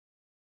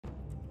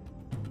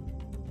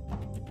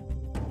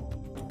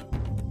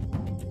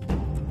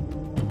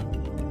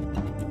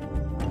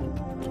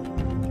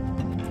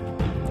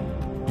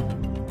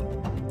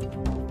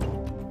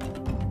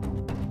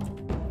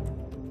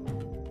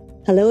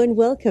Hello and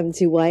welcome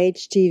to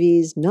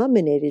YHTV's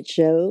nominated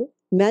show,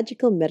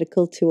 Magical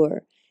Medical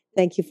Tour.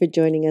 Thank you for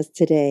joining us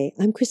today.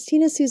 I'm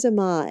Christina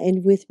Suzama,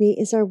 and with me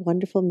is our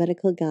wonderful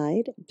medical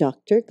guide,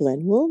 Dr.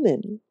 Glenn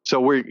Woolman. So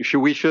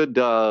we should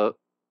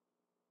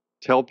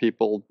tell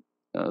people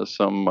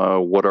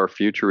what our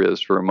future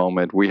is for a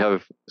moment. We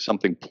have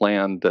something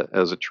planned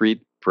as a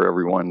treat for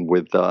everyone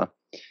with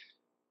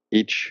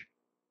each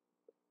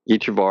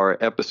of our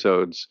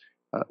episodes.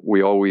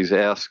 We always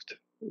asked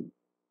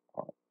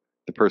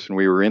the person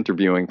we were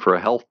interviewing for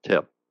a health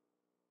tip.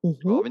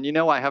 Mm-hmm. And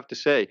I have to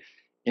say,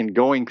 in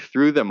going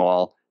through them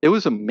all, it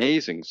was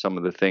amazing some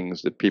of the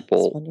things that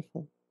people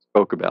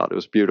spoke about. It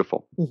was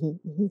beautiful.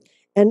 Mm-hmm, mm-hmm.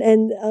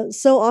 And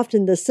so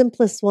often the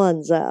simplest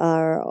ones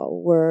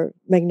were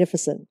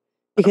magnificent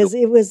because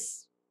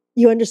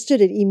you understood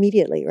it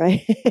immediately,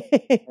 right?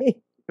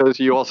 Because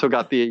you also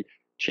got the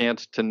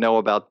chance to know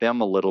about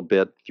them a little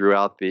bit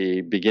throughout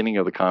the beginning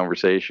of the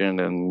conversation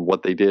and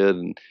what they did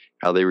and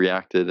how they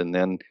reacted, and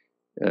then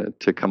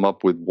to come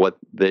up with what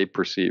they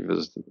perceive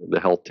as the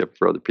health tip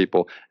for other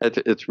people.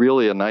 It's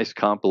really a nice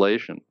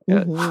compilation.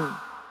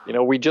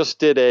 Mm-hmm. We just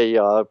did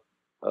a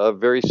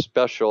very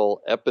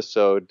special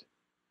episode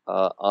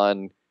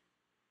on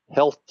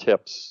health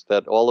tips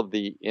that all of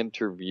the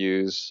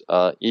interviews,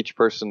 each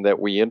person that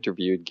we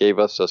interviewed gave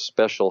us a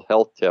special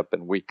health tip,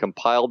 and we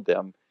compiled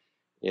them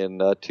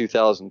in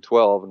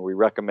 2012, and we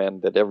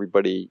recommend that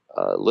everybody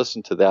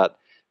listen to that.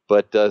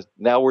 But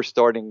now we're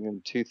starting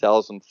in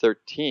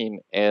 2013,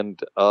 and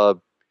I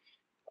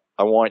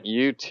want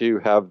you to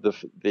have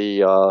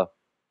the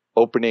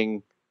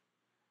opening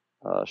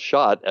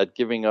shot at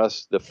giving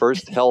us the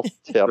first health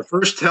tip. The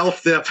first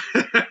health tip.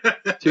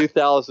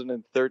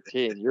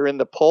 2013. You're in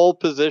the pole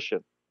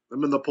position.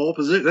 I'm in the pole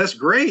position. That's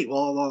great.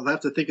 Well, I'll have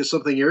to think of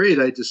something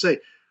erudite to say.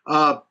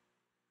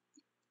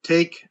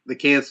 Take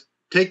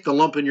the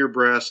lump in your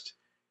breast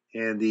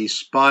and the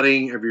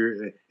spotting of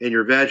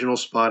your vaginal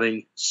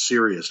spotting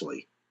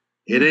seriously.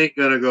 It ain't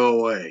gonna go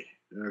away.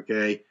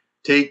 Okay,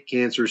 take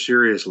cancer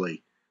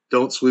seriously.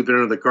 Don't sweep it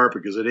under the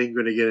carpet because it ain't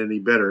going to get any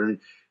better. And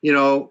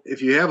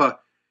if you have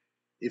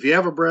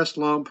a breast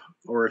lump,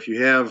 or if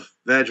you have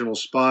vaginal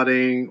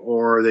spotting,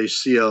 or they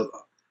see a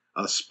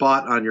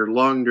spot on your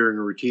lung during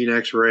a routine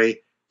X-ray,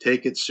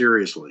 take it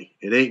seriously.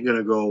 It ain't going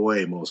to go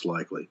away, most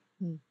likely.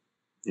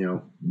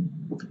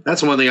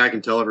 That's one thing I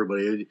can tell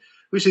everybody.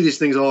 We see these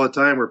things all the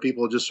time where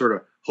people just sort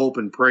of hope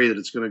and pray that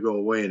it's going to go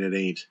away, and it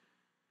ain't.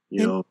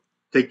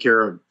 Take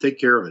care of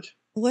it.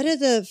 What are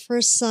the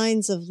first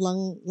signs of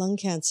lung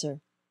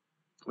cancer?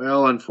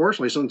 Well,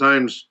 unfortunately,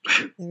 sometimes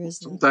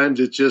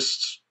it's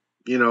just,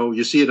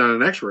 you see it on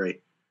an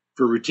X-ray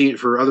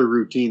for other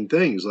routine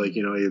things, like,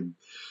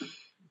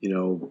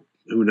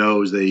 who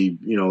knows, they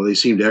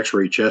seem to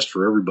X-ray chest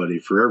for everybody,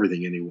 for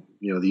everything,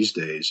 these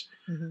days.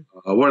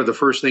 Mm-hmm. One of the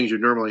first things you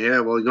normally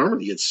have, well, you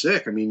normally get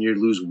sick. I mean, you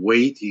lose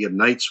weight, you get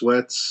night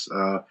sweats.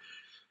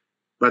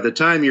 By the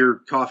time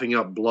you're coughing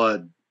up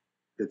blood,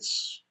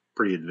 it's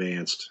pretty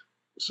advanced.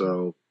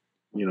 So,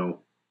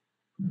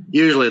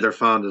 usually they're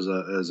found as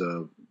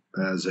a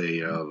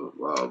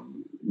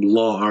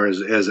long, or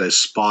as a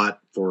spot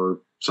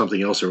for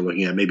something else they're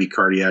looking at, maybe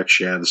cardiac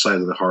shad, the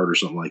side of the heart, or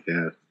something like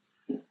that.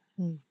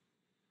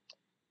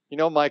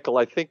 Michael,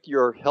 I think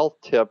your health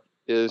tip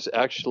is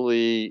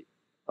actually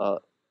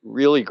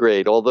really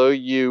great. Although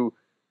you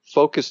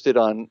focused it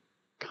on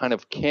kind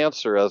of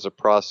cancer as a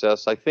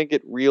process, I think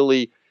it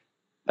really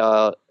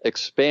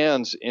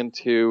expands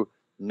into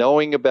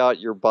knowing about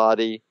your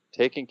body,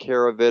 taking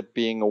care of it,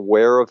 being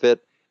aware of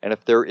it, and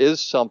if there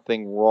is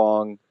something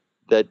wrong,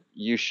 that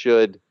you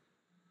should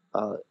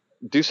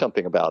do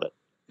something about it.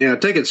 Yeah,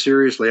 take it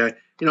seriously.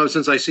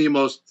 Since I see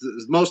most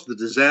of the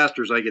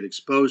disasters I get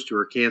exposed to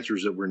are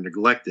cancers that were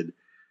neglected,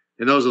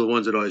 and those are the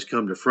ones that always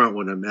come to front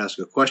when I'm asked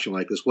a question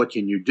like this: what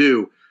can you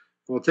do?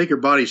 Well, take your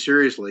body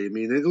seriously. I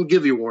mean, it'll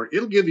give you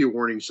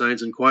warning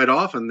signs, and quite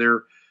often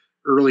they're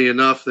early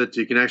enough that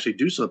you can actually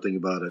do something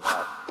about it.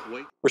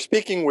 We're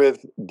speaking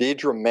with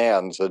Deidre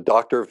Manns, a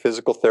doctor of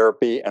physical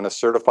therapy and a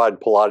certified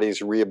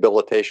Pilates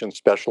rehabilitation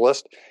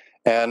specialist,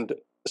 and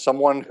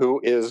someone who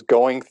is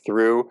going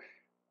through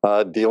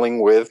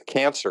dealing with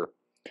cancer.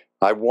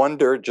 I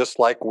wonder, just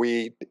like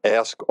we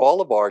ask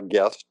all of our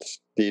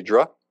guests,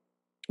 Deidre,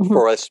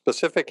 for a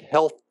specific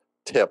health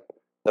tip.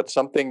 That's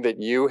something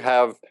that you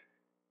have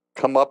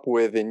come up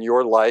with in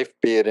your life,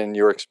 be it in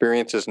your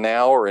experiences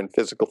now or in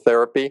physical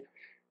therapy,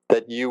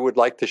 that you would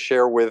like to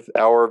share with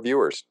our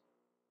viewers.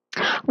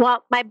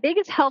 Well, my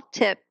biggest health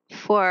tip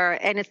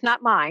and it's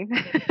not mine,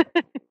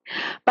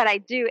 but I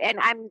do, and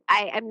I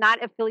am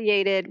not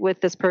affiliated with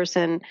this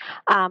person.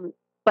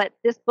 But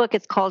this book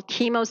is called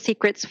Chemo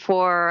Secrets to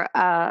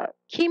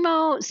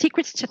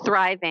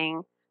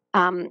Thriving.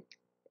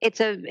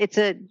 It's a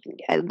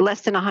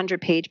less than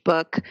 100-page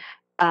book.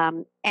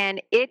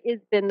 And it has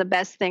been the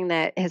best thing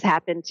that has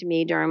happened to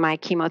me during my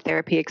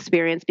chemotherapy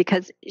experience,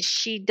 because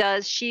she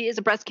is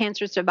a breast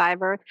cancer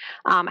survivor.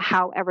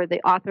 However, the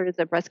author is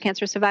a breast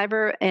cancer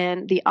survivor,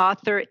 and the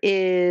author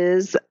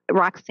is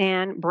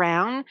Roxanne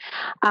Brown.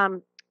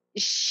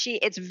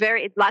 it's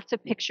lots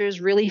of pictures,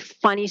 really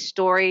funny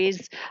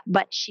stories,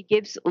 but she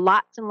gives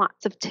lots and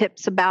lots of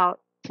tips about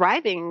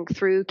thriving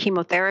through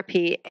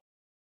chemotherapy.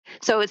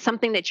 So it's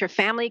something that your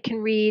family can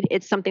read.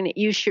 It's something that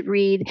you should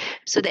read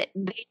so that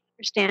they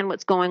understand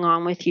what's going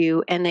on with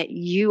you, and that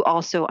you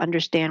also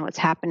understand what's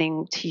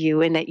happening to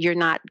you, and that you're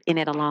not in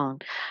it alone.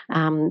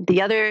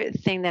 The other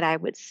thing that I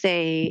would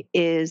say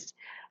is,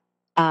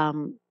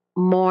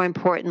 more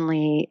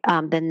importantly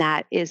than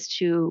that, is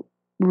to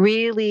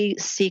really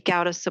seek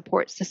out a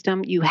support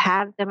system. You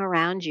have them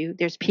around you.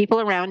 There's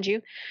people around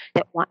you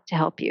that want to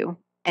help you.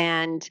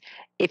 And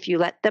if you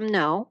let them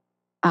know,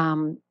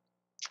 um,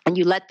 and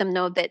you let them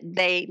know that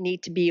they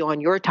need to be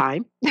on your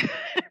time,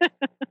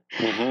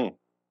 Mm-hmm.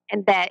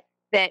 and that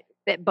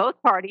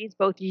both parties,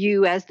 both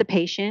you as the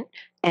patient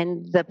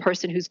and the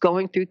person who's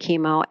going through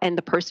chemo and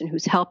the person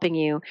who's helping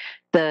you,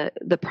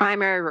 the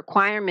primary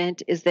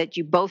requirement is that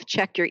you both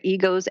check your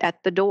egos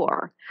at the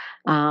door.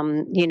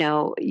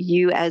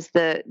 You as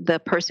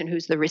the person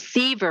who's the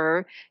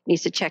receiver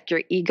needs to check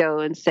your ego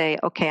and say,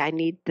 okay, I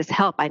need this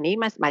help. I need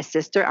my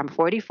sister. I'm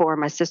 44.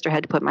 My sister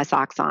had to put my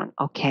socks on.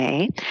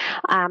 Okay.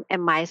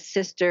 And my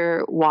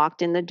sister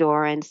walked in the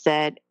door and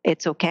said,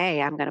 it's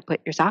okay. I'm going to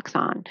put your socks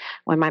on.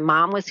 When my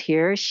mom was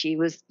here, she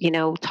was,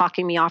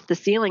 talking me off the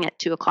ceiling at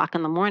 2:00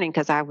 in the morning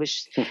because I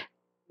was an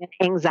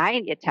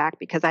anxiety attack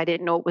because I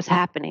didn't know what was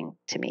happening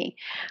to me.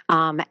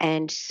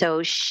 And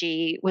so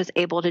she was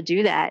able to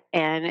do that.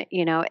 And,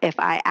 if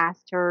I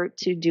asked her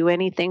to do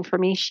anything for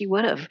me, she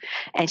would have,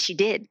 and she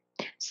did.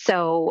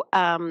 So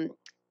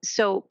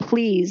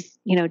please,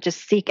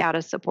 just seek out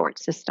a support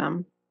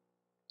system.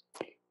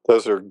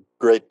 Those are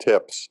great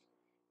tips.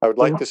 I would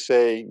like to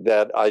say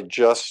that I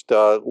just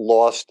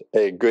lost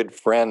a good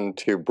friend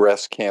to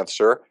breast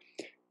cancer,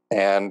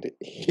 and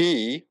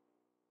he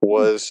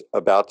was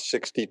about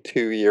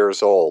 62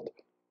 years old.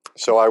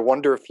 So I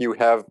wonder if you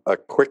have a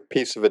quick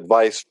piece of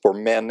advice for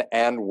men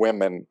and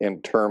women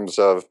in terms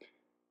of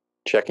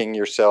checking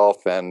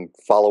yourself and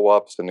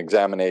follow-ups and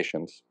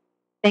examinations.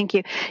 Thank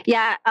you.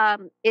 Yeah,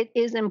 it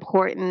is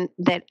important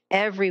that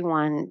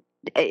everyone.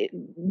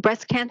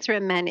 Breast cancer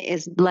in men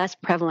is less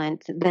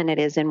prevalent than it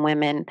is in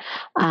women.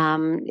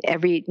 1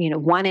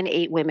 in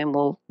 8 women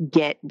will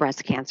get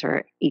breast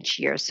cancer each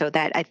year. So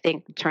that, I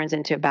think, turns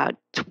into about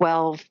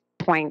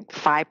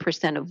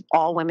 12.5% of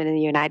all women in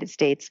the United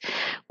States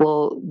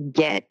will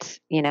get,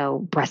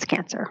 breast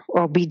cancer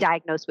or be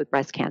diagnosed with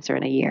breast cancer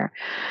in a year.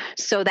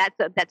 So that's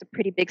a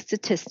pretty big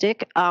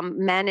statistic.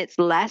 Men, it's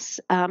less.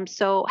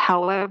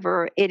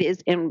 However, it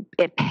is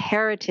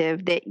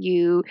imperative that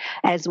you,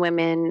 as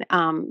women,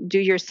 do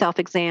your self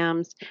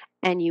exams,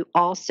 and you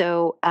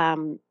also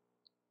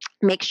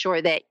make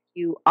sure that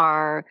you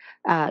are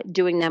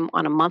doing them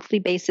on a monthly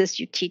basis.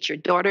 You teach your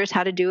daughters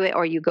how to do it,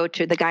 or you go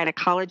to the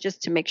gynecologist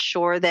to make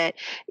sure that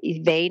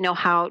they know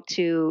how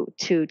to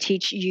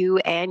teach you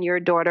and your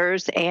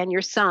daughters and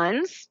your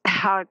sons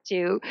how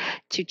to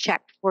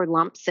check for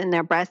lumps in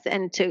their breasts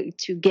and to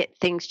get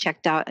things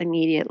checked out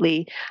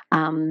immediately.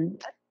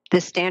 The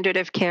standard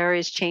of care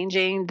is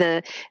changing.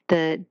 The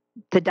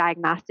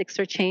diagnostics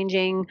are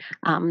changing.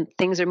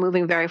 Things are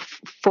moving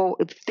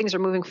things are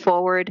moving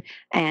forward,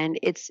 and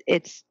it's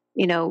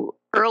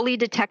early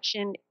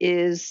detection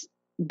is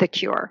the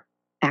cure,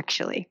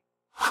 actually.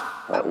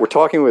 We're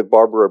talking with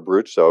Barbara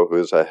Abruzzo,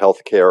 who's a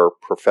healthcare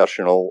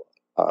professional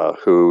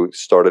who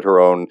started her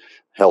own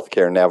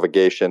healthcare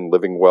navigation,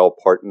 Living Well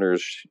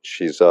Partners.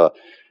 She's a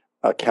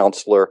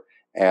counselor,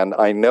 and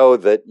I know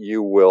that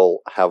you will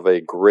have a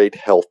great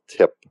health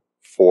tip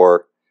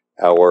for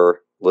our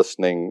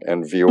listening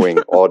and viewing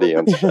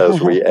audience as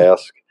we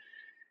ask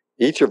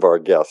each of our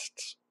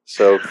guests.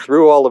 So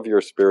through all of your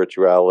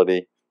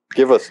spirituality,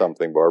 give us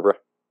something, Barbara.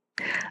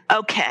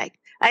 Okay.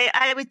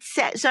 I would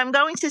say, so I'm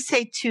going to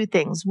say two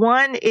things.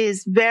 One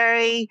is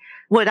very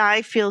what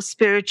I feel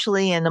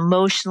spiritually and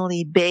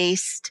emotionally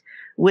based,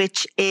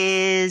 which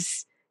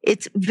is,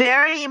 it's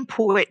very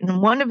important.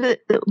 One of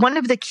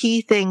the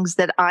key things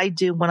that I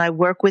do when I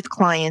work with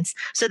clients,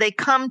 so they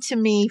come to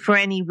me for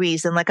any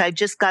reason. Like I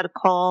just got a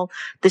call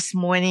this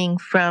morning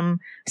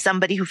from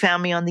somebody who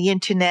found me on the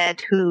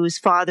internet, whose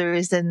father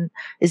is in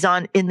the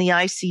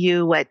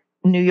ICU at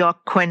New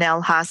York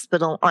Cornell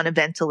Hospital on a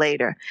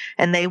ventilator,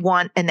 and they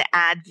want an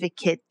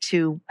advocate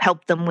to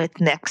help them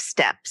with next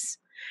steps.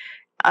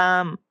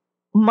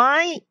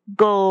 My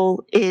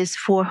goal is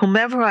for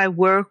whomever I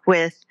work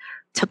with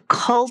to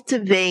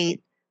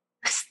cultivate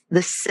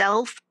the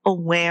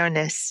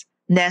self-awareness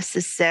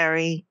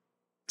necessary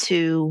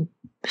to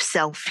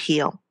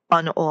self-heal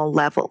on all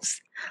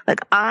levels. Like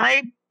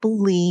I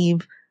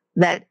believe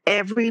that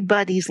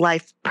everybody's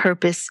life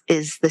purpose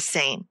is the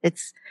same.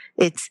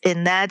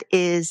 And that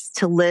is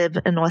to live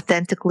an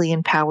authentically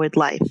empowered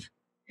life.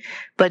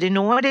 But in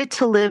order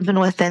to live an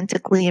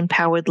authentically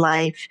empowered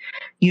life,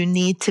 you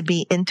need to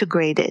be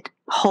integrated,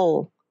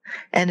 whole.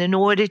 And in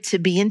order to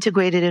be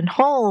integrated and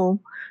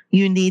whole,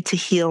 you need to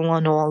heal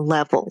on all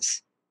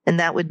levels. And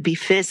that would be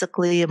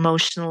physically,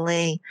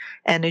 emotionally,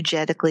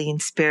 energetically,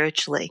 and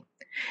spiritually.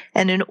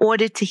 And in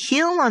order to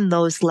heal on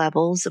those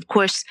levels, of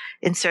course,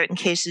 in certain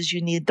cases,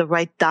 you need the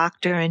right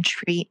doctor and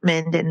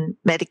treatment and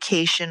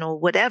medication or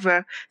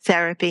whatever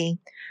therapy.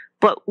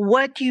 But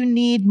what you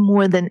need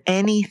more than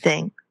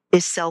anything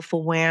is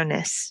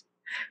self-awareness,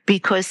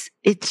 because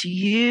it's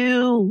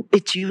your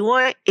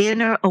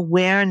inner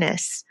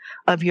awareness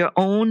of your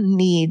own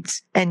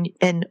needs and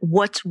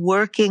what's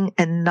working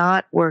and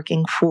not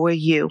working for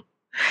you.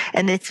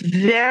 And it's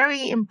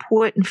very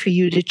important for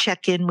you to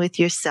check in with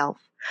yourself,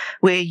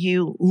 where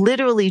you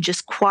literally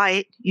just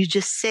you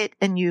just sit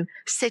and you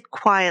sit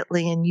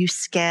quietly and you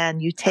scan,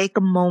 you take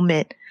a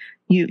moment,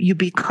 you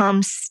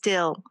become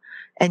still,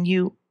 and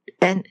you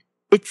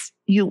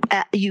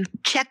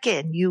check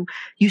in,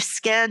 you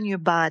scan your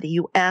body,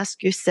 you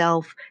ask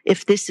yourself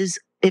if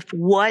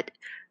what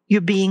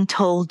you're being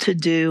told to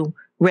do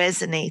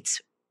resonates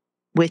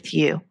with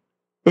you.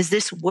 Is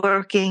this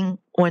working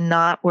or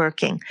not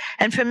working?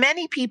 And for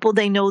many people,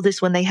 they know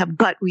this when they have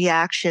gut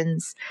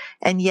reactions,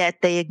 and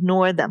yet they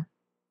ignore them,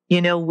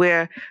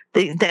 where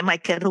they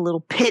might get a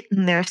little pit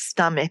in their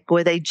stomach,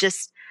 or they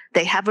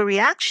have a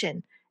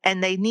reaction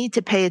and they need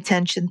to pay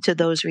attention to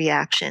those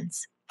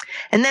reactions.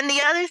 And then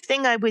the other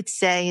thing I would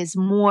say is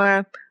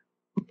more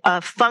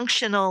a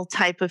functional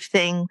type of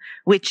thing,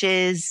 which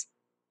is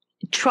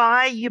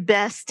try your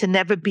best to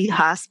never be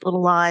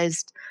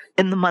hospitalized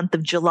in the month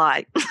of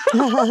July.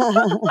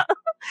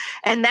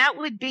 And that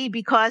would be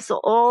because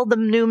all the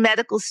new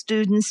medical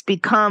students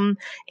become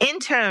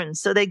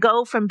interns. So they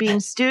go from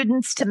being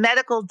students to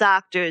medical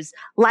doctors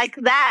like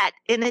that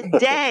in a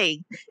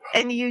day.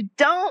 And you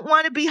don't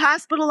want to be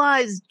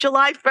hospitalized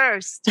July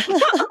 1st.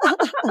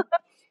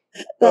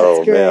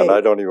 Oh, great. Man,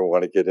 I don't even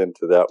want to get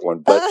into that one.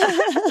 But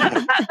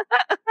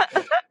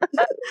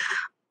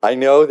I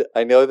know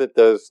that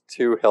those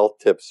two health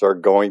tips are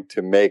going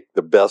to make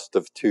the best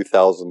of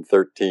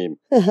 2013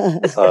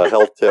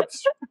 health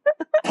tips.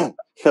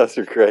 Those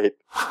are great.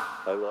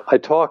 I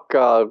talk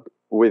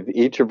with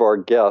each of our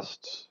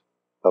guests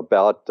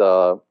about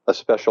a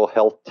special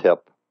health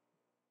tip.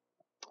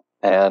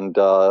 And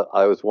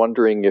I was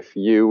wondering if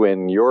you,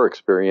 in your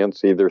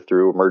experience, either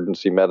through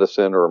emergency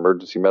medicine or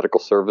emergency medical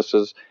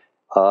services,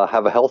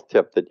 have a health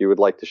tip that you would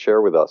like to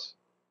share with us.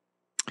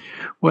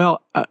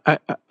 Well, I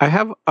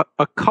have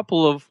a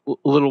couple of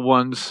little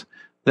ones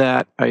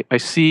that I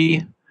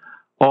see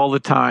all the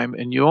time,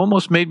 and you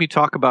almost made me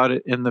talk about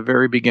it in the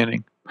very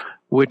beginning,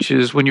 which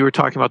is when you were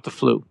talking about the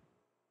flu.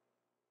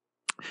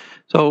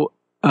 So,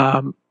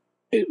 and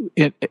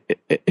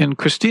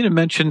Christina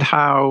mentioned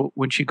how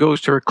when she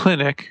goes to her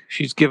clinic,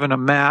 she's given a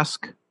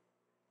mask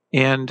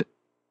and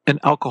an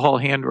alcohol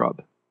hand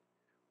rub.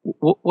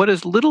 What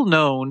is little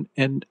known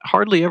and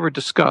hardly ever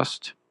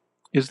discussed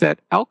is that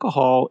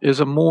alcohol is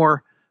a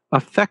more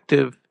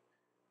effective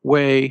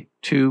way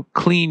to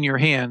clean your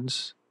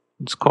hands.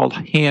 It's called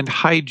hand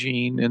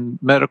hygiene in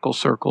medical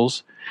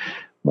circles.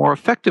 More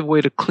effective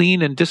way to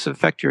clean and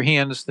disinfect your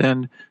hands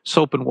than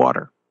soap and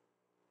water.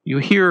 You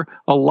hear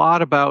a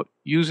lot about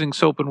using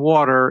soap and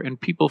water, and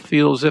people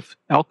feel as if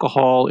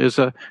alcohol is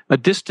a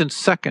distant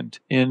second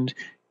in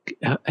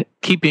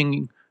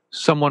keeping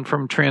someone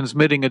from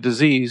transmitting a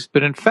disease.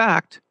 But in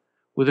fact,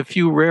 with a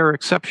few rare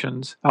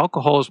exceptions,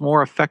 alcohol is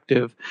more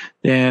effective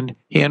than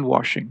hand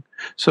washing.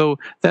 So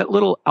that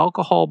little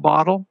alcohol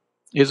bottle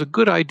is a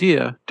good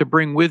idea to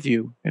bring with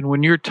you. And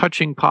when you're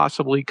touching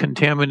possibly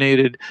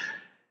contaminated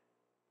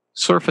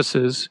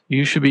surfaces,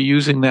 you should be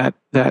using that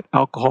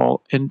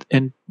alcohol.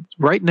 And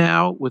right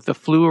now, with the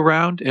flu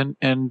around,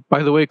 and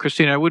by the way,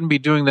 Christina, I wouldn't be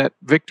doing that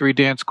victory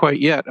dance quite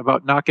yet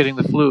about not getting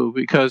the flu,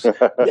 because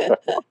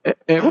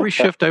every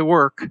shift I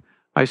work,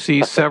 I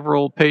see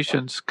several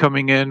patients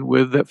coming in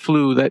with that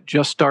flu that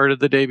just started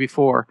the day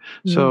before.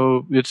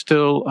 So it's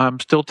still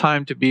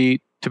time to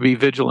be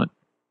vigilant.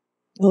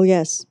 Oh,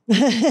 yes.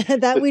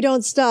 That we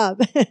don't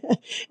stop,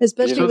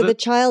 especially with a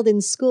child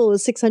in school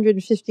with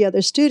 650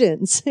 other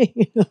students.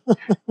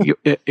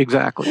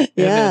 Exactly.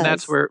 Yes. And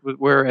that's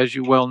where, as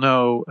you well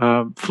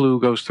know, flu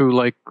goes through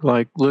like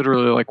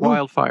literally like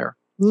wildfire.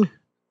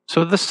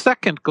 So the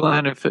second,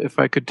 Glenn, if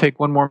I could take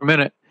one more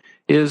minute,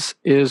 is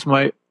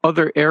my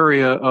other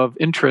area of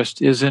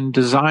interest is in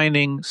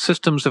designing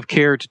systems of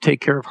care to take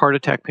care of heart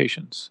attack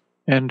patients.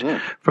 And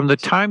from the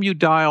time you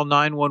dial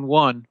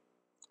 911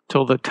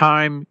 till the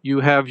time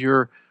you have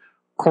your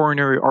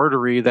coronary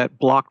artery, that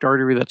blocked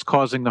artery that's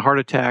causing the heart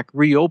attack,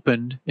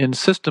 reopened in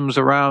systems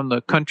around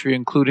the country,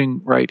 including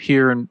right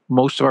here in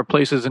most of our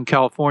places in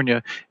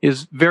California,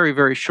 is very,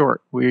 very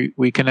short.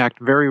 We can act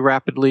very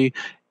rapidly.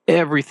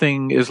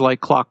 Everything is like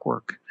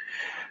clockwork.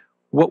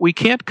 What we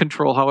can't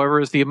control, however,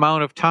 is the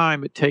amount of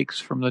time it takes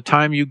from the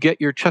time you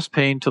get your chest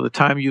pain to the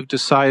time you've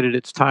decided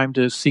it's time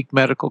to seek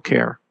medical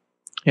care.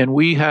 And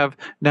we have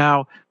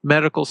now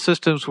medical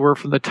systems where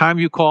from the time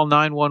you call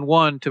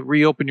 911 to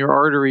reopen your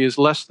artery is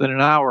less than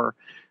an hour.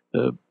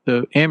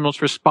 The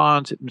ambulance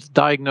responds, it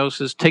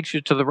diagnoses, takes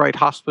you to the right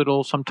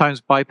hospital,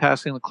 sometimes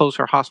bypassing the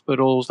closer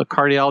hospitals. The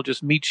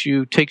cardiologist meets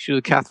you, takes you to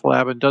the cath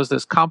lab, and does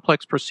this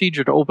complex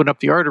procedure to open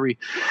up the artery.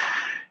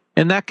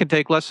 And that can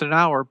take less than an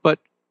hour, but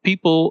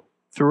people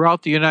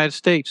throughout the United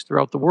States,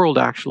 throughout the world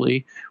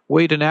actually,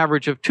 wait an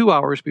average of 2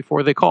 hours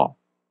before they call.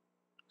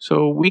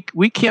 So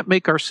we can't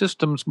make our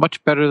systems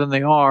much better than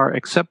they are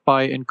except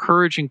by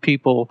encouraging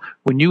people,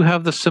 when you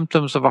have the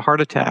symptoms of a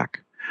heart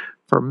attack,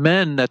 for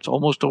men, that's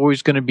almost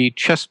always going to be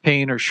chest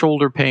pain or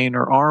shoulder pain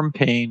or arm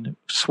pain,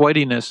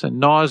 sweatiness and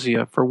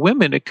nausea. For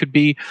women, it could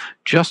be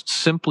just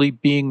simply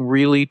being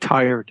really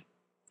tired.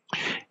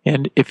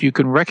 And if you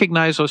can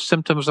recognize those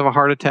symptoms of a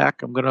heart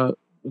attack, I'm going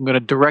to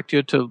direct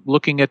you to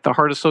looking at the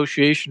Heart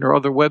Association or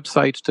other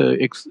websites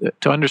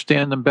to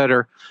understand them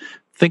better.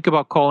 Think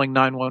about calling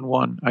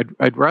 911.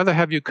 I'd rather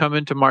have you come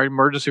into my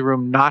emergency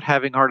room not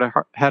having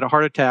had a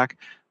heart attack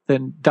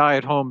than die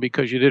at home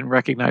because you didn't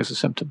recognize the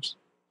symptoms.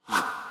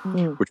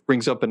 Which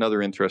brings up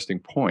another interesting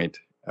point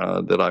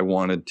that I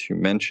wanted to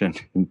mention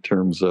in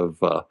terms of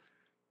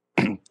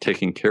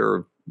taking care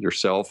of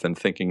yourself and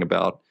thinking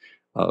about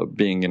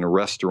being in a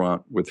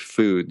restaurant with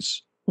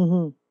foods.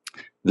 Mm-hmm.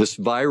 This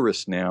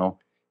virus now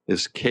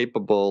is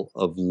capable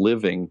of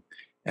living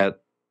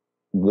at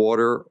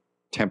water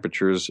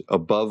temperatures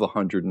above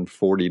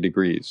 140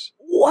 degrees.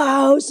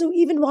 Wow. So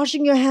even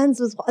washing your hands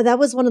that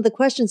was one of the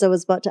questions I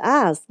was about to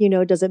ask.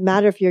 Does it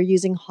matter if you're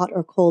using hot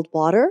or cold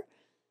water?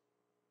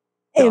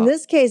 In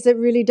this case, it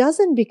really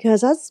doesn't,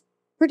 because that's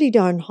pretty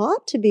darn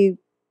hot to be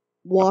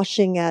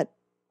washing at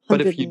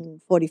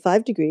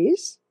 145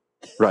 degrees.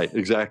 Right,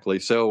 exactly.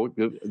 So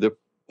the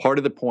part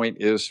of the point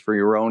is for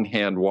your own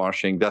hand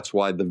washing. That's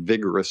why the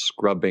vigorous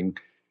scrubbing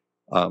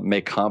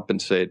may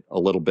compensate a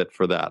little bit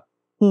for that.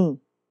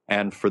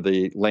 And for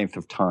the length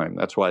of time.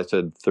 That's why I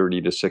said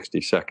 30 to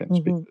 60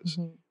 seconds because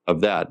of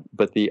that.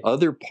 But the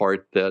other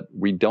part that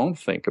we don't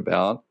think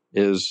about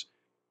is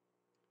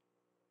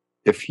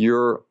if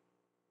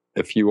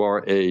you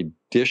are a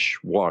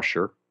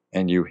dishwasher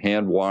and you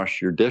hand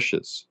wash your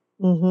dishes,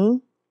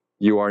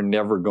 you are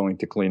never going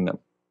to clean them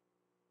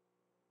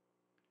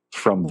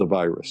from the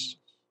virus.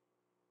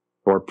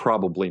 Or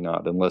probably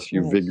not, unless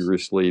you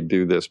vigorously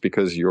do this,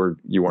 because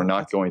you are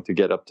not going to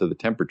get up to the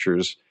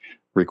temperatures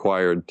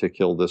required to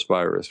kill this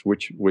virus,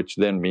 which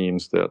then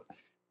means that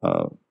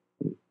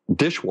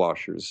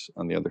dishwashers,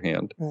 on the other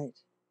hand,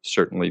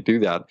 certainly do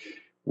that,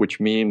 which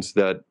means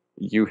that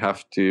you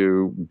have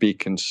to be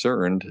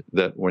concerned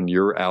that when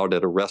you're out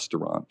at a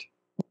restaurant,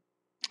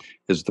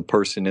 is the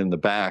person in the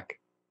back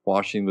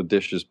washing the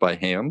dishes by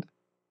hand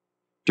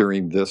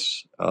during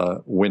this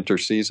winter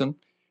season,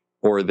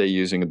 or are they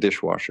using a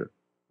dishwasher?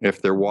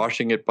 If they're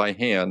washing it by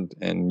hand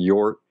and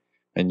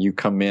you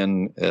come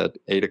in at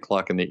 8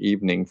 o'clock in the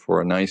evening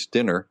for a nice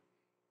dinner,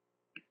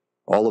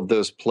 all of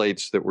those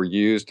plates that were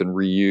used and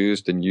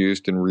reused and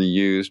used and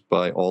reused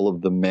by all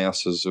of the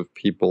masses of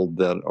people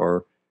that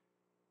are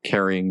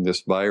carrying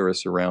this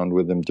virus around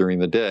with them during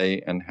the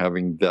day and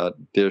having that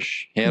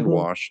dish hand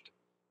washed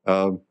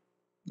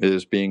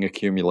is being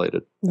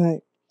accumulated.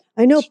 Right.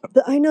 I know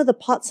the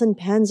pots and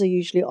pans are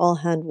usually all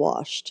hand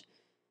washed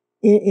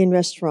in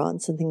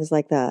restaurants and things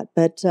like that.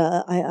 But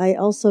I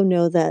also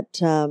know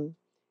that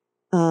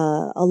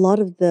a lot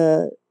of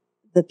the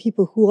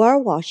people who are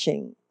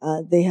washing,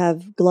 they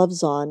have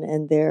gloves on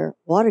and their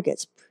water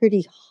gets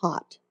pretty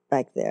hot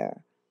back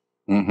there.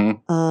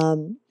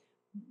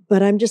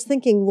 But I'm just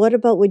thinking, what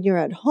about when you're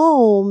at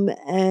home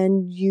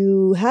and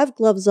you have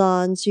gloves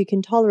on so you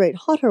can tolerate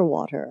hotter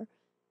water?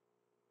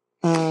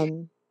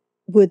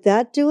 Would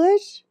that do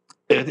it?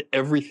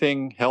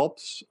 Everything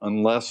helps,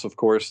 unless, of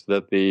course,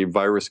 that the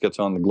virus gets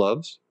on the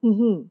gloves. I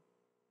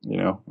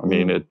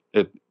mean,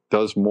 it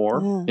does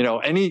more.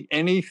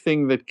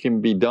 Anything that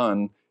can be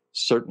done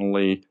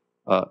certainly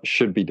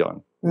should be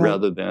done,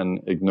 rather than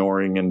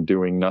ignoring and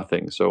doing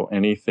nothing. So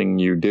anything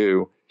you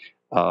do,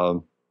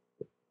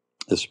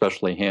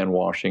 especially hand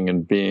washing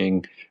and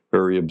being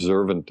very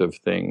observant of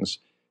things,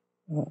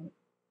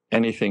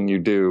 anything you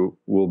do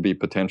will be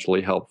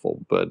potentially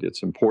helpful. But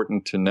it's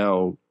important to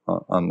know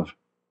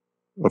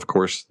of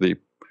course, the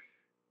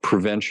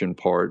prevention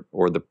part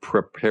or the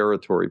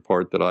preparatory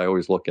part that I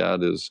always look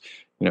at is,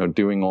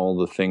 doing all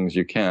the things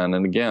you can.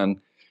 And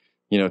again,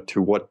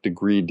 to what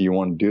degree do you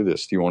want to do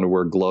this? Do you want to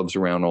wear gloves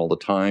around all the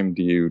time?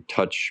 Do you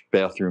touch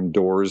bathroom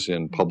doors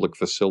in public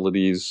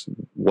facilities?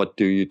 What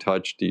do you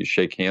touch? Do you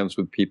shake hands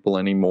with people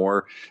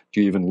anymore?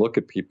 Do you even look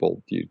at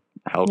people?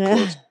 How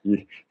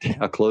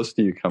close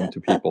do you come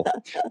to people?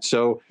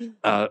 So,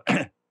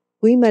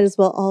 we might as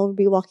well all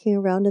be walking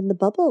around in the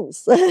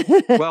bubbles.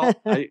 Well,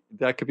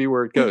 that could be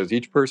where it goes.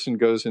 Each person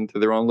goes into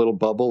their own little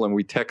bubble and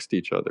we text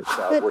each other.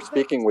 We're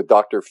speaking with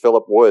Dr.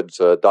 Philip Woods,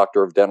 a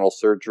doctor of dental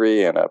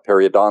surgery and a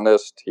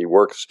periodontist. He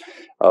works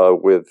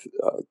with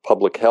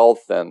public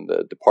health and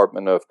the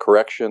Department of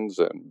Corrections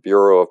and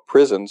Bureau of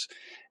Prisons.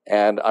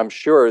 And I'm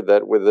sure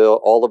that with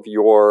all of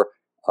your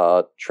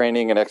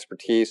training and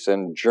expertise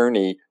and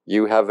journey,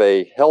 you have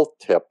a health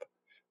tip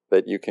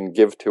that you can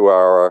give to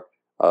our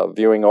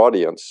viewing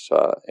audience.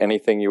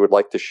 Anything you would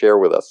like to share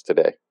with us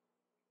today?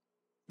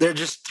 There are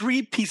just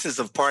three pieces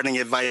of parting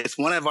advice.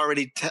 One I've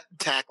already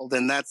tackled,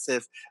 and that's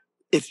if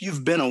if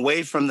you've been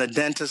away from the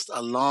dentist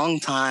a long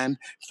time,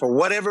 for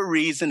whatever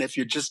reason, if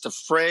you're just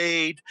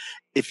afraid,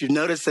 if you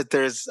notice that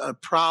there's a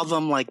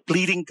problem like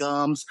bleeding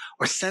gums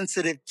or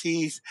sensitive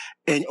teeth,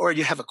 or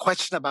you have a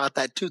question about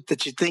that tooth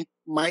that you think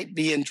might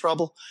be in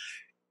trouble,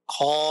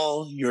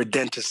 call your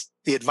dentist.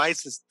 The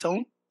advice is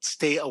don't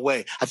stay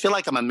away. I feel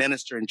like I'm a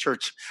minister in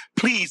church.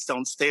 Please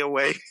don't stay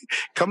away.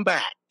 Come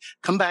back.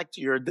 Come back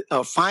to your,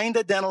 find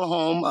a dental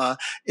home.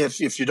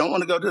 If you don't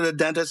want to go to the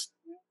dentist,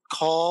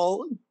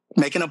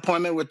 make an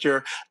appointment with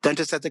your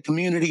dentist at the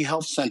community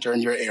health center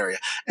in your area.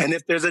 And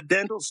if there's a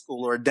dental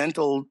school or a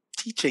dental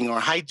teaching or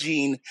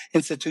hygiene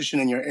institution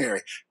in your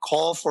area,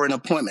 call for an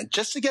appointment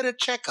just to get a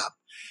checkup.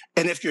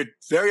 And if you're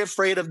very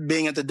afraid of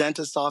being at the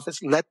dentist's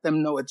office, let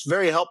them know. It's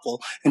very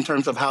helpful in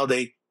terms of how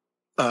they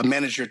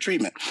manage your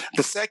treatment.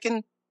 The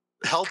second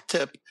health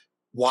tip,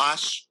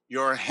 wash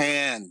your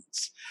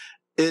hands.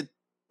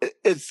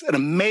 It's an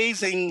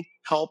amazing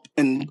help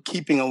in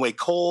keeping away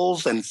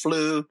colds and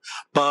flu,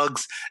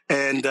 bugs.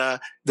 And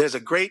there's a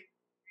great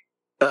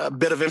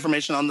bit of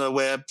information on the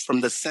web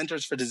from the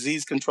Centers for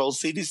Disease Control,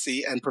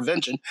 CDC, and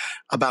Prevention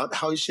about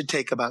how you should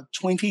take about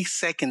 20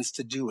 seconds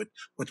to do it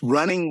with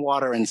running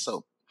water and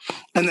soap.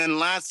 And then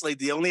lastly,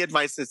 the only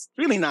advice that's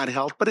really not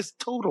health, but it's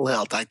total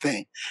health, I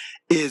think,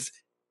 is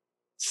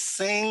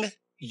sing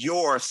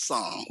your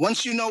song.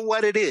 Once you know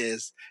what it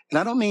is, and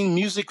I don't mean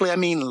musically, I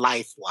mean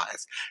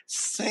life-wise,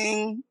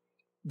 sing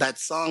that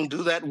song,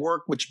 do that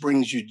work which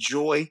brings you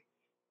joy.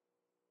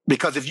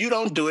 Because if you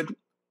don't do it,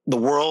 the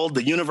world,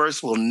 the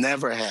universe will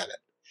never have it.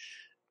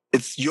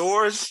 It's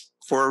yours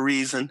for a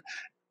reason.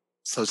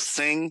 So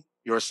sing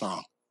your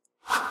song.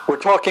 We're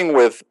talking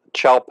with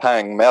Chao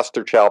Pang,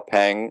 Master Chao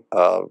Pang,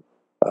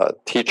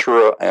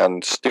 teacher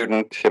and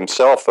student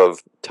himself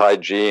of Tai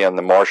Chi and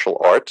the martial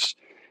arts.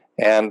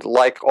 And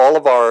like all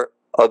of our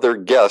other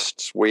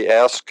guests, we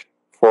ask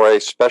for a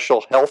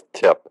special health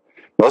tip.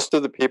 Most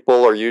of the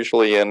people are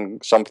usually in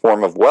some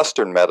form of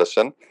Western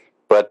medicine,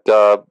 but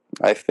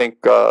I think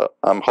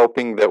I'm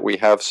hoping that we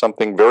have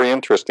something very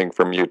interesting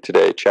from you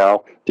today,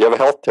 Chao. Do you have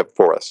a health tip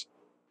for us?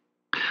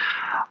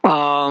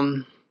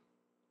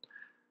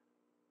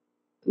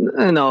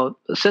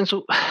 Since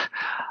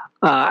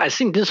I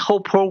think this whole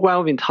program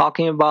we've been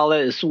talking about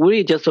is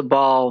really just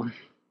about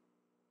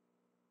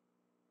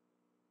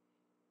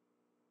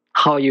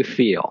how you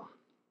feel.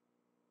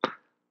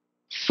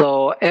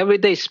 So every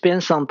day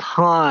spend some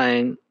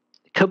time.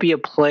 It could be a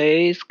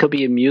place, could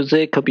be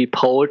music, could be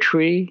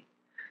poetry.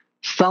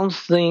 Do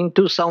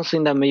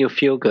something that makes you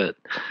feel good.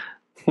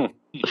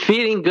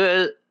 Feeling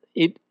good,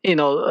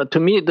 to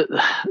me,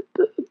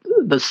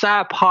 the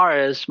sad part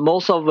is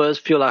most of us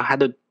feel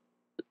like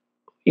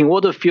in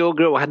order to feel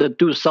good, we had to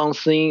do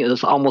something.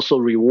 It's almost a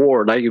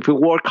reward. Like if we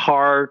work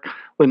hard,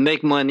 we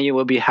make money,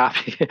 we'll be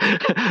happy.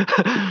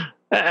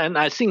 And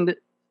I think that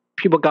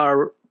people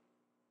got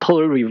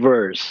totally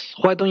reverse.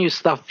 Why don't you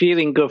start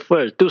feeling good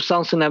first? Do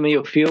something that makes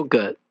you feel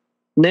good.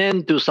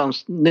 Then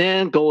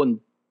go and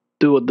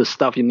do the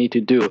stuff you need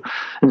to do.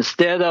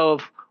 Instead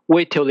of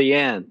wait till the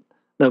end.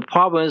 The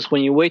problem is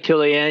when you wait till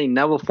the end, you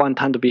never find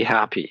time to be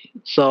happy.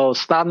 So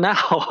start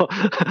now.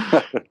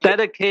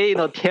 Dedicate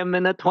 10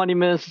 minutes, 20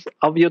 minutes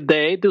of your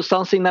day. Do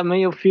something that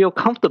makes you feel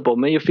comfortable,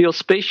 make you feel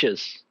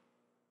spacious,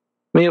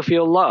 make you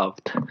feel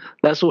loved.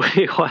 That's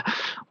really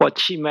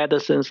what Chi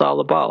medicine is all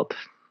about.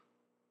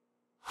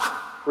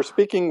 We're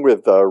speaking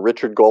with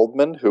Richard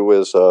Goldman, who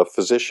is a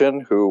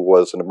physician who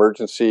was an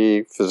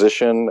emergency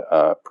physician,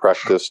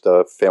 practiced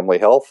family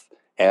health,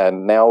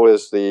 and now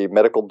is the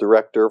medical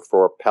director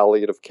for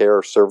palliative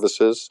care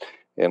services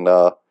in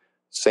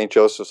St.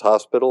 Joseph's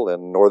Hospital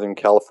in Northern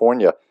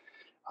California.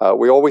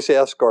 We always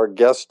ask our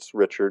guests,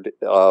 Richard,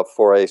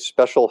 for a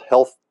special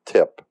health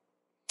tip,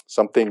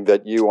 something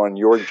that you on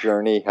your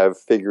journey have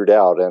figured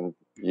out. And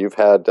you've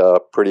had a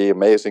pretty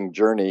amazing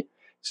journey,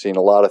 seen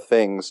a lot of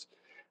things.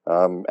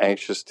 I'm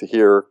anxious to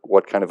hear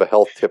what kind of a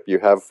health tip you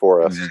have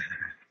for us.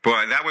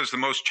 Boy, that was the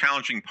most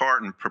challenging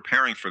part in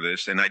preparing for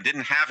this. And I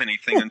didn't have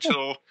anything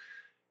until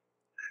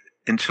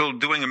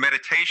doing a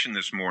meditation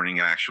this morning,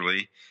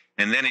 actually.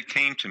 And then it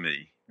came to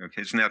me.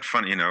 Okay, isn't that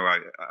funny?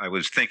 I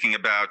was thinking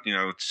about,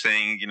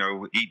 saying,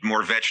 eat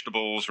more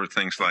vegetables or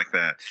things like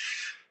that.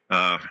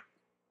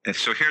 And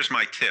so here's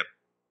my tip.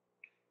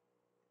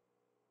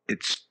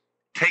 It's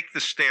take the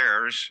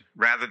stairs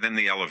rather than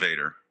the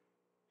elevator.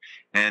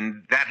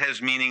 And that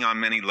has meaning on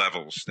many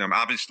levels. Now,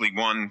 obviously,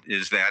 one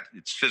is that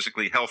it's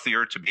physically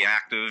healthier to be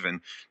active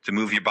and to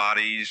move your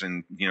bodies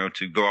and,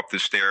 to go up the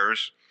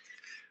stairs.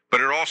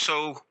 But it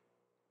also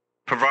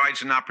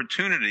provides an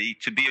opportunity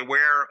to be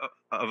aware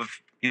of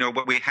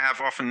what we have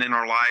often in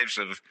our lives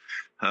of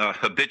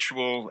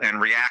habitual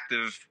and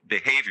reactive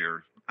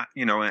behavior,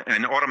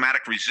 an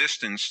automatic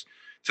resistance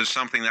to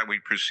something that we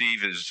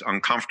perceive as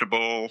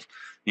uncomfortable,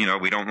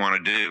 we don't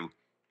want to do.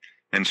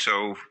 And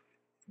so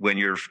when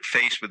you're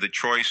faced with the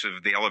choice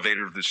of the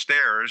elevator or the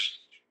stairs,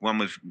 one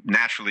would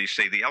naturally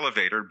say the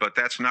elevator, but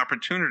that's an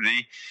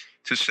opportunity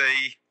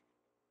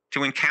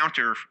to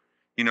encounter,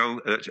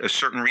 a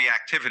certain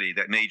reactivity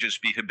that may just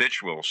be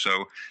habitual.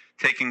 So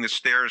taking the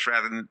stairs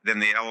rather than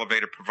the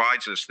elevator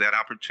provides us that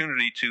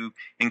opportunity to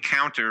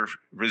encounter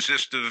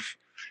resistive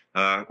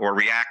or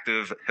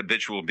reactive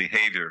habitual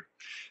behavior.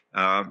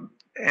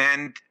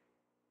 And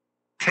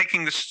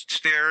taking the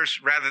stairs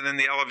rather than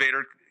the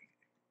elevator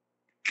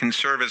can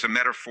serve as a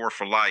metaphor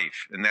for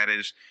life, and that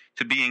is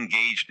to be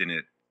engaged in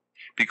it.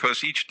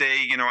 Because each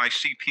day, I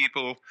see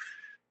people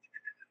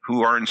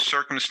who are in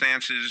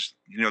circumstances,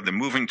 they're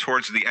moving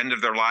towards the end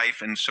of their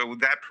life. And so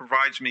that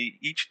provides me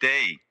each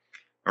day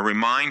a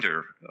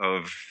reminder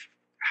of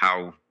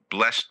how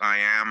blessed I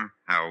am,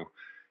 how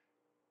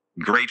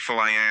grateful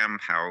I am,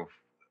 how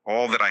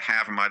all that I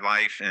have in my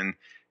life,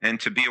 and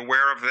to be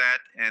aware of that,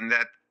 and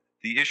that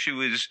the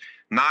issue is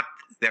not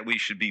that we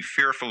should be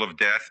fearful of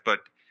death, but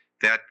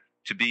that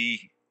to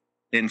be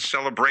in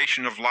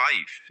celebration of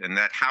life, and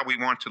that how we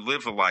want to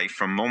live the life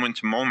from moment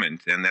to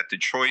moment, and that the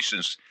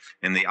choices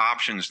and the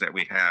options that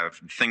we have,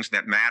 things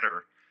that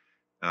matter,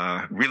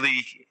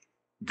 really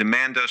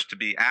demand us to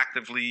be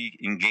actively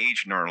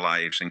engaged in our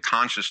lives and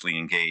consciously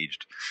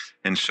engaged.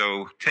 And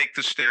so take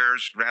the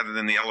stairs rather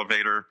than the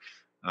elevator,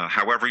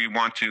 however you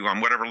want to,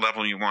 on whatever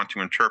level you want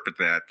to interpret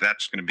that.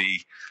 That's going to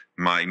be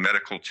my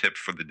medical tip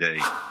for the day.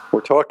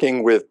 We're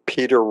talking with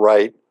Peter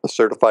Wright, a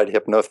certified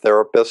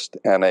hypnotherapist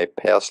and a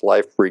past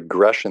life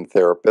regression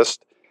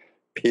therapist.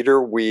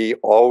 Peter, we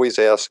always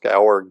ask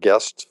our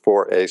guests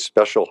for a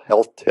special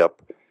health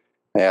tip,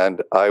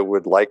 and I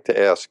would like to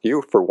ask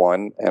you for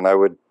one, and I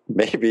would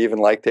maybe even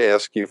like to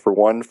ask you for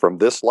one from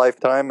this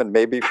lifetime and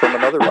maybe from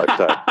another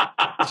lifetime.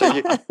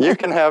 So you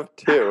can have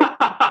two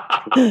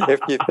if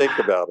you think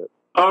about it.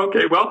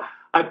 Okay, well,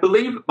 I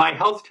believe my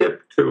health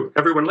tip to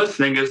everyone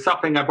listening is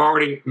something I've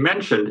already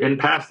mentioned in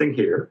passing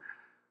here,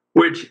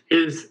 which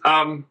is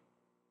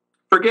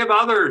forgive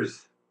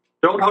others.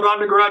 Don't hold on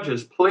to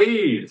grudges,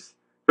 please.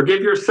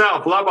 Forgive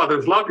yourself, love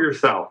others, love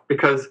yourself,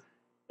 because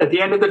at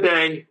the end of the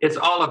day, it's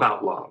all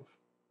about love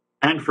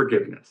and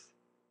forgiveness.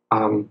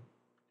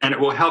 And it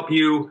will help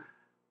you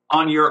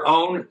on your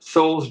own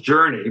soul's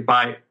journey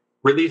by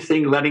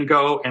releasing, letting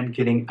go, and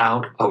getting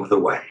out of the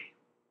way.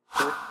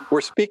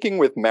 We're speaking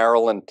with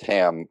Marilyn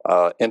Tam,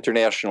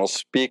 international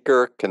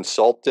speaker,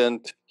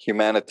 consultant,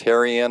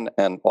 humanitarian,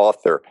 and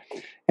author.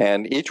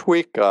 And each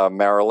week,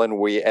 Marilyn,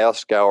 we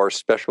ask our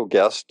special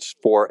guests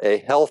for a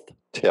health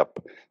tip,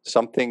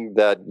 something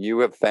that you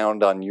have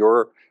found on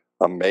your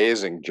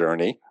amazing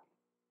journey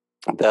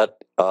that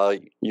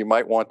you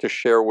might want to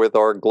share with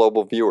our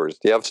global viewers.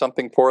 Do you have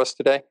something for us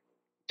today?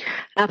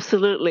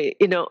 Absolutely.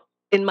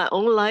 In my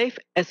own life,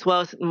 as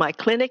well as my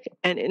clinic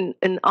and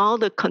in all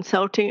the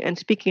consulting and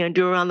speaking I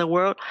do around the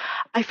world,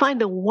 I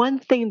find the one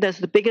thing that's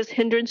the biggest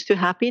hindrance to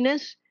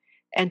happiness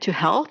and to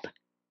health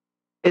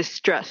is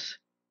stress.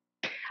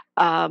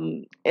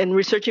 In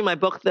researching my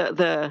book,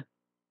 the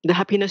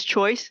Happiness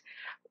Choice,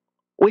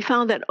 we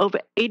found that over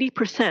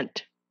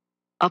 80%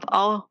 of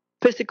all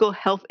physical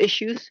health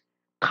issues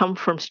come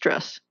from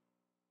stress.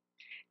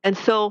 And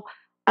so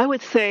I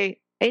would say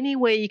any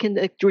way you can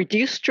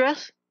reduce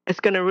stress, it's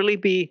going to really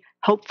be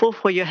helpful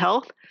for your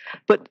health.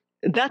 But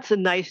that's a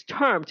nice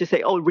term to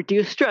say,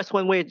 reduce stress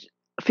when we're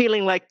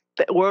feeling like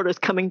the world is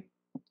coming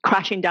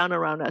crashing down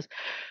around us.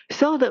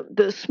 So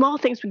the small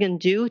things we can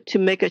do to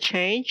make a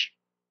change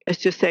is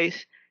to say,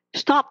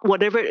 stop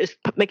whatever is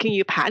making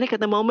you panic at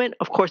the moment.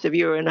 Of course, if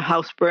you're in a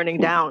house burning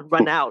down,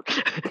 run out.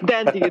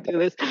 Then do you do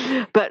this?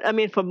 But I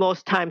mean, for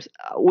most times,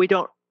 we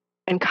don't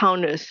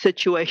encounter a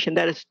situation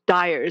that is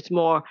dire. It's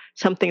more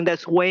something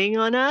that's weighing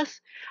on us,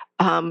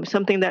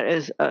 something that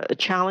is a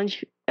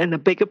challenge in a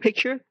bigger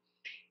picture,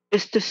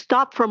 is to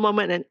stop for a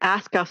moment and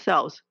ask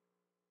ourselves,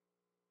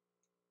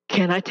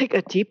 can I take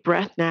a deep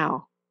breath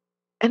now?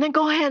 And then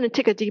go ahead and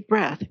take a deep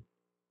breath.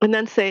 And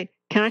then say,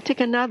 can I take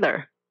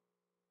another?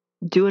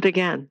 Do it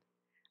again.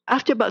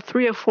 After about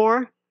 3 or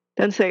 4,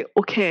 then say,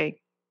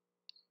 okay,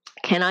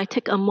 can I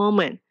take a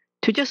moment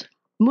to just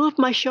move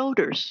my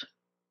shoulders?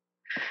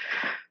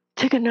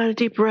 Take another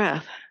deep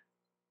breath.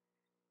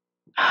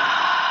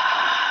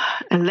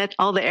 And let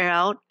all the air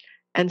out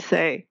and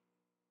say,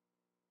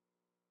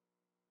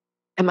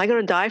 am I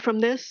going to die from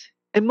this?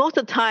 And most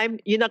of the time,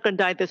 you're not going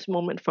to die this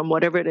moment from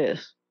whatever it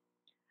is.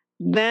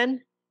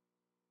 Then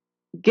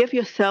give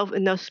yourself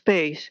enough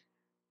space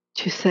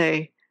to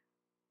say,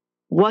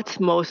 what's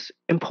most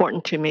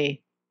important to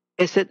me?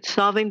 Is it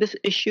solving this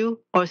issue,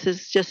 or is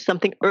this just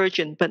something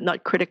urgent but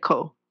not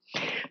critical?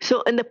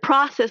 So in the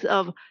process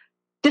of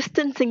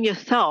distancing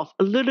yourself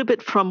a little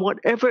bit from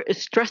whatever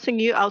is stressing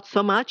you out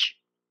so much,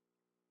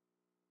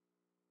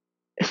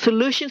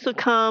 solutions will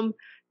come.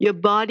 Your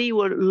body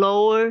will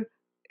lower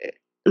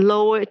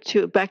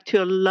back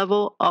to a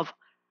level of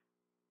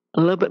a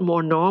little bit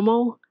more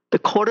normal. The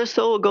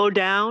cortisol will go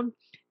down,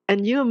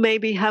 and you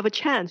maybe have a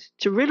chance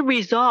to really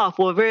resolve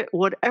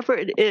whatever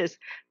it is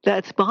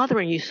that's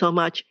bothering you so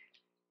much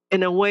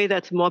in a way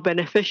that's more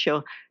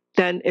beneficial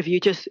than if you're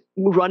just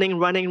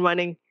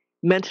running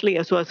mentally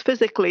as well as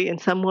physically in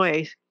some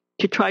ways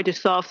to try to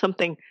solve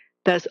something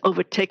that's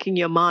overtaking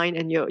your mind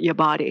and your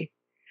body.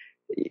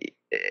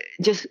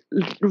 Just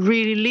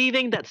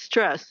relieving that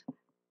stress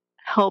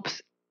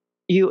helps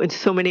you in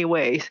so many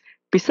ways.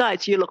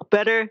 Besides, you look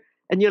better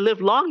and you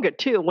live longer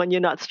too when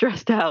you're not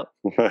stressed out.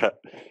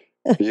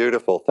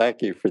 Beautiful.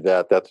 Thank you for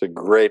that. That's a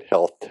great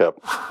health tip.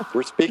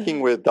 We're speaking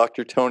with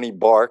Dr. Toni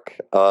Bark.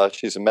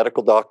 She's a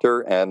medical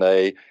doctor and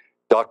a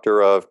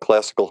doctor of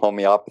classical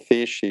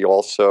homeopathy. She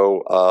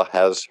also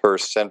has her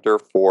Center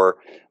for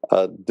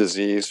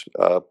Disease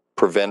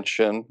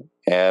Prevention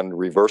and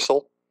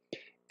Reversal.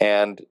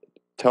 And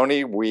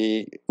Toni,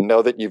 we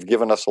know that you've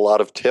given us a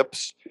lot of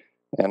tips,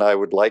 and I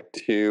would like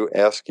to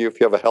ask you if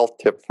you have a health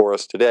tip for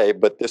us today,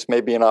 but this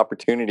may be an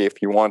opportunity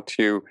if you want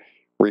to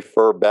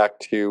refer back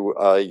to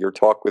your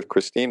talk with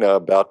Christina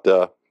about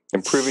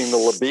improving the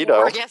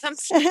libido.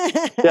 Orgasms?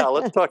 Yeah,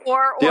 let's talk.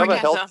 Or Do you have a orgasms.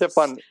 health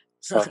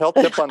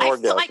tip on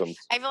orgasms?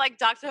 I feel like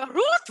Dr.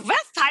 Ruth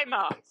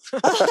Westheimer. For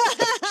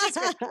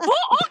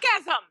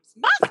orgasms,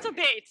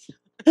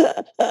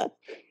 masturbate.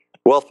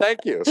 Well,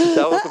 thank you.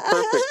 That was a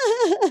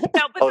perfect.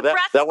 No, but the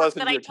breath that work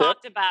wasn't that I your tip?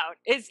 talked about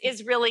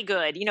is really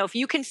good. You know, if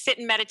you can sit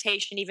in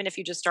meditation, even if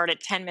you just start at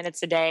 10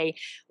 minutes a day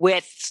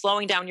with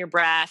slowing down your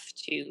breath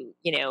to,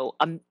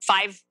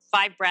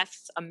 five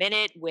breaths a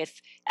minute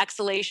with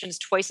exhalations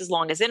twice as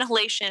long as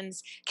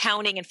inhalations,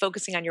 counting and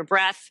focusing on your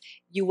breath,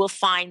 you will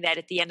find that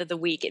at the end of the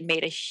week, it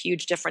made a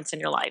huge difference in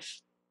your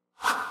life.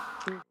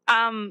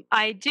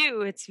 I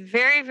do. It's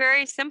very,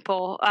 very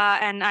simple.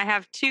 And I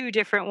have two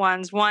different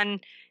ones. One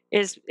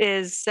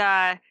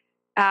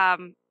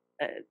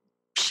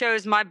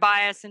shows my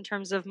bias in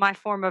terms of my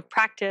form of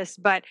practice,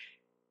 but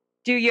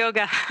do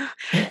yoga.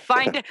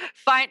 find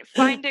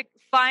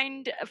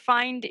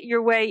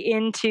your way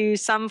into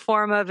some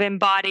form of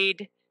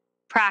embodied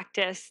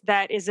practice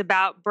that is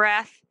about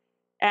breath.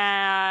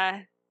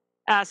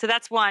 So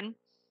that's one.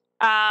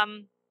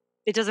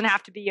 It doesn't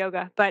have to be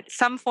yoga, but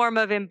some form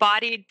of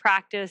embodied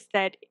practice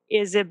that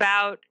is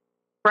about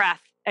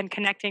breath and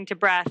connecting to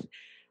breath.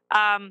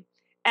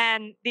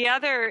 And the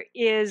other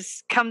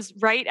comes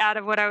right out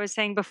of what I was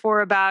saying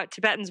before about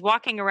Tibetans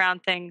walking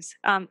around things.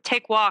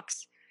 Take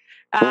walks,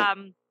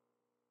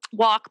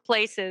 walk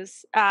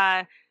places.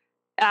 I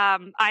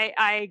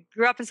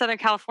grew up in Southern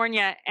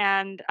California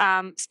and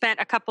spent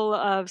a couple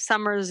of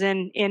summers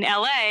in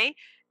LA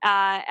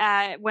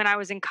when I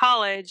was in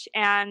college.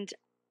 And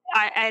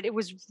it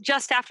was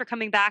just after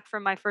coming back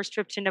from my first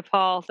trip to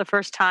Nepal the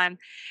first time.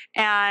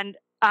 And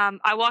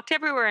I walked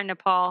everywhere in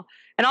Nepal,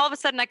 and all of a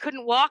sudden I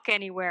couldn't walk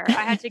anywhere.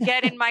 I had to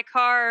get in my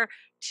car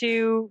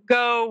to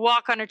go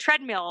walk on a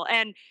treadmill.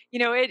 And,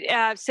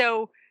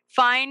 so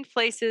find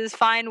places,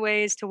 find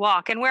ways to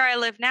walk. And where I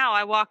live now,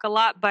 I walk a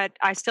lot, but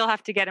I still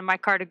have to get in my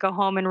car to go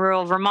home in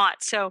rural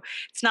Vermont. So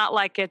it's not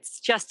like it's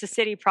just a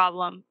city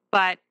problem,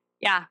 but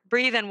yeah,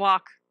 breathe and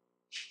walk.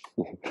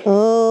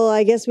 Oh,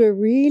 I guess we're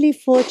really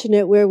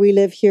fortunate where we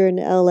live here in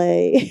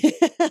LA.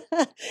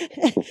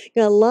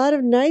 Got a lot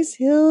of nice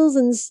hills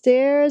and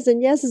stairs,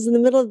 and yes, it's in the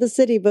middle of the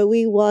city, but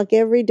we walk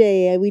every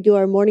day and we do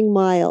our morning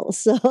mile.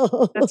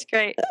 So that's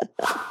great.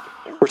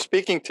 We're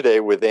speaking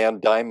today with Ann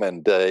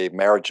Diamond, a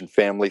marriage and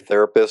family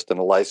therapist and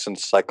a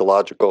licensed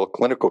psychological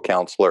clinical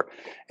counselor.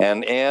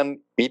 And Ann,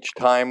 each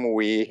time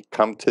we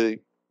come to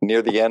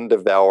near the end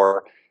of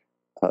our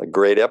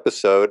great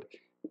episode,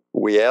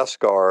 we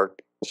ask our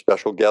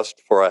special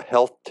guest for a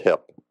health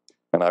tip.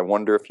 And I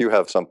wonder if you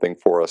have something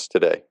for us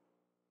today.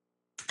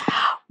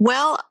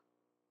 Well,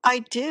 I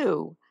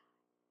do.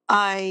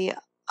 That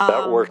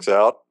works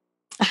out.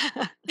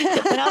 And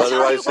I'll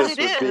tell you what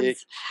it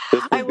is.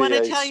 I want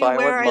to tell you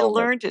where I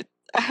learned it.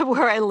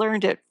 Where I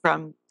learned it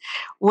from.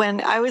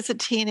 When I was a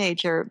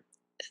teenager,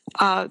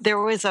 there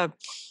was a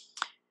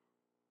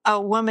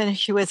woman.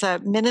 She was a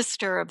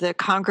minister of the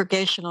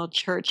Congregational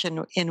Church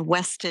in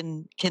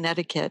Weston,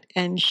 Connecticut,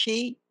 and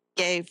she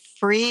gave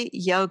free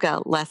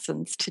yoga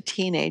lessons to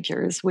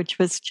teenagers, which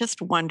was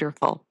just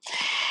wonderful.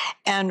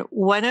 And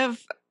one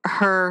of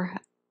her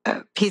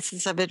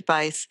pieces of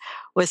advice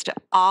was to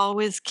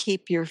always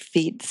keep your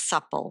feet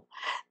supple,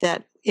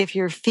 that if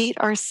your feet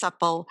are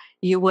supple,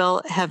 you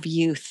will have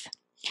youth.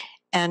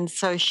 And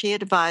so she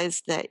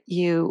advised that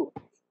you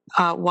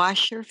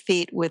wash your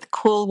feet with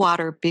cool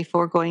water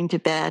before going to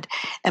bed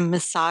and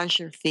massage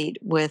your feet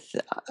with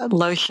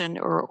lotion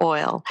or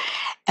oil.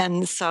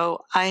 And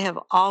so I have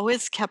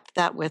always kept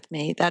that with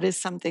me. That is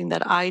something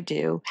that I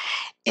do.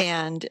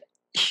 And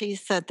she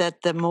said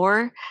that the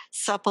more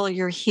supple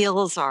your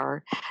heels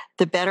are,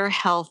 the better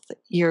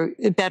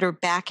better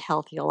back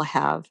health you'll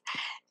have.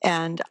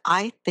 And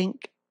I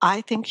think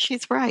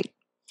she's right.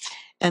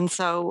 And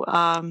so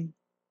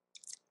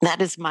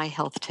that is my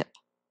health tip.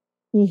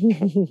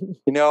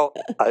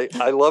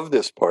 I love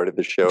this part of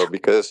the show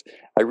because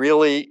I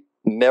really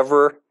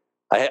never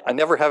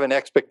have an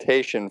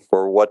expectation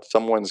for what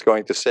someone's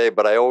going to say,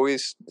 but I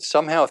always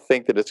somehow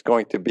think that it's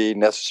going to be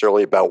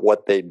necessarily about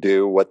what they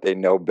do, what they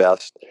know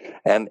best.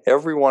 And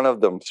every one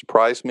of them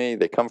surprised me.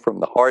 They come from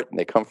the heart and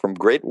they come from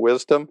great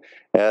wisdom.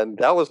 And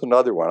that was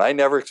another one. I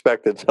never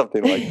expected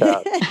something like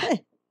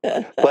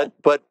that.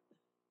 but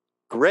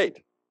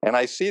great. And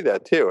I see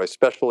that too,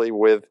 especially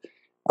with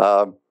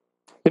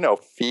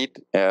feet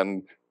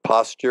and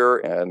posture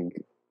and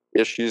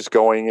issues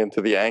going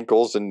into the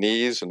ankles and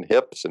knees and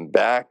hips and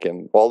back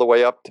and all the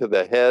way up to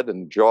the head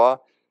and jaw.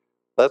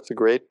 That's a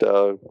great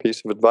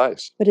piece of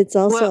advice. But it's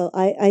also,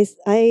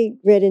 I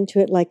read into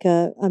it like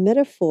a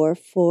metaphor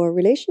for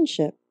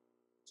relationship,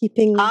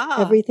 keeping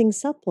everything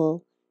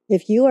supple.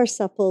 If you are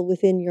supple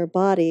within your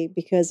body,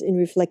 because in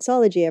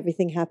reflexology,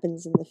 everything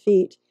happens in the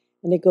feet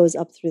and it goes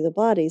up through the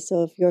body.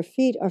 So if your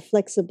feet are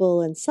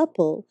flexible and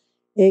supple,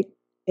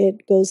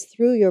 it goes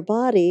through your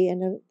body,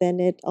 and then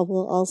it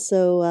will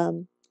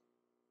also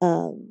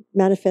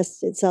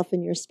manifest itself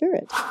in your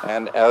spirit.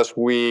 And as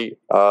we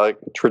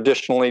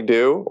traditionally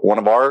do, one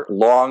of our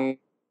long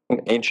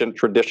ancient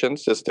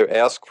traditions is to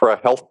ask for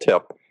a health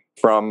tip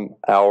from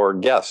our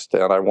guest.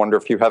 And I wonder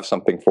if you have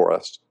something for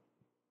us.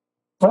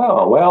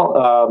 Oh,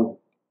 well,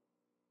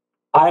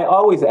 I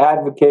always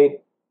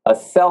advocate a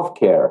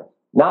self-care,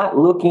 not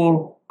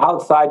looking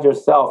outside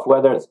yourself,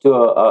 whether it's to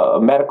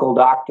a medical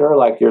doctor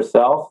like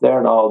yourself there,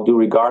 and all due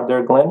regard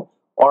there, Glenn,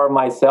 or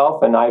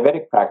myself, an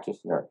Ayurvedic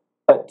practitioner,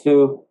 but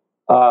to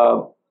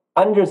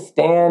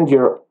understand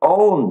your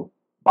own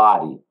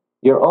body,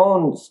 your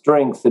own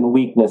strengths and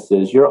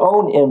weaknesses, your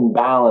own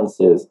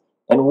imbalances,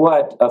 and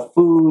what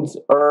foods,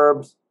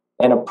 herbs,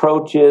 and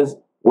approaches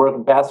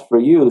work best for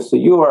you. So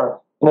you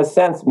are, in a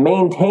sense,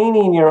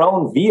 maintaining your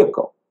own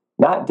vehicle,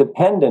 not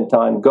dependent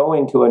on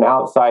going to an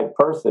outside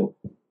person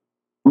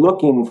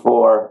looking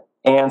for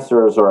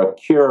answers or a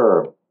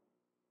cure,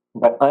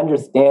 but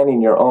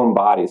understanding your own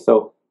body.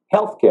 So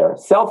healthcare,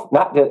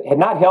 not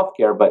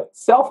healthcare, but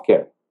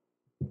self-care,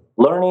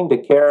 learning to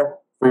care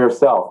for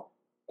yourself.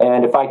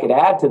 And if I could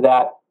add to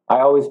that, I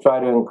always try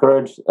to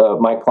encourage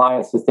my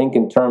clients to think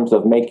in terms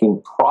of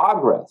making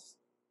progress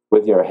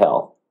with your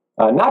health,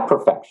 not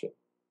perfection.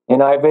 In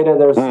Ayurveda,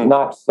 there's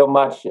not so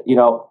much,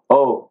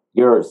 oh,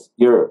 you're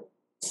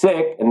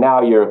sick and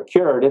now you're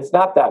cured. It's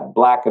not that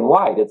black and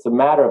white. It's a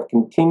matter of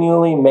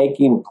continually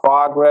making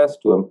progress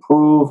to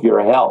improve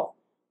your health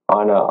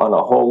on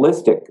a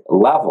holistic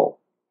level,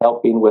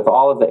 helping with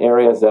all of the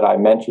areas that I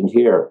mentioned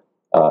here,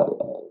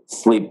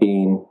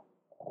 sleeping,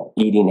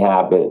 eating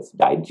habits,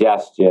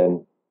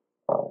 digestion,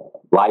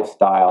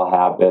 lifestyle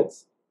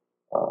habits,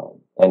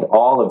 and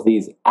all of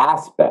these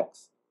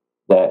aspects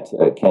that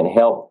can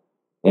help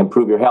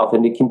improve your health,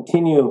 and to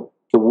continue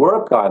to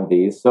work on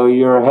these so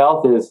your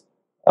health is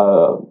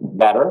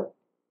better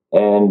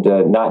and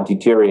not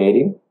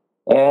deteriorating.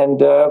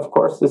 And of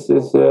course, this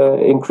is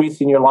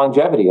increasing your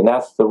longevity, and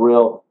that's the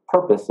real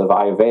purpose of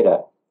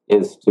Ayurveda,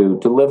 is to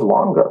live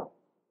longer.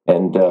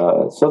 And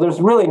so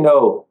there's really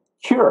no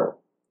cure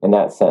in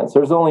that sense.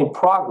 There's only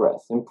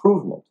progress,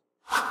 improvement.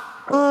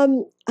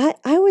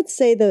 I would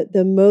say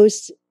the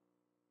most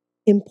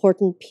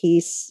important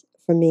piece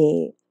for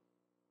me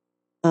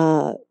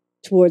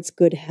towards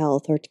good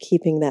health, or to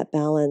keeping that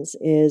balance,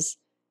 is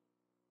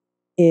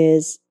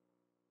as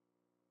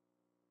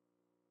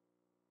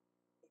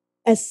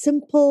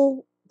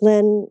simple,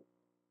 Glenn,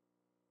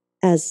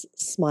 as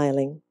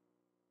smiling.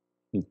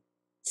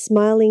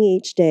 Smiling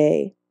each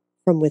day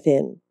from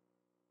within,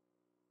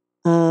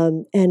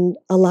 and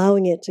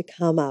allowing it to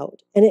come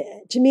out. And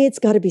to me, it's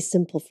got to be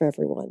simple for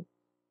everyone,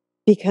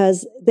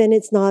 because then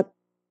it's not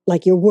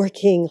like you're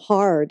working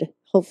hard.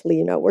 Hopefully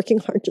you're not working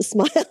hard to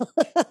smile.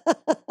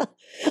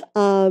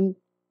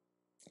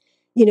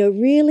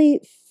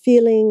 Really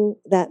feeling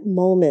that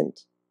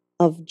moment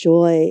of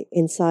joy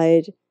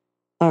inside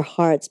our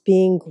hearts,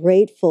 being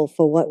grateful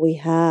for what we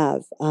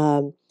have.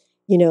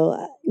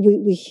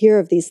 We hear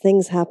of these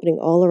things happening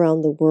all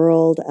around the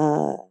world.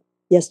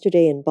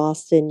 Yesterday in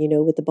Boston,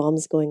 with the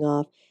bombs going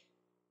off.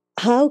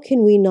 How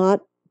can we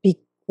not be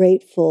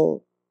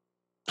grateful?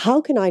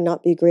 How can I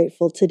not be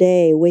grateful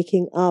today,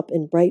 waking up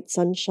in bright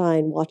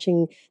sunshine,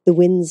 watching the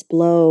winds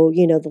blow,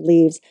 the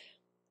leaves,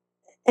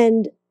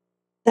 and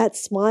that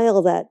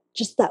smile,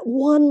 just that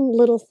one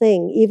little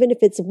thing, even if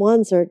it's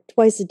once or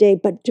twice a day,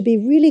 but to be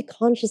really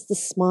conscious to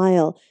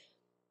smile.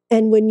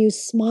 And when you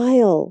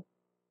smile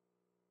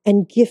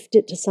and gift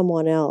it to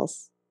someone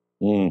else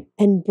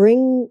and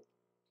bring,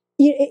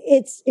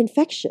 it's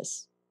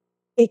infectious.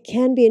 It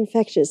can be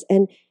infectious.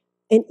 And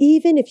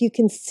even if you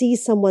can see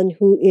someone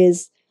who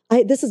is,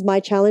 this is my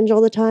challenge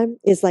all the time,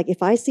 is like,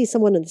 if I see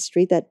someone in the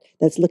street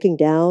that's looking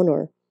down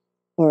or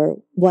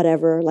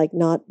whatever, like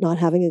not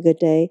having a good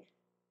day,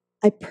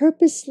 I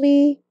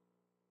purposely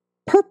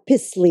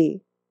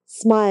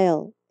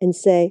smile and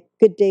say,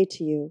 good day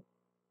to you.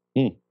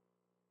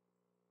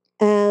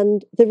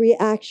 And the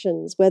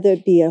reactions, whether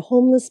it be a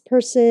homeless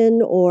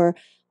person or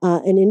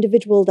an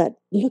individual that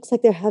looks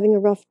like they're having a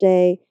rough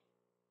day,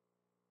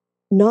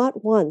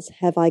 not once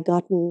have I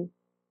gotten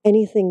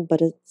anything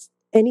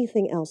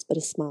else but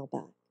a smile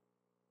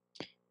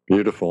back.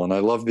 Beautiful. And I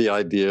love the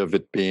idea of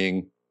it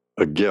being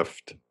a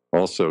gift,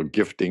 also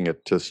gifting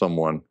it to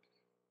someone.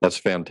 That's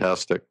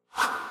fantastic.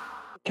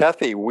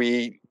 Kathy,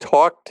 we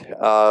talked,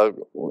 I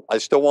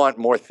still want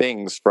more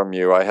things from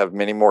you. I have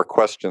many more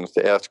questions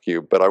to ask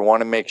you, but I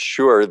want to make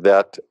sure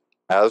that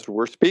as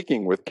we're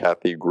speaking with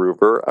Kathy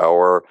Groover,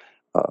 our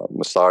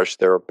massage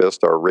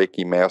therapist, our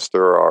Reiki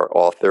master, our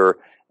author,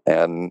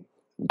 and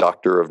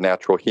doctor of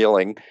natural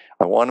healing,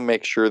 I want to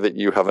make sure that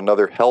you have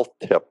another health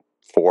tip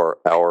for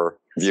our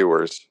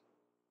viewers.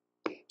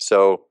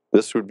 So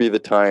this would be the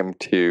time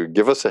to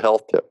give us a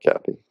health tip,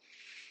 Kathy.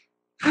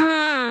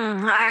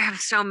 I have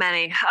so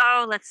many.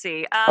 Oh, let's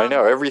see. I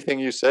know everything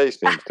you say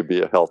seems to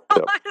be a health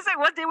tip.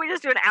 What did we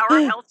just do? An hour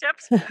of health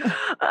tips?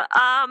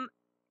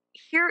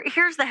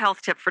 Here's the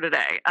health tip for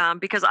today,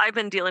 because I've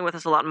been dealing with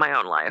this a lot in my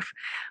own life.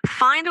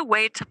 Find a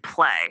way to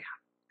play.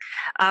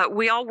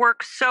 We all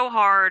work so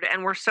hard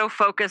and we're so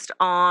focused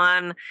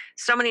on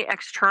so many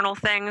external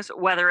things,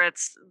 whether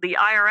it's the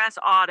IRS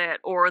audit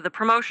or the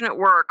promotion at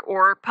work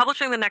or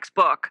publishing the next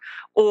book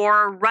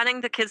or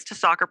running the kids to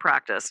soccer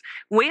practice.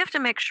 We have to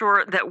make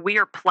sure that we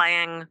are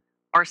playing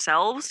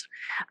ourselves.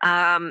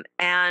 And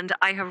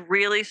I have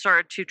really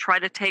started to try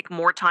to take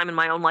more time in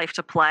my own life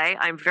to play.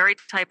 I'm very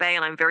type A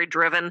and I'm very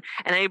driven.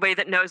 And anybody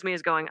that knows me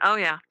is going, oh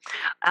yeah.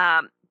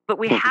 But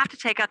we have to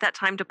take out that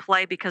time to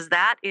play because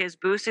that is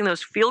boosting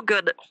those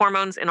feel-good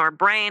hormones in our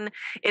brain.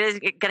 It is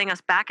getting us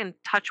back in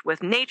touch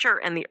with nature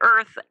and the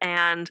earth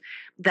and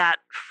that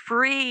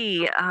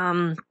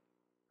freeness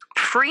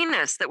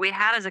that we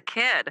had as a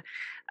kid.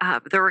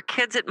 There were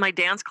kids at my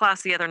dance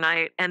class the other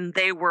night, and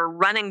they were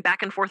running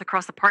back and forth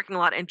across the parking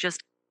lot and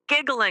just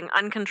giggling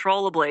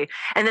uncontrollably.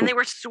 And then they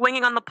were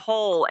swinging on the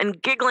pole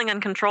and giggling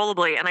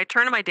uncontrollably. And I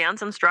turned to my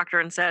dance instructor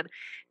and said,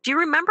 do you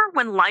remember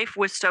when life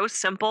was so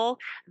simple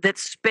that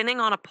spinning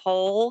on a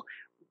pole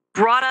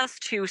brought us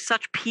to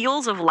such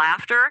peals of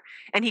laughter?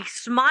 And he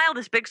smiled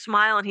this big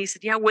smile and he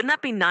said, yeah, wouldn't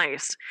that be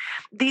nice?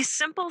 These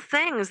simple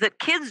things that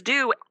kids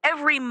do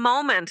every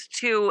moment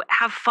to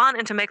have fun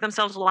and to make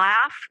themselves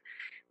laugh.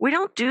 We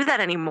don't do that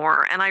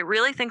anymore. And I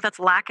really think that's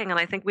lacking. And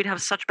I think we'd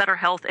have such better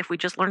health if we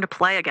just learned to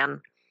play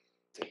again.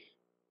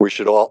 We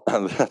should all,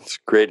 that's a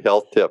great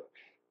health tip.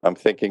 I'm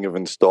thinking of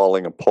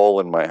installing a pole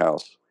in my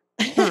house.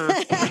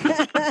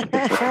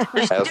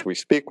 As we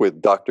speak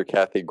with Dr.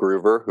 Kathy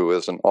Groover, who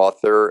is an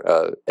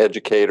author,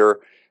 educator,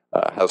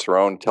 has her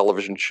own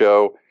television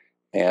show,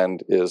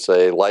 and is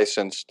a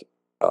licensed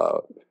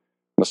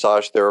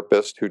massage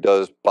therapist who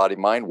does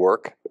body-mind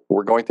work.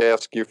 We're going to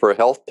ask you for a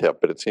health tip,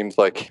 but it seems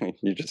like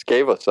you just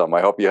gave us some. I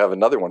hope you have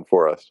another one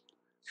for us.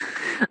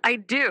 I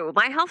do.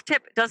 My health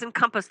tip does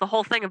encompass the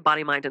whole thing of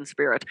body, mind, and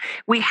spirit.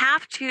 We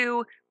have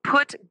to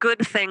put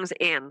good things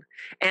in,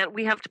 and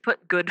we have to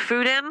put good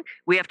food in,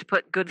 we have to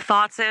put good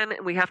thoughts in,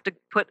 and we have to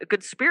put a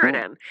good spirit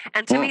in.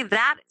 And to me,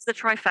 that is the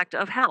trifecta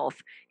of health,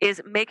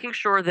 is making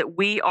sure that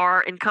we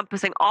are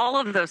encompassing all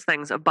of those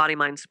things of body,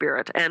 mind,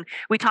 spirit. And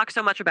we talk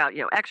so much about,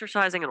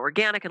 exercising and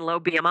organic and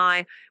low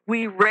BMI.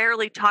 We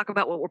rarely talk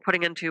about what we're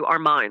putting into our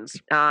minds,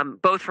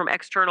 both from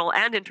external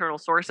and internal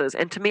sources.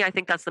 And to me, I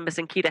think that's the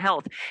missing key to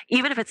health.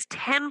 Even if it's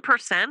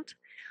 10%,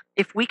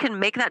 if we can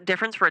make that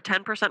difference for a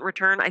 10%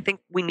 return, I think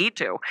we need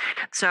to.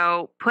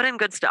 So put in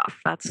good stuff.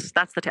 That's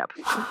the tip.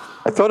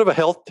 I thought of a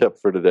health tip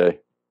for today.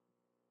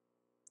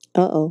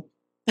 Uh-oh.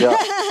 Yeah.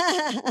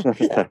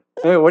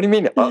 Hey, what do you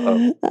mean,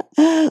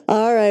 uh-oh?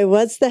 All right.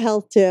 What's the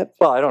health tip?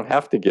 Well, I don't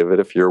have to give it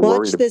if you're worried about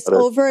it. Watch this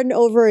over and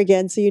over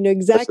again so you know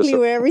exactly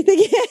where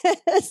everything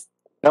is.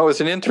 That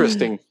was an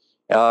interesting...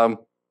 I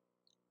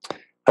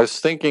was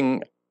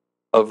thinking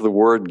of the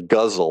word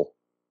guzzle.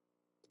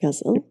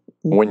 Guzzle?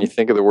 Mm-hmm. When you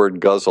think of the word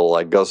guzzle,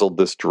 I guzzled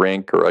this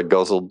drink or I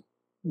guzzled,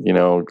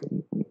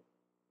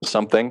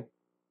 something.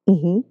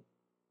 Mm-hmm.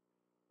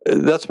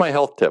 That's my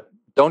health tip.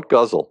 Don't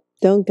guzzle.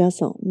 Don't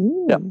guzzle.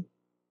 Yeah.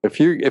 If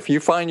you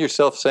find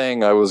yourself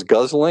saying I was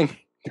guzzling,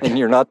 then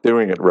you're not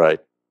doing it right.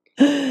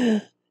 See,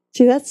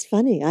 that's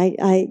funny.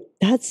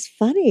 That's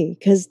funny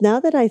because now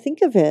that I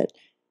think of it,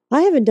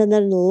 I haven't done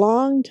that in a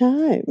long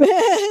time.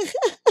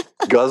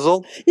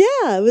 Guzzle?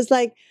 Yeah, it was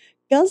like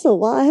guzzle.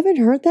 Well, I haven't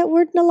heard that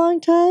word in a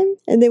long time.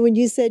 And then when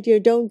you said you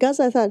don't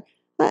guzzle, I thought,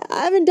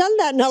 I haven't done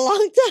that in a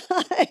long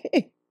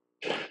time.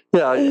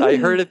 Yeah, I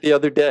heard it the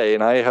other day,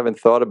 and I haven't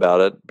thought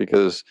about it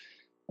because,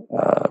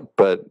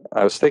 but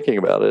I was thinking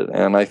about it,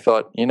 and I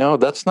thought,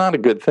 that's not a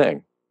good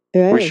thing.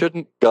 Right. We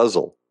shouldn't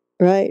guzzle.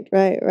 Right.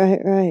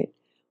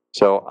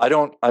 So I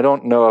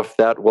don't know if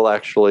that will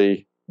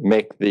actually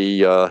make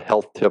the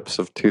health tips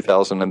of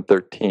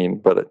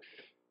 2013, but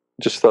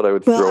just thought I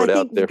would throw it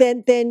out there.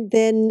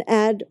 Then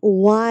add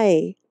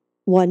why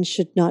one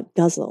should not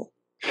guzzle.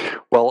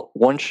 Well,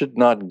 one should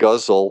not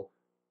guzzle.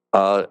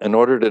 In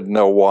order to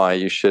know why,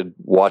 you should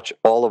watch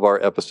all of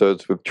our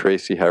episodes with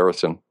Tracy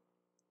Harrison.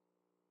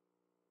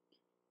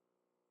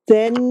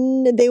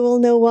 Then they will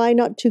know why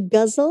not to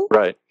guzzle?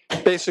 Right.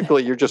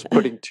 Basically, you're just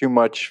putting too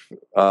much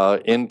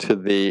into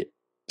the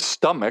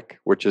stomach,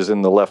 which is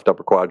in the left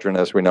upper quadrant,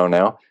 as we know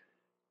now,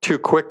 too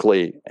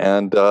quickly.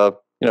 And,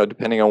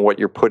 depending on what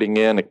you're putting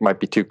in, it might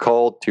be too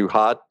cold, too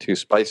hot, too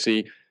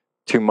spicy,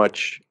 too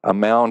much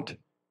amount.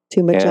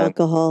 Too much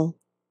alcohol.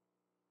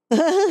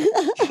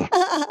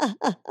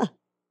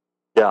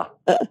 Yeah.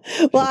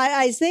 Well,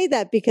 I say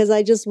that because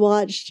I just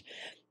watched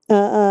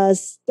a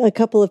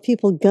couple of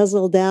people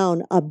guzzle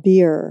down a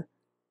beer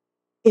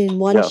in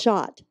one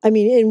shot. I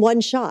mean, in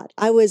one shot.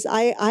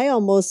 I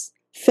almost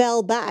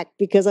fell back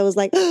because I was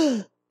like,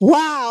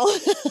 Wow.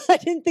 I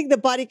didn't think the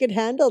body could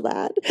handle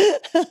that.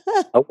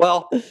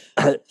 Well,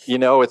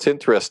 it's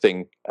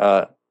interesting.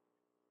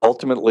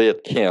 Ultimately,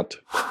 it can't.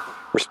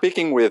 We're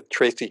speaking with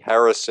Tracy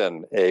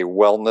Harrison, a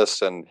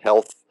wellness and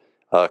health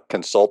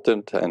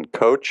consultant and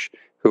coach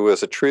who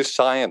is a true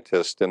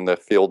scientist in the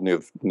field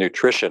of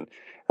nutrition.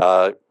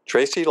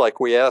 Tracy, like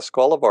we ask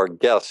all of our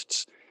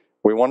guests,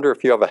 we wonder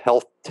if you have a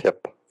health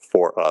tip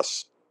for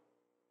us.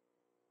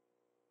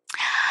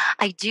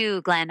 I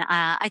do, Glenn.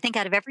 I think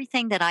out of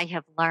everything that I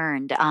have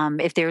learned,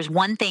 if there's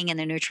one thing in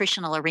the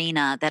nutritional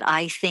arena that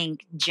I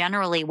think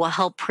generally will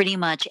help pretty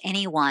much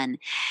anyone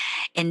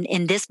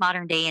in this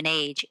modern day and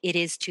age, it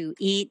is to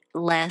eat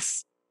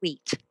less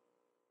wheat.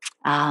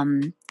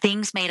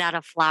 Things made out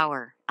of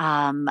flour.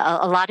 A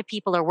lot of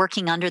people are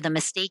working under the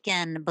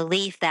mistaken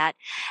belief that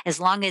as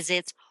long as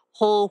it's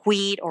whole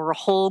wheat or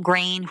whole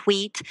grain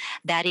wheat,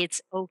 that it's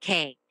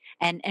okay.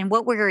 And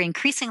what we're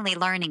increasingly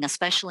learning,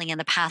 especially in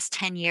the past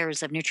 10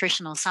 years of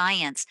nutritional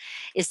science,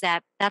 is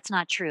that that's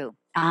not true.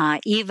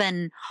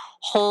 Even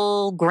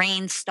whole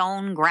grain,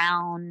 stone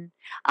ground,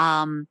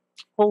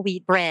 whole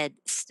wheat bread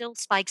still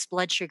spikes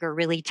blood sugar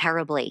really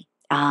terribly.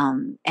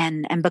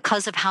 And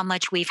because of how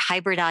much we've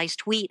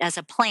hybridized wheat as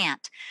a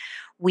plant,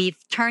 we've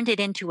turned it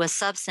into a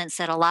substance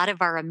that a lot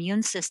of our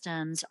immune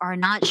systems are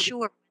not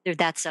sure whether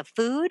that's a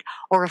food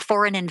or a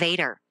foreign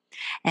invader.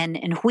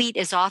 And wheat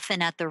is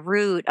often at the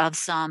root of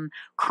some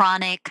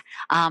chronic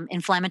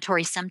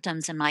inflammatory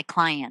symptoms in my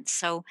clients.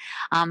 So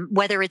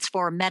whether it's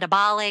for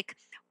metabolic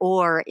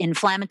or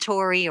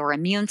inflammatory or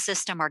immune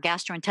system or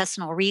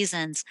gastrointestinal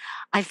reasons,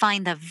 I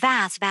find the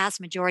vast,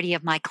 vast majority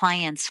of my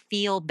clients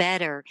feel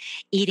better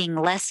eating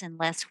less and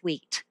less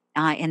wheat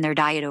in their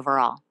diet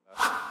overall.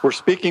 We're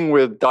speaking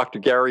with Dr.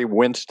 Gary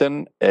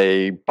Winston,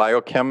 a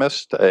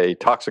biochemist, a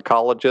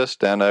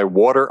toxicologist, and a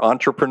water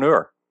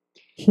entrepreneur.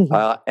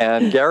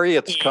 And Gary,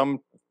 it's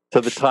come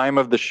to the time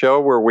of the show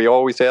where we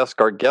always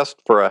ask our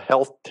guest for a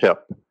health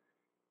tip.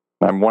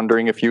 I'm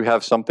wondering if you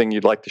have something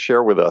you'd like to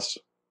share with us.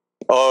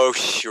 Oh,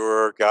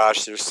 sure.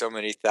 Gosh, there's so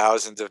many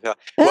thousands of health.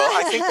 Well,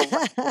 I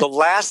think the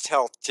last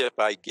health tip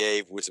I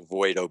gave was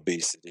avoid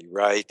obesity,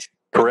 right?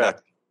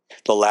 Correct.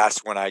 The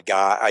last one I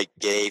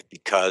gave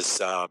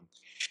because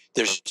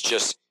there's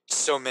just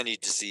so many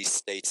disease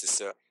states.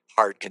 It's a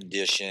heart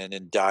condition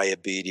and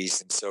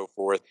diabetes and so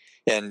forth.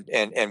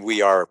 And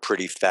we are a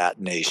pretty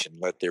fat nation,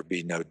 let there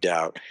be no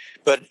doubt.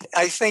 But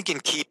I think in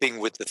keeping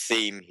with the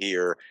theme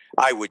here,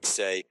 I would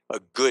say a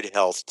good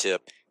health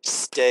tip,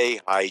 stay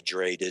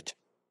hydrated.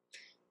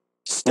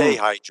 Stay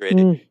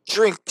hydrated.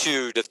 Drink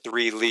 2 to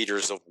 3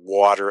 liters of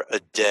water a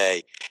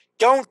day.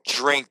 Don't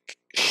drink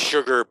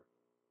sugar,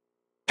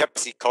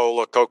 Pepsi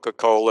Cola,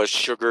 Coca-Cola,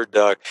 sugared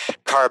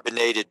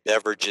carbonated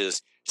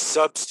beverages.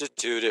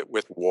 Substitute it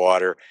with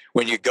water.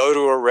 When you go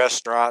to a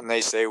restaurant and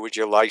they say, would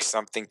you like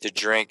something to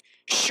drink?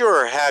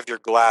 Sure, have your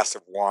glass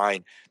of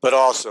wine, but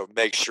also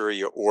make sure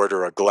you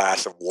order a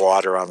glass of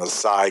water on the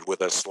side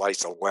with a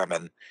slice of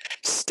lemon.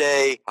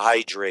 Stay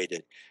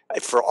hydrated.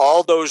 For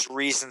all those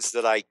reasons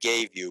that I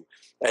gave you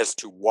as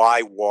to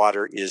why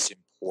water is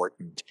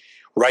important,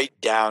 right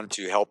down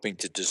to helping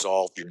to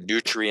dissolve your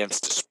nutrients,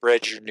 to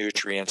spread your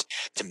nutrients,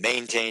 to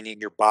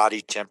maintaining your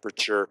body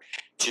temperature,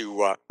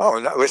 to,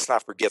 let's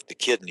not forget the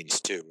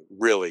kidneys too.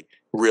 Really,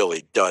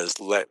 really does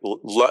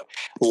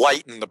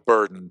lighten the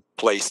burden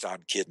placed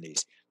on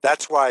kidneys.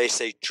 That's why I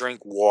say drink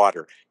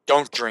water.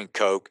 Don't drink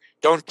Coke.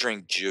 Don't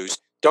drink juice.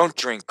 Don't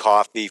drink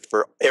coffee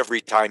for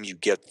every time you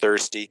get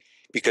thirsty,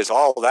 because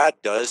all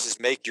that does is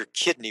make your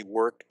kidney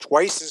work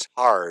twice as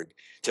hard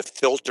to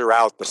filter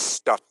out the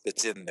stuff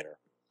that's in there.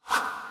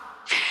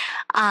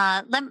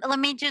 Let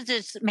me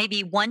just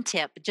maybe one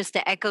tip, just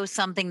to echo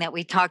something that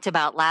we talked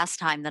about last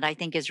time that I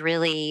think is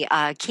really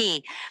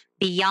key.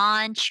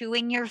 Beyond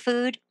chewing your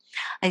food,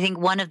 I think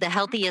one of the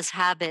healthiest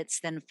habits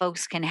that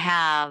folks can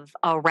have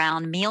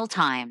around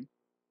mealtime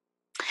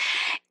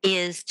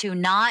is to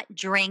not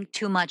drink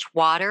too much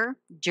water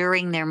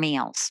during their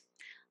meals.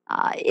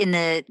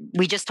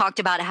 We just talked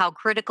about how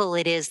critical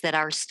it is that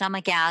our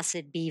stomach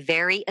acid be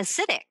very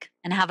acidic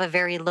and have a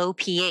very low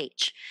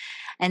pH.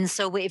 And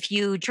so if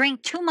you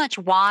drink too much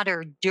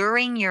water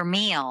during your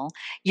meal,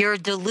 you're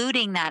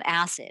diluting that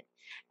acid.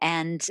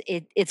 And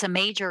it's a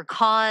major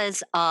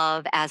cause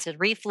of acid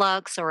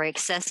reflux or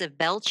excessive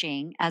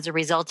belching as a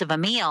result of a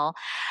meal,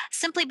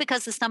 simply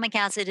because the stomach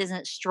acid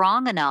isn't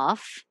strong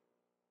enough,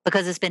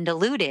 because it's been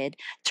diluted,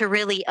 to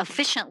really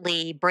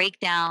efficiently break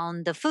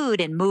down the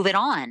food and move it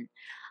on.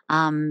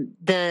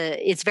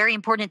 It's very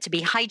important to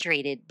be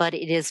hydrated, but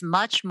it is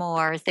much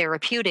more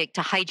therapeutic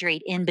to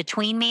hydrate in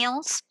between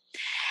meals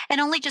and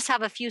only just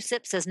have a few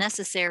sips as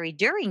necessary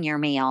during your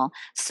meal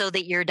so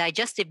that your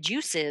digestive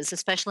juices,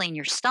 especially in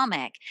your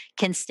stomach,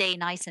 can stay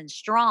nice and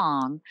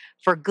strong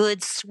for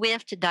good,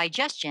 swift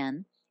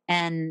digestion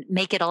and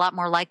make it a lot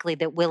more likely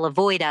that we'll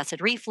avoid acid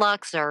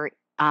reflux or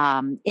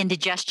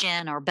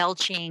indigestion or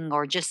belching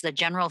or just the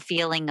general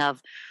feeling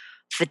of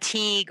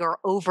fatigue or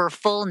over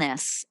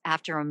fullness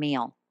after a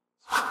meal.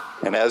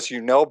 And as you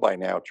know by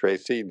now,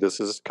 Tracy, this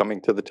is coming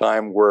to the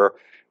time where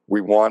we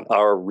want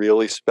our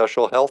really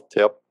special health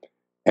tip.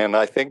 And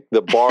I think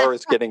the bar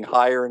is getting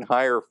higher and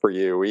higher for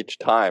you each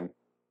time.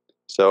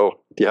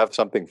 So do you have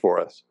something for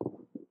us?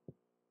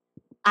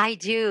 I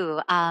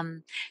do.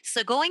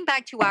 So going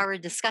back to our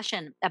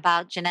discussion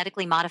about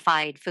genetically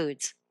modified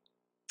foods,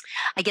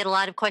 I get a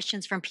lot of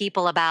questions from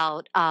people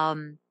about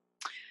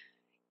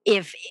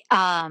if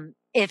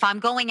I'm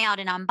going out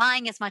and I'm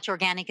buying as much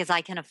organic as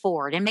I can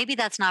afford, and maybe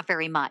that's not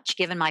very much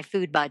given my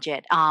food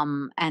budget,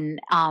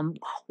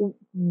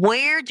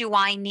 where do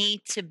I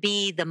need to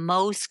be the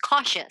most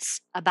cautious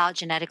about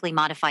genetically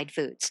modified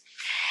foods?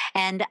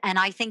 And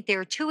I think there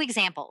are two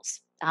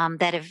examples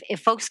that if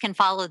folks can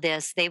follow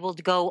this, they will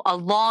go a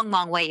long,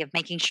 long way of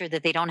making sure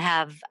that they don't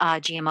have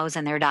GMOs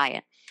in their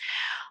diet.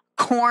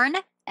 Corn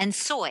and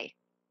soy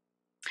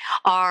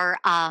are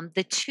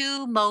the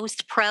two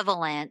most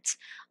prevalent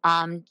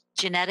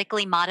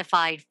genetically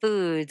modified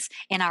foods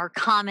in our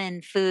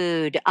common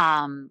food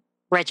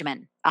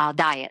regimen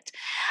diet.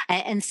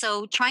 And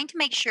so trying to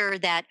make sure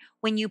that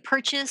when you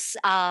purchase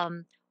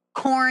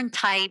corn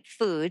type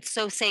foods,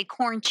 so say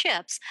corn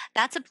chips,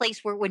 that's a place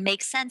where it would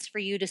make sense for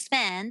you to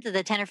spend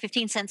the 10 or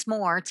 15 cents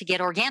more to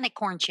get organic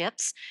corn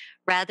chips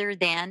rather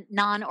than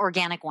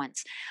non-organic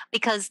ones.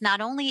 Because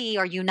not only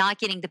are you not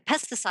getting the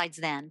pesticides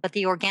then, but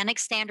the organic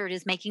standard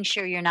is making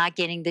sure you're not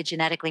getting the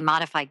genetically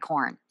modified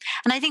corn.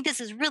 And I think this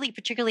is really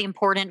particularly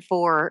important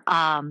for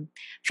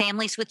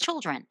families with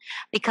children,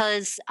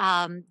 because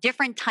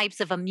different types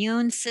of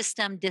immune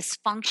system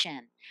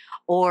dysfunction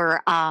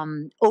or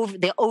over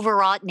the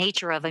overwrought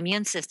nature of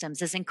immune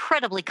systems is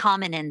incredibly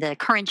common in the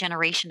current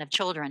generation of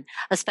children,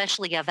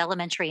 especially of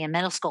elementary and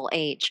middle school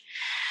age.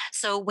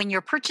 So when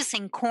you're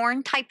purchasing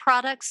corn type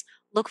products,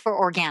 look for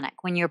organic.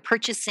 When you're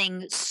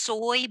purchasing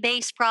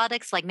soy-based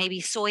products, like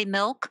maybe soy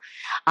milk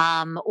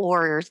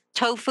or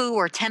tofu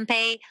or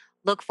tempeh,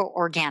 look for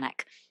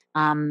organic.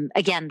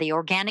 Again, the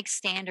organic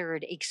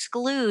standard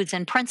excludes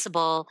in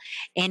principle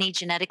any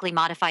genetically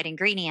modified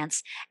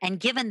ingredients. And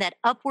given that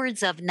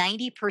upwards of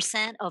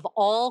 90% of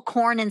all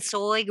corn and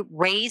soy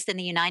raised in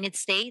the United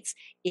States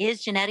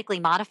is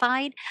genetically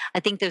modified, I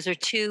think those are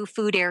two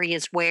food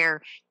areas where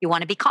you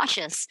want to be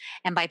cautious.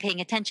 And by paying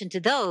attention to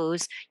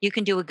those, you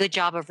can do a good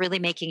job of really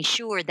making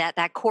sure that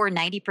that core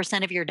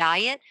 90% of your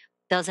diet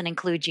doesn't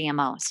include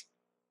GMOs.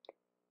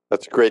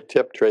 That's a great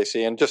tip,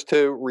 Tracy. And just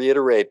to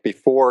reiterate,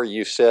 before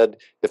you said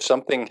if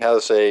something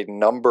has a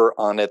number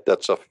on it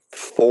that's a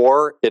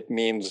 4, it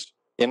means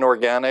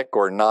inorganic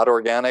or not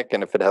organic.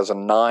 And if it has a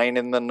 9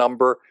 in the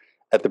number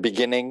at the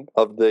beginning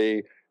of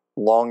the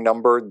long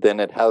number,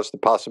 then it has the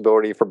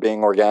possibility for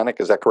being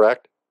organic. Is that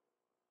correct?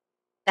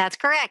 That's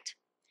correct.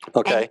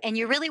 Okay. And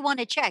you really want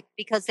to check,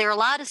 because there are a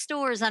lot of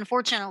stores,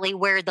 unfortunately,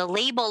 where the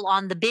label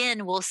on the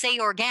bin will say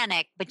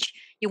organic, but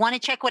you want to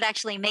check what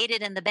actually made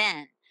it in the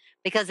bin,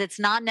 because it's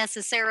not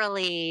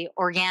necessarily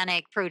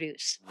organic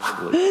produce.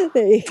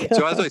 There you go.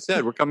 So as I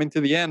said, we're coming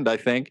to the end, I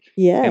think.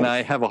 Yes. And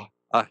I have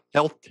a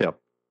health tip.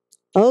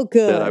 Oh,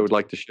 good. That I would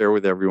like to share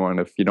with everyone,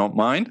 if you don't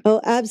mind.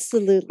 Oh,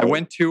 absolutely. I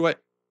went to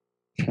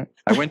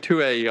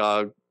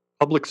a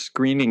public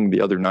screening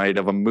the other night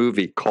of a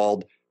movie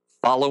called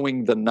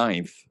Following the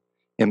Ninth,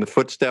 in the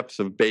footsteps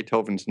of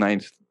Beethoven's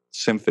Ninth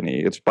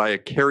Symphony. It's by a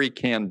Kerry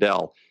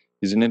Candell.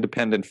 He's an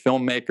independent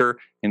filmmaker,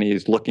 and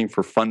he's looking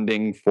for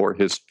funding for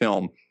his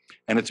film.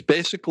 And it's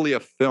basically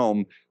a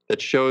film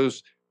that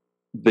shows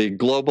the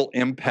global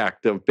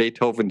impact of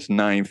Beethoven's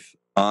Ninth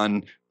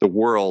on the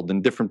world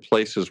in different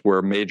places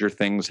where major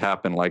things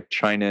happen, like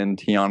China and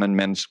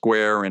Tiananmen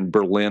Square, in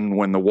Berlin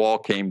when the wall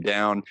came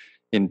down,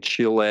 in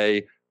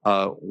Chile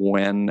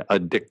when a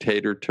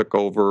dictator took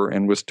over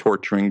and was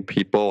torturing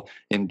people,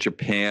 in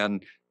Japan,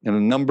 and a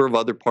number of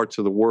other parts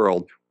of the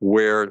world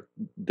where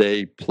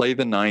they play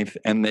the ninth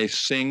and they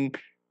sing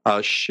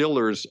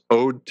Schiller's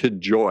Ode to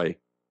Joy.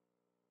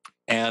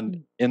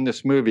 And in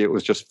this movie, it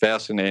was just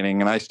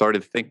fascinating. And I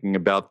started thinking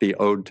about the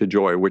Ode to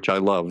Joy, which I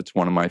love. It's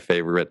one of my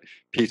favorite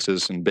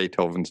pieces in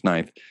Beethoven's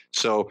Ninth.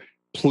 So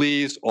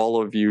please,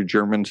 all of you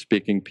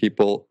German-speaking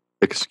people,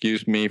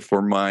 excuse me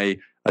for my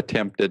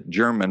attempt at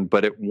German,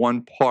 but at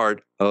one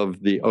part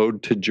of the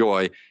Ode to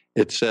Joy,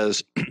 it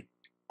says,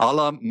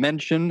 Alle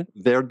Menschen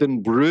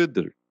werden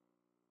Brüder.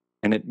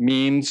 And it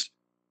means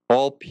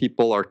all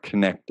people are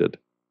connected.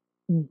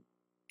 Mm.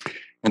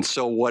 And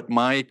so what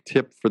my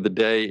tip for the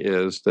day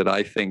is that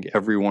I think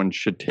everyone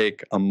should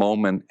take a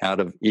moment out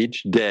of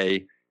each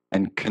day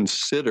and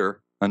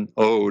consider an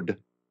ode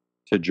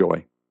to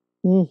joy.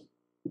 Mm.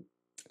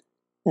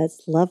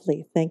 That's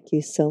lovely. Thank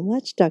you so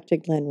much, Dr.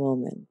 Glenn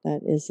Woolman.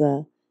 That is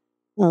a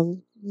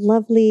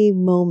lovely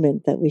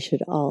moment that we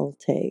should all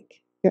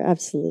take. You're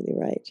absolutely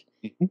right.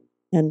 Mm-hmm.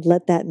 And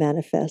let that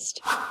manifest.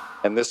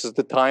 And this is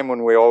the time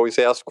when we always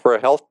ask for a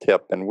health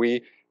tip. And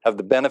we have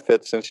the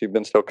benefit, since you've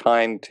been so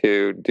kind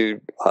to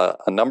do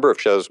a number of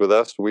shows with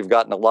us, we've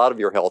gotten a lot of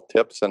your health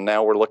tips, and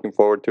now we're looking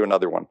forward to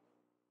another one.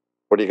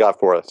 What do you got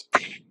for us?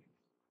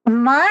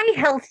 My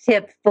health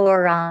tip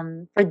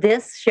for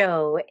this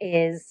show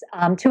is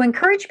to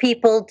encourage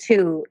people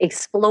to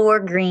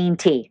explore green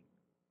tea.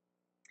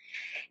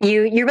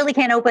 You really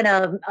can't open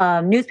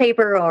a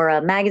newspaper or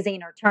a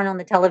magazine or turn on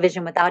the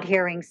television without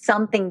hearing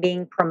something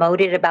being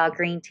promoted about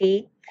green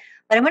tea.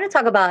 But I'm going to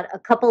talk about a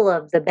couple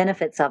of the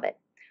benefits of it.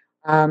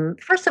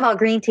 First of all,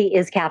 green tea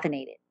is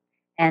caffeinated.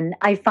 And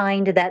I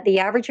find that the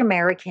average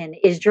American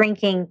is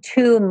drinking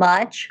too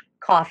much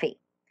coffee.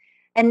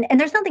 And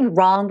there's nothing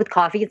wrong with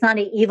coffee. It's not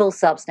an evil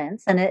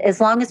substance. And as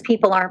long as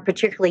people aren't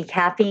particularly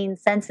caffeine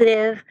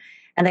sensitive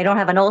and they don't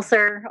have an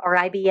ulcer or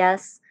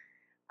IBS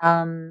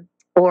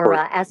or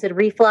acid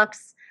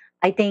reflux,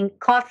 I think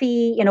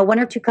coffee, 1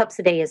 or 2 cups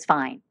a day is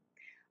fine.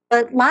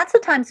 But lots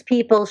of times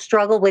people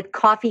struggle with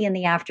coffee in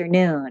the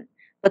afternoon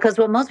because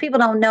what most people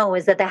don't know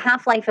is that the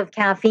half-life of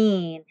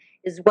caffeine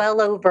is well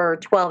over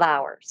 12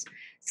 hours.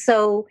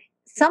 So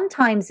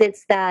sometimes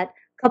it's that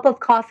cup of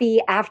coffee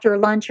after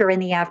lunch or in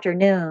the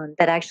afternoon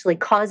that actually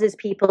causes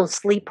people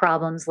sleep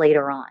problems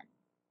later on.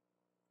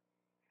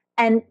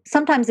 And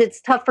sometimes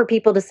it's tough for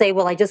people to say,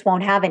 well, I just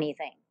won't have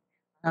anything.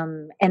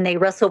 And they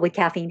wrestle with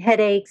caffeine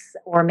headaches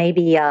or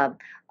maybe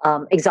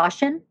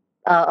exhaustion,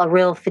 a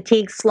real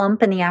fatigue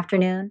slump in the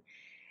afternoon.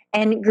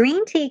 And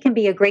green tea can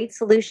be a great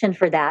solution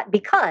for that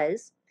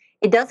because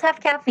it does have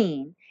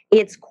caffeine.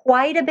 It's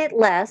quite a bit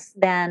less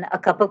than a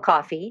cup of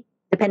coffee.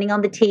 Depending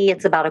on the tea,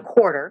 it's about a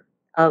quarter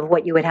of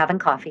what you would have in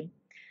coffee.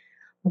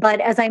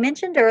 But as I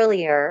mentioned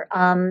earlier,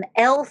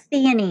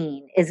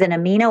 L-theanine is an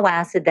amino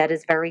acid that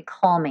is very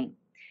calming.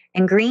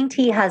 And green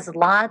tea has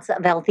lots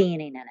of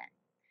L-theanine in it.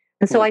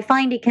 And so I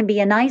find it can be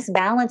a nice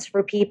balance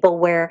for people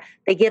where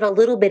they get a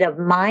little bit of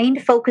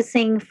mind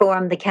focusing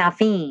from the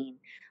caffeine,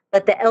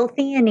 but the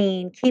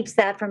L-theanine keeps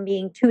that from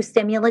being too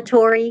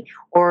stimulatory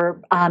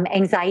or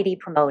anxiety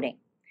promoting.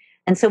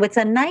 And so it's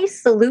a nice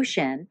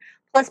solution.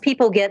 Plus,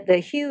 people get the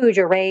huge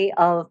array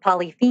of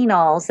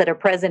polyphenols that are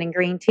present in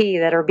green tea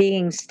that are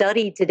being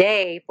studied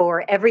today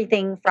for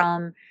everything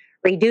from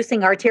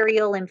reducing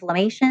arterial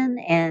inflammation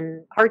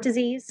and heart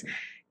disease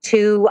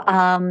to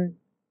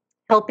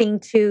helping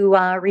to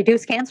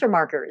reduce cancer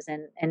markers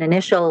and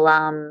initial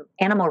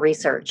animal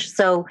research.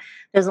 So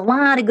there's a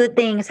lot of good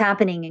things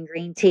happening in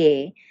green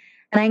tea.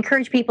 And I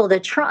encourage people to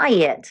try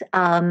it,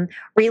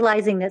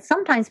 realizing that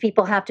sometimes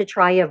people have to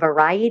try a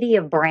variety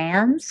of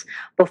brands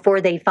before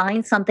they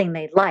find something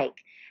they like.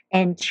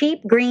 And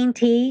cheap green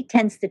tea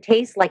tends to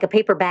taste like a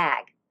paper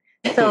bag.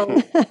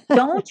 So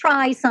don't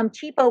try some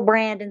cheapo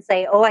brand and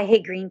say, oh, I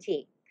hate green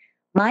tea.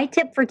 My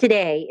tip for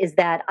today is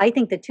that I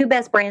think the 2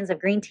 best brands of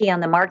green tea on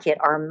the market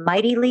are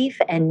Mighty Leaf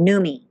and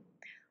Numi.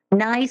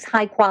 Nice,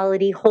 high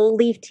quality, whole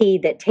leaf tea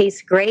that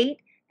tastes great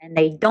and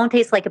they don't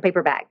taste like a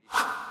paper bag.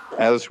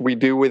 As we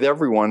do with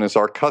everyone, as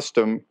our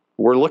custom,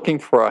 we're looking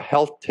for a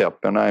health tip,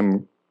 and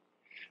I'm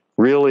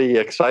really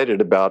excited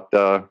about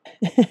the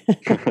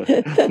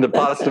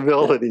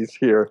possibilities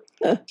here.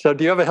 So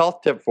do you have a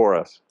health tip for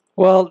us?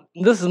 Well,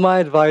 this is my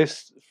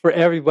advice for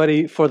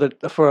everybody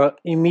for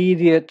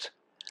immediate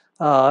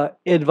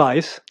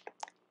advice.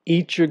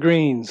 Eat your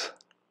greens.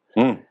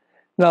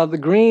 Now, the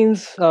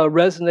greens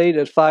resonate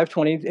at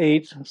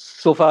 528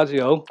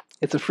 sulfatio.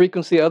 It's a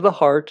frequency of the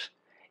heart.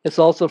 It's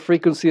also a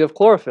frequency of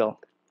chlorophyll.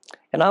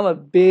 And I'm a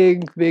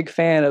big, big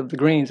fan of the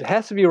greens. It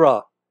has to be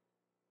raw.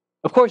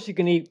 Of course, you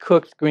can eat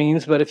cooked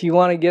greens, but if you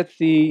want to get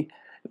the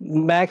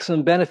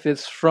maximum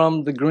benefits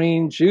from the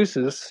green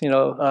juices,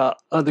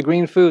 of the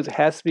green foods, it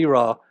has to be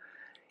raw.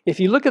 If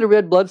you look at a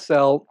red blood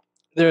cell,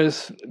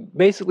 there's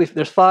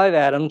 5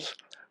 atoms.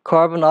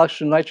 Carbon,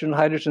 oxygen, nitrogen,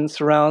 hydrogen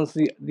surrounds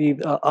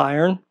the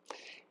iron.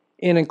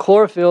 And in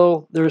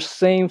chlorophyll, there's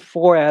same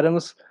 4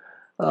 atoms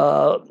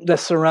that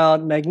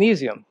surround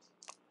magnesium.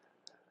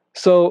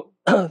 So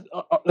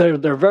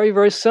they're very,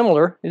 very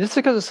similar. And just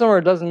because they're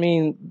similar doesn't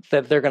mean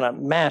that they're going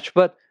to match.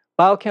 But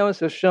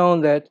biochemists have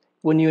shown that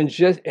when you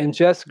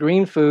ingest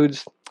green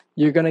foods,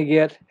 you're going to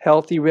get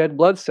healthy red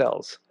blood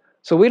cells.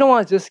 So we don't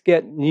want to just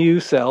get new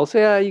cells.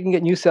 Yeah, you can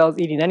get new cells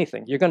eating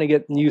anything. You're going to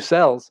get new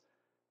cells.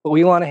 But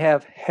we want to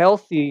have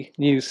healthy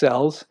new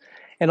cells.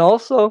 And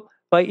also,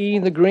 by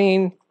eating the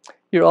green,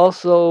 you're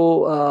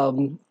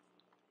also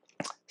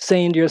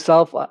saying to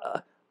yourself,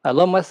 I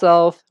love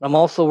myself. I'm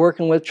also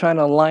working with trying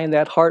to align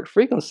that heart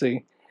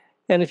frequency.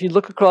 And if you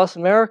look across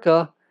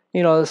America,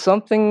 there's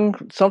something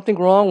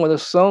wrong where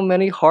there's so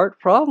many heart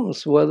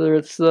problems, whether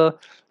it's it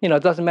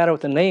doesn't matter what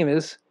the name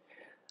is.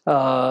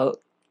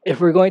 If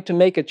we're going to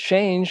make a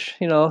change,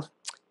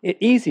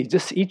 easy,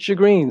 just eat your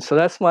greens. So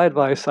that's my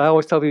advice. I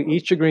always tell people,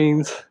 eat your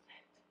greens.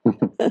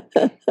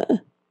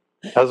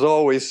 As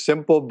always,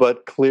 simple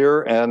but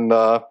clear and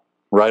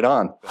right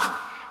on.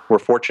 We're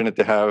fortunate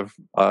to have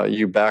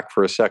you back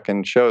for a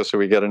second show, so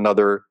we get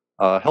another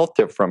health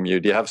tip from you.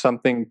 Do you have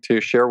something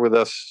to share with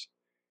us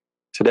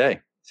today?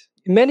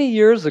 Many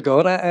years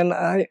ago,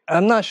 and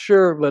I'm not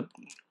sure, but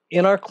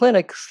in our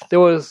clinics, there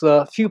was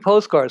a few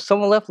postcards.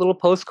 Someone left a little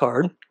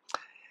postcard,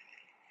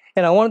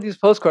 and I wanted these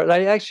postcards.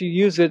 I actually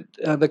use it,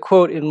 the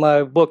quote in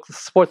my book,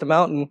 Support the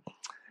Mountain,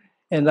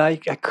 and I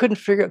couldn't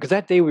figure out, because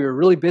that day we were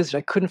really busy,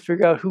 I couldn't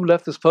figure out who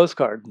left this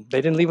postcard.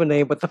 They didn't leave a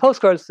name, but the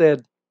postcard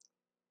said,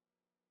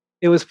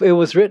 it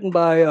was written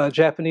by a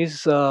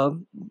Japanese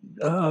man,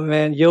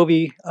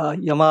 Yobi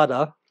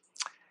Yamada,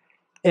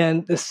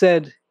 And it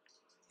said,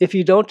 if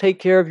you don't take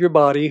care of your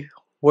body,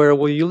 where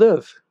will you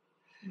live?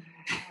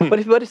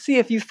 But see,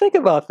 if you think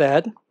about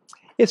that,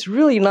 it's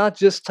really not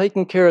just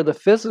taking care of the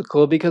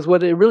physical, because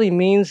what it really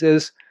means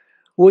is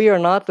we are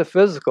not the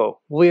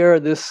physical. We are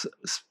this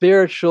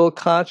spiritual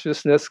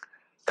consciousness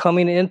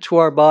coming into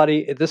our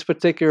body at this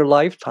particular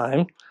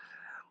lifetime.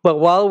 But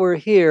while we're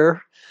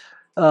here,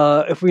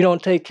 if we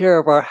don't take care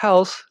of our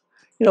house,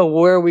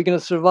 where are we going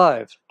to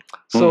survive?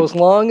 So as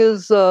long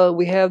as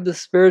we have the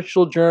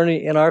spiritual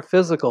journey in our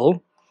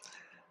physical,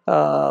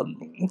 I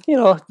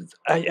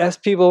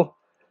ask people,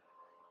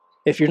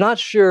 if you're not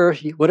sure,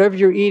 whatever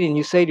you're eating,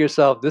 you say to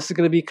yourself, this is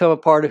going to become a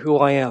part of who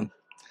I am.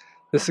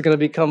 This is going to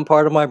become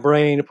part of my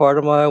brain, part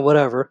of my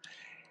whatever.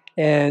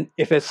 And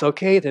if it's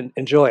okay, then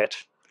enjoy it.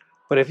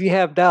 But if you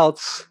have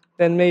doubts,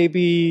 then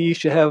maybe you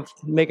should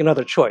make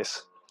another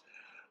choice.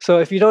 So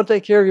if you don't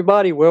take care of your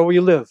body, where will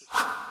you live?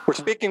 We're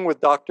speaking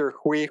with Dr.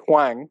 Hui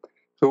Huang,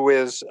 who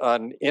is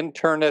an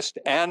internist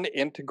and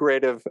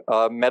integrative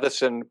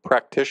medicine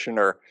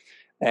practitioner.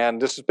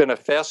 And this has been a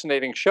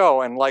fascinating show.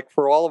 And like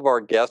for all of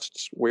our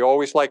guests, we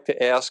always like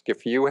to ask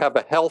if you have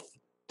a health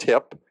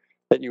tip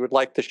that you would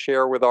like to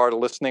share with our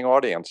listening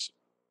audience.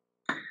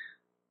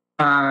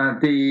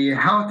 The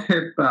health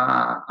tip,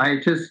 I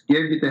just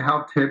gave you the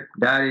health tip,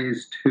 that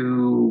is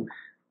to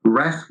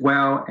rest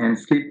well and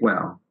sleep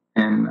well.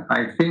 And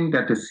I think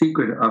that the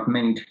secret of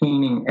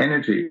maintaining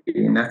energy,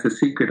 and that's the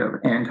secret of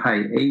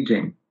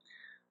anti-aging.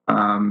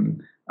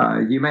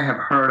 You may have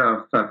heard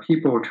of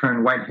people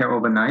turn white hair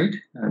overnight.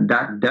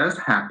 That does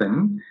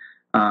happen.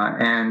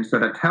 And so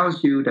that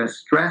tells you that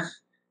stress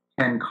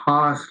can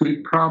cause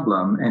sleep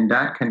problem, and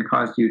that can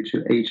cause you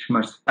to age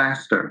much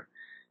faster.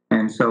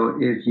 And so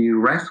if you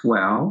rest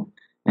well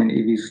and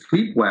if you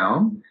sleep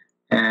well,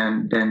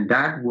 and then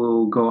that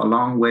will go a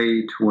long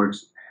way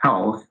towards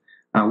health.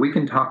 We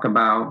can talk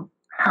about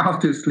how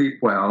to sleep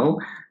well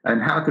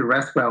and how to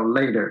rest well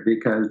later,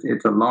 because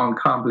it's a long,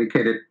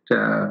 complicated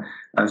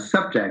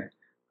subject.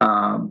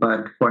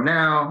 But for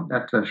now,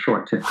 that's a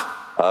short tip.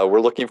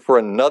 We're looking for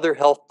another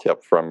health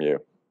tip from you.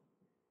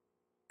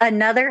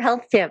 Another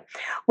health tip.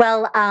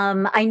 Well,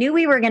 I knew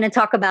we were going to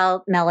talk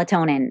about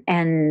melatonin,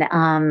 and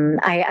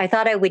I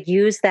thought I would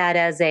use that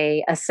as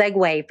a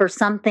segue for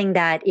something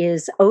that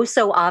is oh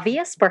so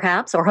obvious,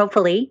 perhaps, or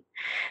hopefully,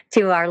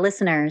 to our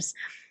listeners.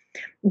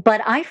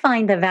 But I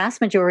find the vast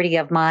majority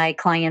of my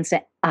clients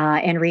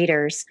and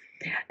readers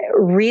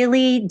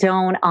really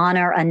don't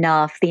honor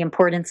enough the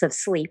importance of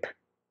sleep.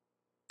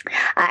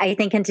 I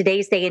think in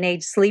today's day and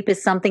age, sleep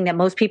is something that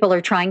most people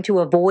are trying to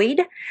avoid.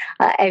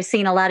 I've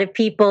seen a lot of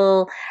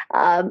people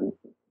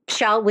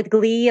shout with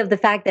glee of the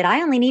fact that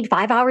I only need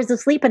 5 hours of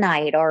sleep a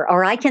night,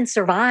 or I can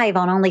survive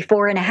on only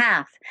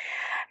 4.5,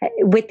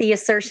 with the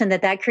assertion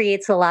that that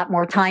creates a lot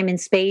more time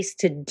and space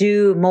to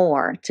do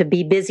more, to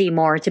be busy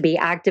more, to be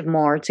active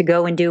more, to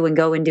go and do and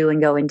go and do and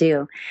go and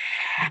do.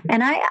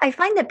 And I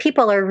find that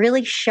people are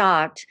really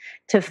shocked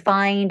to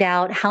find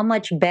out how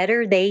much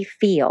better they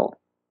feel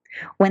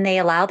when they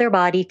allow their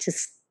body to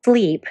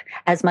sleep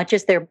as much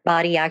as their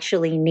body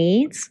actually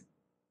needs.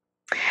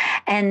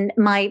 And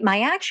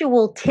my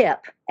actual tip,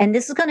 and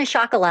this is going to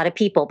shock a lot of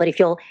people, but if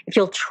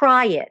you'll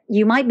try it,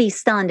 you might be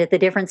stunned at the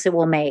difference it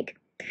will make.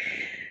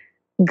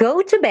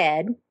 Go to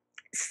bed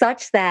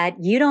such that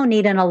you don't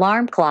need an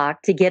alarm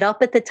clock to get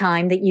up at the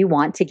time that you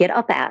want to get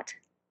up at.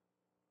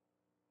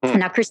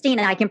 Now,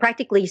 Christina, I can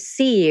practically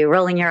see you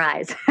rolling your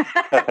eyes.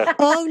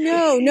 Oh,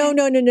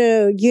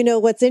 no. You know,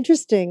 what's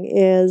interesting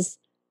is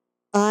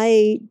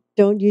I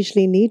don't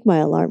usually need my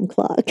alarm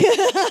clock.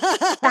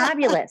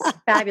 Fabulous.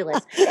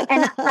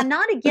 And I'm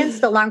not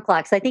against alarm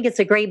clocks. I think it's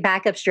a great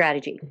backup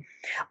strategy.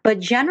 But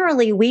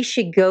generally, we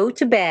should go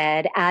to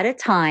bed at a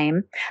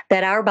time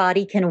that our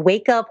body can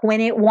wake up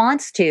when it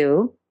wants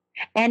to,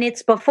 and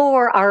it's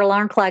before our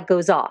alarm clock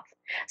goes off,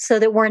 so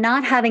that we're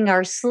not having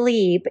our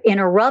sleep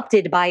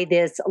interrupted by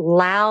this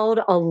loud,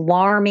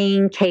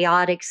 alarming,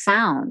 chaotic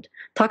sound.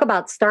 Talk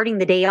about starting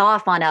the day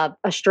off on a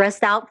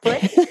stressed out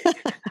foot.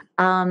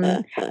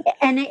 And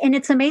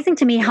it's amazing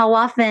to me how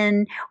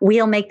often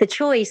we'll make the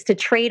choice to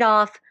trade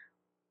off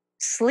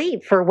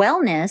sleep for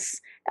wellness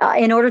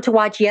in order to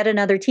watch yet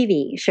another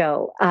TV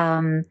show.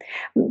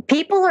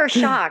 People are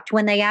shocked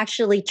when they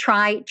actually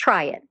try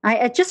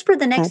it. Just for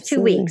the next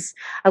Absolutely. 2 weeks,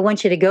 I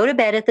want you to go to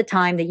bed at the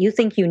time that you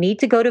think you need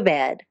to go to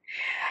bed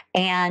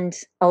and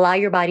allow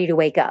your body to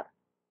wake up.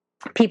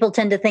 People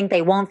tend to think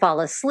they won't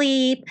fall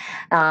asleep.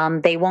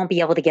 They won't be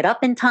able to get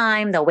up in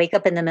time. They'll wake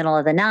up in the middle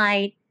of the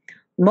night.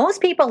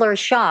 Most people are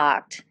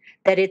shocked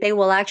that if they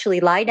will actually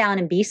lie down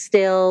and be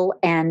still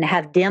and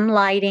have dim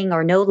lighting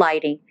or no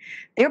lighting,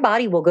 their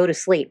body will go to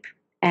sleep.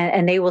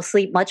 And they will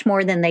sleep much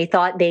more than they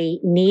thought they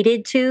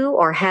needed to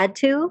or had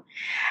to.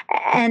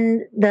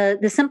 And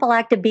the simple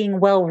act of being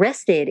well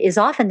rested is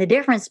often the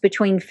difference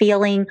between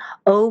feeling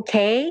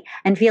okay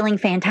and feeling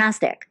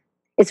fantastic.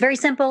 It's very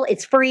simple.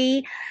 It's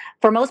free.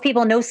 For most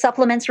people, no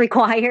supplements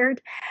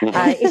required.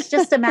 It's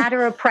just a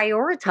matter of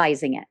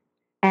prioritizing it.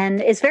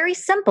 And it's very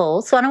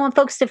simple. So I don't want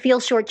folks to feel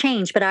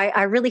shortchanged, but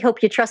I really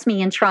hope you trust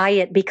me and try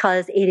it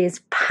because it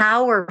is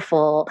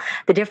powerful,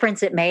 the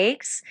difference it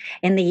makes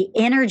in the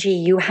energy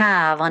you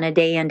have on a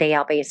day in, day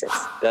out basis.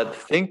 That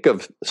think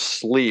of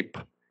sleep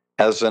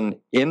as an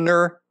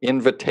inner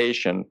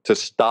invitation to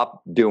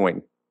stop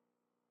doing.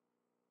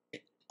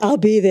 I'll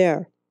be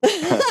there.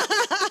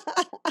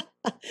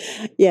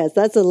 Yes,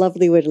 that's a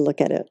lovely way to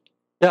look at it.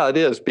 Yeah, it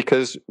is,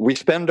 because we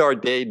spend our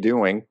day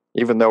doing,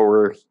 even though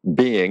we're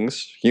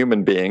beings,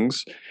 human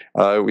beings,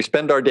 we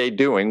spend our day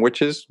doing,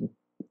 which is,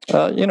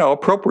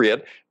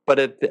 appropriate. But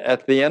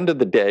at the end of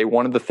the day,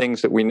 one of the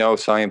things that we know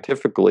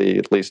scientifically,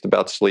 at least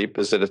about sleep,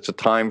 is that it's a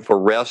time for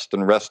rest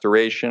and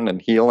restoration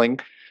and healing.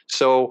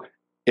 So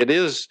it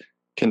is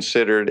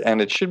considered,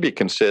 and it should be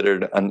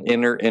considered, an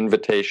inner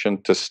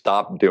invitation to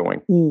stop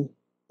doing.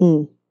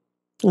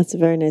 That's a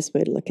very nice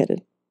way to look at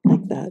it,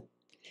 like that.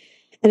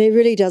 And it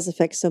really does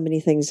affect so many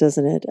things,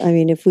 doesn't it? I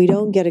mean, if we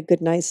don't get a good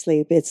night's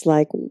sleep, it's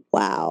like,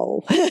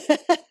 wow.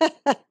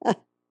 Yeah,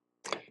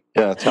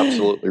 that's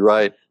absolutely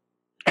right.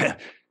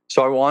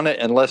 So I want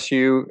to, unless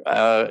you,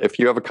 if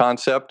you have a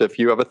concept, if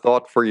you have a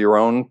thought for your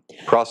own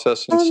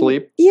process in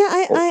sleep. Yeah,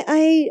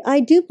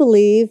 I do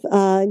believe,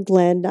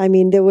 Glenn. I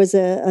mean, there was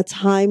a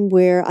time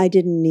where I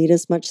didn't need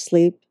as much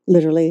sleep.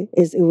 Literally,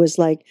 it was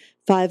like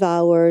 5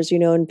 hours,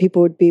 and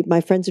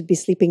my friends would be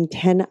sleeping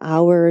 10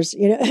 hours.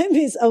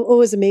 It's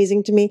always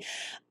amazing to me.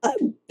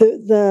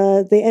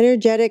 The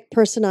energetic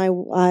person I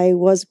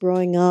was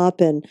growing up,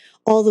 and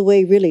all the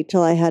way really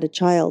till I had a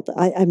child.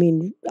 I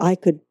mean, I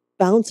could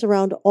bounce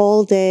around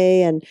all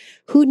day, and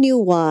who knew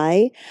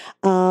why?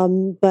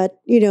 But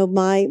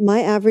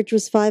my average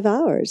was 5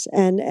 hours,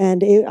 and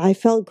I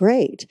felt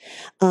great.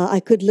 I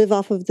could live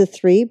off of the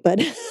 3,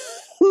 but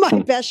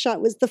my best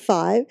shot was the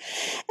 5.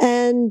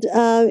 And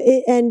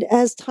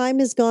as time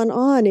has gone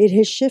on, it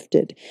has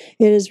shifted.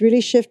 It has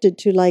really shifted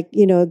to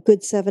a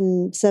good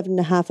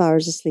 7.5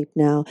 hours of sleep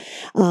now.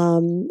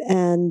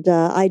 And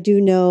I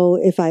do know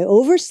if I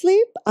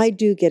oversleep, I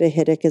do get a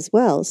headache as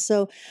well.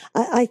 So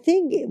I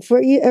think for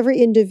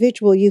every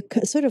individual, you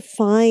sort of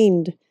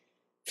find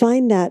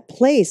that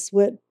place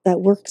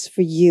that works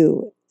for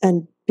you,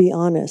 and be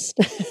honest.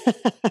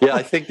 Yeah,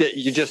 I think that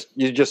you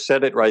just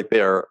said it right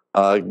there.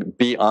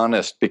 Be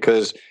honest,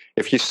 because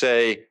if you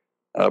say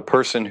a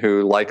person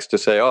who likes to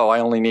say, "Oh, I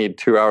only need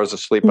 2 hours of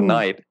sleep a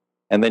night,"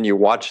 and then you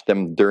watch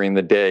them during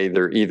the day,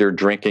 they're either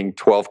drinking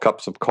 12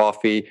 cups of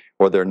coffee,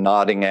 or they're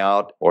nodding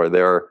out, or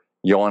they're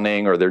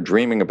yawning, or they're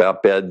dreaming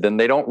about bed, then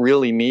they don't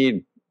really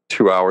need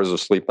 2 hours of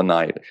sleep a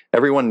night.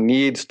 Everyone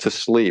needs to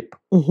sleep,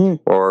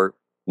 or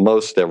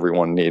most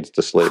everyone needs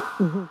to sleep.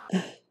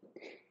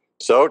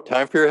 So,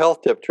 time for your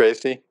health tip,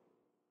 Tracy.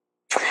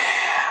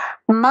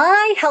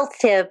 My health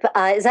tip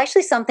is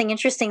actually something,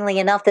 interestingly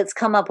enough, that's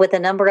come up with a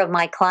number of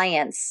my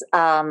clients,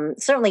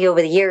 certainly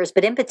over the years,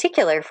 but in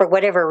particular, for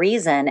whatever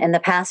reason, in the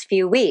past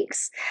few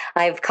weeks,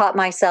 I've caught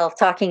myself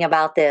talking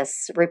about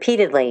this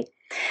repeatedly.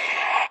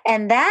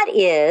 And that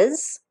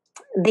is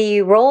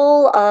the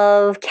role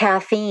of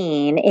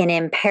caffeine in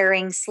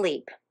impairing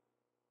sleep.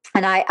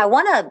 And I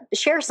want to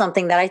share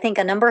something that I think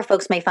a number of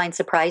folks may find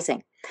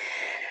surprising.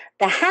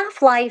 The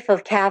half-life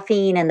of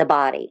caffeine in the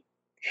body,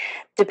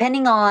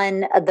 depending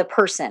on the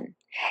person,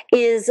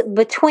 is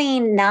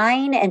between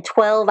 9 and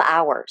 12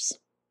 hours.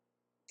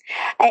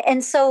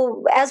 And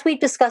so, as we've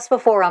discussed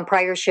before on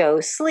prior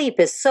shows, sleep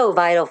is so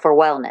vital for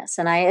wellness.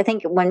 And I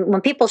think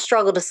when people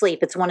struggle to sleep,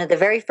 it's one of the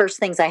very first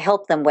things I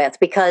help them with,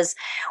 because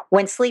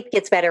when sleep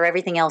gets better,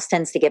 everything else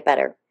tends to get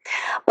better.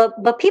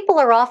 But people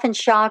are often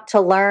shocked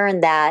to learn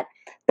that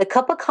the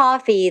cup of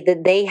coffee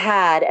that they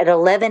had at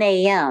 11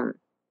 a.m.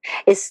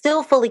 is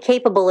still fully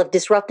capable of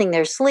disrupting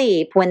their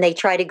sleep when they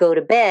try to go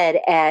to bed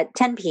at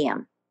 10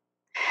 p.m.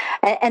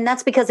 And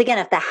that's because, again,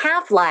 if the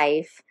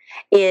half-life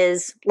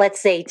is,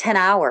 let's say, 10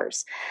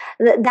 hours,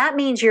 that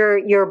means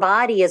your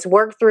body has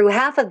worked through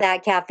half of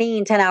that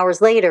caffeine 10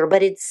 hours later,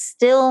 but it's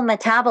still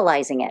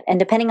metabolizing it. And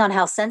depending on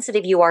how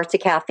sensitive you are to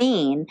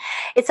caffeine,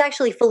 it's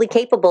actually fully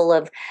capable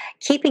of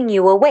keeping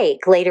you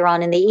awake later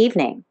on in the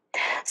evening.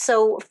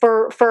 So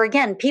for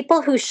again,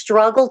 people who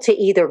struggle to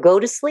either go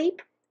to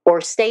sleep or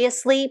stay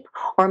asleep,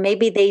 or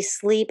maybe they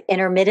sleep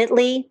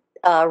intermittently,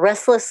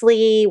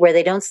 restlessly, where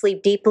they don't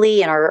sleep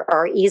deeply and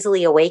are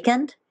easily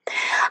awakened,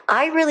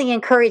 I really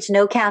encourage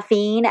no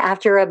caffeine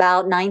after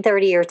about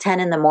 9:30 or 10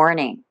 in the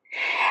morning.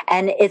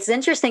 And it's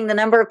interesting the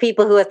number of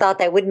people who have thought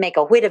that would make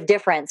a whit of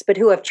difference, but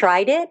who have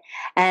tried it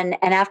and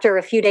after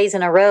a few days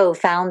in a row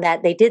found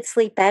that they did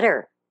sleep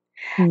better.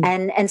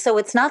 And so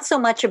it's not so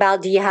much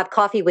about, do you have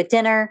coffee with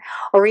dinner,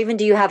 or even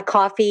do you have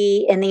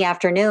coffee in the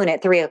afternoon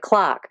at 3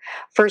 o'clock?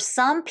 For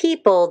some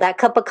people, that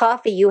cup of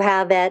coffee you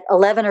have at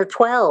 11 or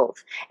 12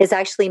 is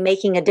actually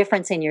making a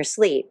difference in your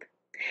sleep.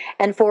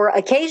 And for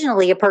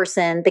occasionally a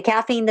person, the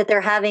caffeine that they're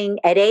having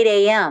at 8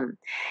 a.m.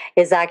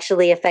 is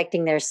actually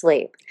affecting their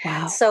sleep.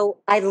 Wow. So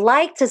I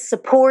like to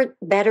support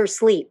better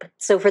sleep.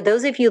 So for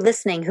those of you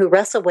listening who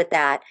wrestle with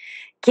that,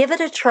 give it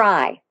a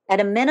try. At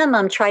a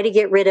minimum, try to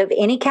get rid of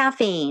any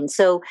caffeine.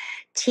 So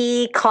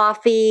tea,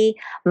 coffee,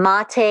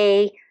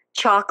 mate,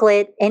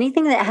 chocolate,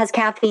 anything that has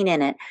caffeine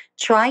in it,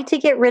 try to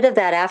get rid of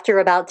that after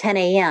about 10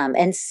 a.m.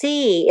 and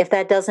see if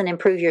that doesn't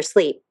improve your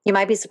sleep. You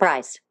might be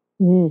surprised.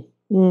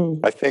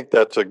 I think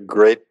that's a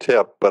great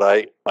tip, but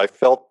I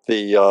felt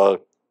the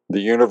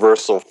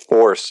universal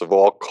force of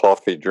all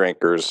coffee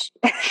drinkers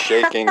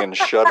shaking and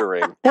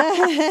shuddering.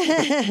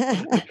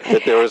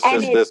 That there was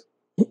just this.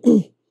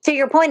 To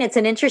your point, it's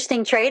an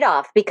interesting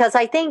trade-off because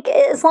I think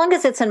as long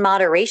as it's in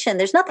moderation,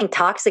 there's nothing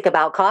toxic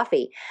about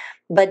coffee.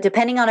 But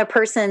depending on a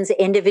person's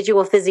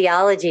individual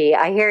physiology,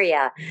 I hear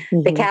you.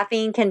 The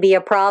caffeine can be a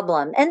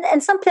problem.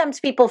 And sometimes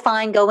people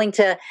find going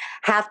to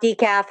half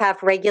decaf,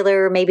 half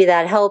regular, maybe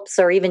that helps,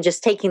 or even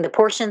just taking the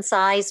portion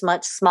size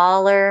much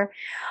smaller,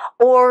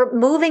 or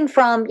moving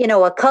from,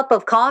 a cup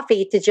of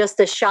coffee to just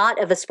a shot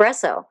of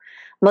espresso.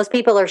 Most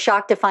people are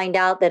shocked to find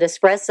out that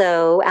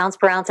espresso, ounce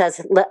per ounce,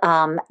 has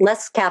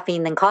less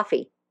caffeine than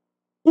coffee.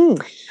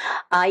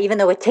 Even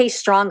though it tastes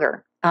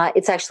stronger.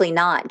 It's actually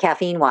not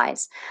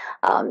caffeine-wise.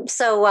 But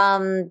that's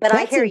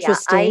I hear you.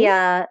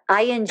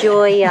 I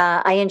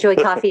enjoy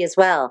coffee as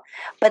well.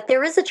 But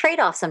there is a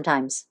trade-off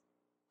sometimes.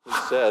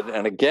 Said,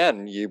 and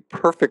again, you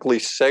perfectly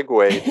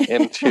segued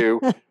into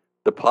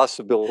the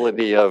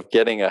possibility of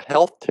getting a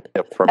health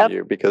tip from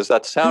you, because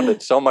that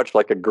sounded so much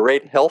like a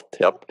great health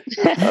tip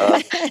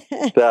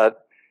that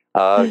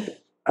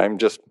I'm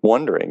just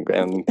wondering.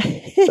 And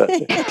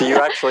do you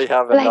actually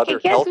have another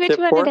health tip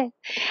for?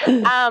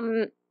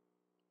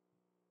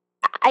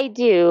 I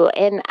do,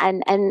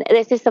 and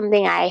this is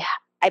something I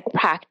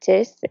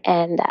practice,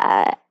 and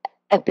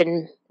I've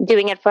been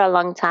doing it for a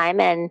long time,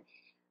 and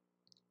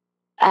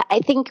I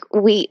think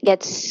we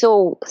get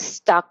so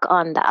stuck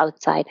on the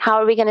outside. How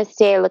are we going to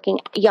stay looking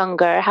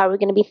younger? How are we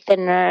going to be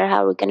thinner?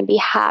 How are we going to be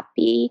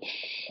happy?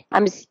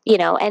 And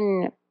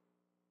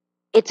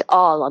it's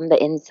all on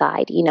the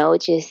inside,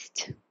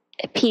 just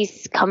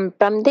peace come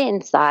from the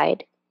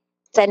inside.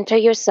 Center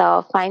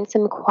yourself, find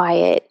some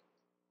quiet.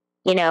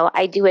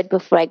 I do it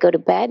before I go to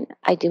bed.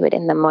 I do it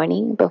in the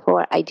morning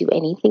before I do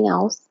anything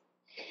else.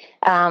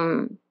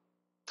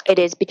 It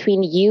is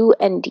between you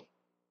and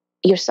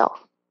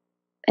yourself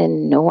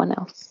and no one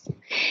else.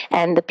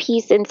 And the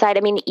peace inside,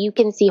 you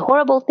can see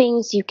horrible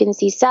things. You can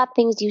see sad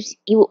things.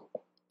 You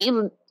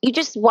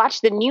just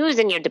watch the news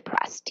and you're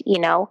depressed,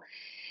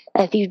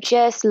 If you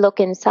just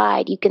look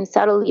inside, you can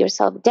settle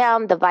yourself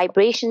down. The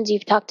vibrations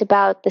you've talked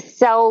about, the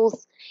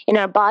cells in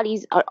our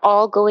bodies are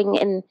all going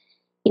in.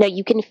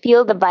 You can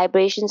feel the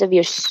vibrations of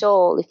your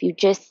soul if you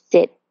just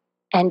sit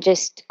and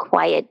just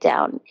quiet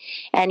down.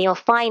 And you'll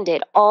find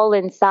it all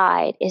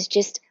inside. It's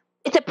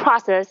a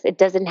process. It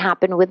doesn't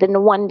happen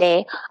within one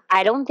day.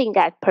 I don't think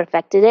I've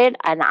perfected it.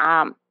 And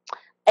I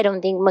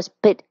don't think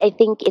but I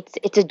think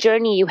it's a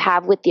journey you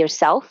have with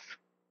yourself.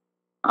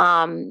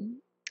 And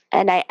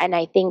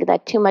I think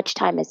that too much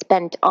time is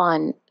spent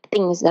on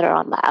things that are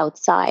on the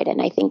outside.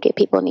 And I think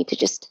people need to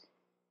just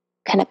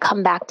kind of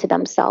come back to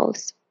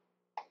themselves.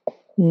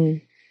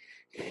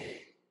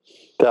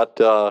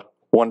 That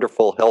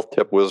wonderful health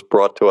tip was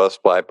brought to us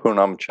by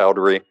Poonam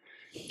Chowdhury.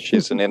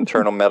 She's an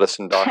internal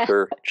medicine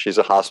doctor. She's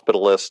a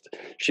hospitalist.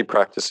 She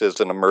practices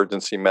in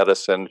emergency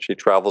medicine. She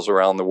travels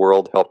around the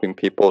world helping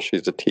people.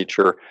 She's a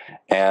teacher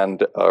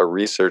and a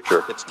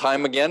researcher. It's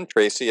time again,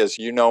 Tracy, as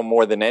you know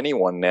more than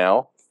anyone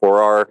now,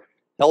 for our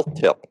health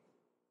tip.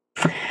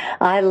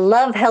 I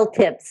love health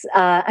tips.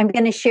 I'm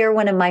going to share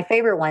one of my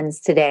favorite ones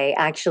today,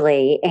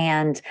 actually.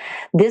 And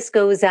this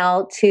goes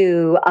out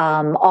to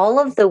all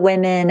of the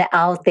women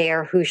out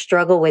there who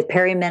struggle with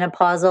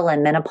perimenopausal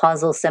and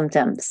menopausal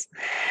symptoms,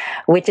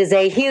 which is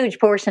a huge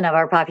portion of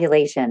our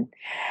population.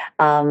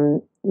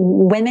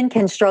 Women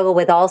can struggle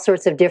with all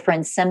sorts of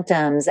different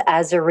symptoms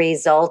as a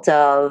result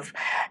of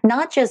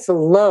not just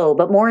low,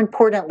 but more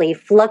importantly,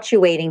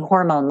 fluctuating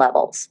hormone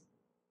levels.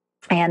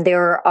 And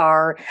there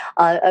are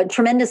a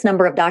tremendous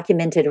number of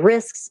documented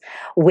risks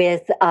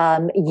with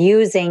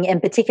using, in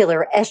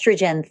particular,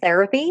 estrogen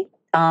therapy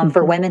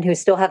for women who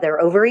still have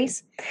their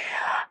ovaries.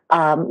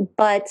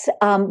 But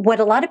what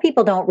a lot of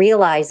people don't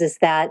realize is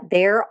that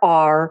there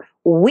are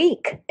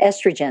weak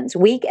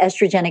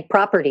estrogenic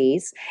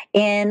properties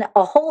in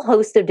a whole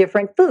host of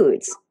different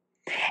foods.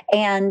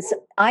 And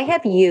I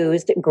have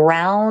used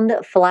ground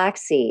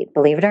flaxseed,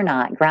 believe it or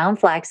not, ground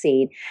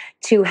flaxseed,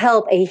 to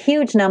help a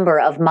huge number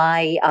of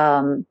my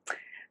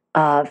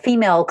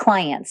female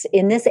clients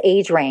in this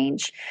age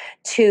range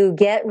to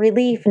get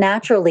relief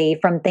naturally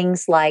from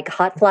things like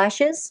hot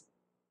flashes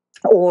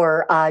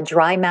or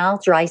dry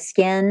mouth, dry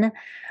skin,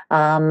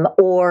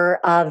 or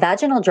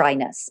vaginal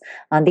dryness.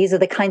 These are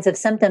the kinds of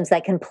symptoms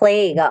that can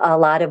plague a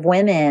lot of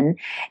women,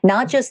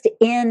 not just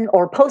in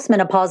or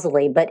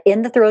postmenopausally, but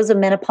in the throes of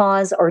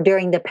menopause or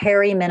during the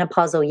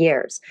perimenopausal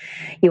years.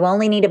 You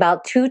only need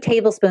about 2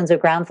 tablespoons of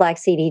ground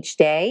flaxseed each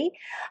day.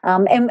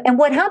 And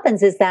what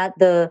happens is that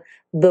the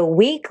the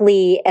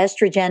weakly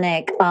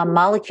estrogenic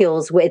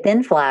molecules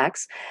within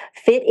flax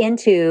fit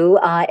into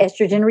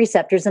estrogen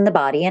receptors in the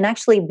body and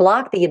actually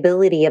block the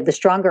ability of the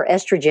stronger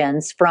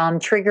estrogens from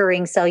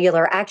triggering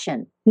cellular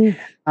action.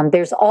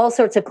 There's all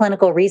sorts of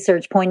clinical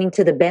research pointing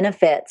to the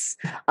benefits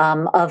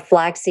of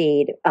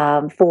flaxseed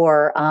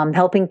for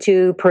helping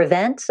to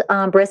prevent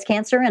breast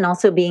cancer and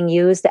also being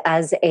used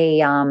as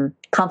a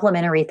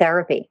complementary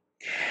therapy.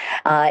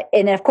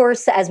 And of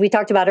course, as we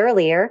talked about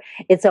earlier,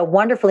 it's a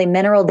wonderfully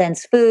mineral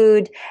dense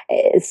food.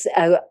 It's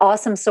an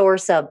awesome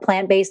source of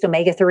plant-based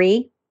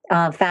omega-3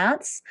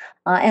 fats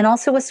and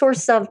also a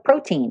source of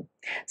protein.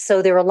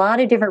 So there are a lot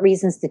of different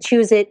reasons to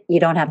choose it. You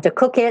don't have to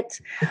cook it.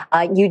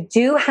 You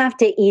do have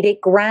to eat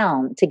it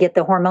ground to get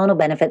the hormonal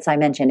benefits I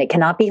mentioned. It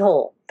cannot be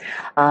whole.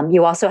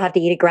 You also have to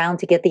eat it ground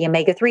to get the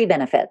omega-3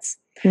 benefits.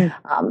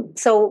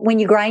 So when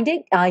you grind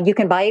it, you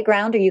can buy it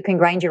ground or you can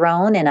grind your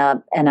own in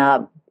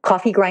a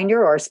coffee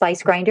grinder or a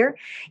spice grinder.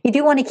 You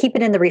do want to keep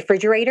it in the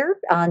refrigerator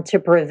to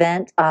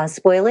prevent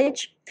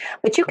spoilage,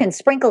 but you can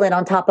sprinkle it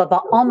on top of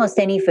almost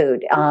any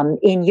food,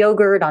 in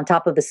yogurt, on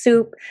top of a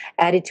soup,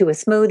 added to a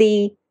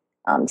smoothie,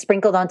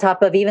 sprinkled on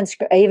top of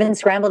even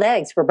scrambled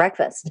eggs for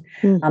breakfast.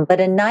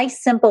 But a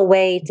nice, simple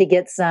way to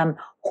get some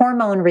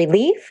hormone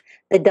relief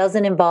that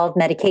doesn't involve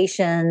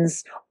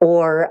medications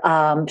or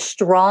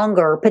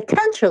stronger,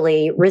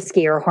 potentially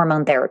riskier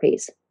hormone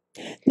therapies.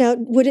 Now,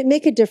 would it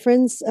make a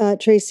difference,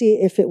 Tracy,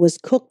 if it was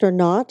cooked or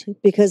not?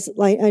 Because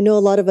I know a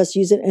lot of us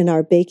use it in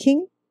our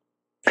baking.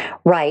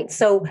 Right.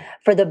 So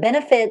for the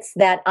benefits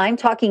that I'm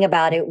talking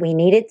about we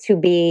need it to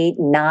be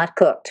not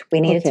cooked.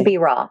 We need it to be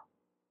raw.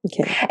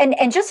 Okay.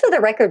 And just for the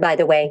record, by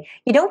the way,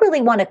 you don't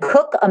really want to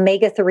cook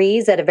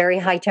omega-3s at a very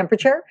high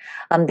temperature.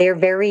 They're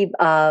very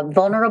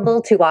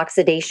vulnerable to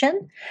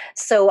oxidation.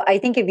 So I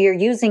think if you're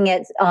using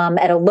it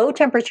at a low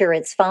temperature,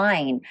 it's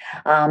fine.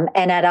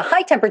 And at a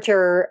high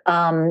temperature,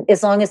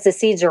 as long as the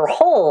seeds are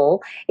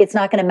whole, it's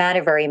not going to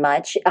matter very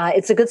much.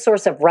 It's a good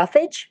source of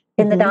roughage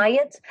in the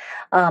diet.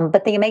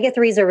 But the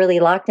omega-3s are really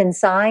locked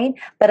inside.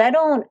 But I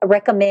don't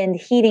recommend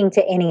heating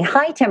to any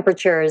high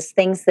temperatures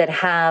things that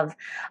have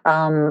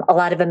a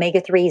lot of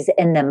omega-3s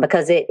in them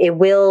because it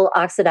will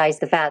oxidize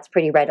the fats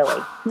pretty readily.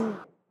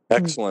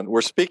 Excellent.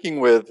 We're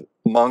speaking with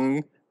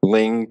Meng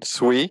Ling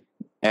Tsui,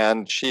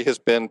 and she has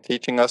been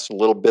teaching us a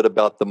little bit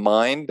about the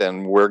mind,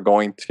 and we're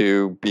going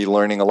to be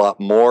learning a lot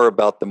more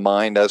about the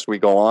mind as we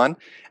go on.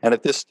 And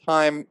at this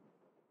time,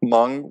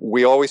 Meng,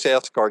 we always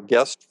ask our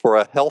guest for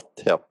a health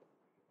tip.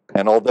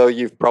 And although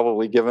you've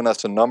probably given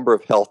us a number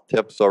of health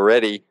tips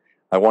already,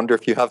 I wonder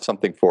if you have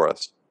something for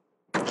us.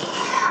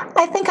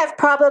 I think I've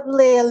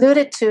probably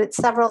alluded to it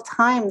several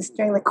times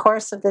during the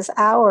course of this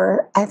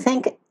hour. I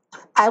think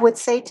I would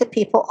say to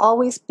people,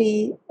 always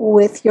be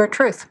with your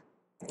truth.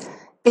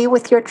 Be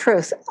with your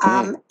truth.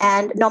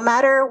 And no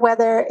matter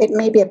whether it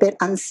may be a bit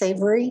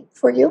unsavory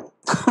for you,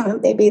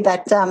 maybe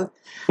that,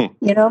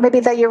 maybe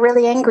that you're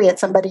really angry at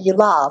somebody you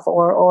love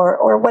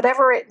or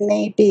whatever it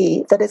may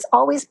be, that it's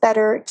always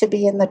better to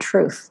be in the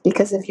truth.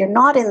 Because if you're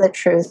not in the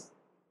truth,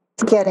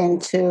 you get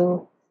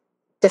into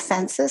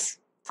defenses.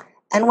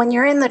 And when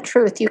you're in the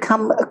truth, you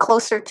come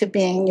closer to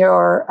being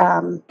your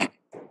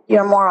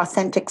more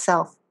authentic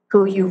self,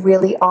 who you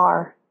really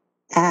are.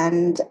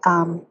 And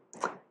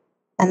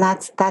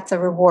that's a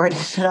reward in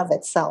and of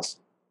itself.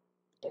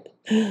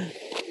 I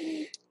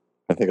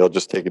think I'll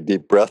just take a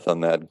deep breath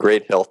on that.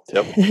 Great health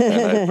tip, and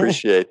I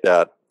appreciate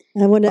that.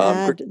 I want to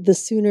add, the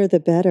sooner the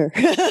better.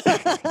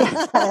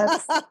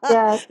 Yes.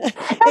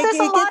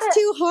 It gets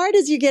too hard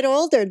as you get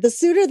older. The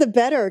sooner the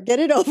better. Get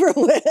it over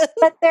with.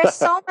 But there's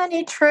so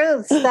many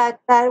truths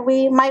that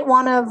we might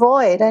want to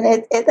avoid.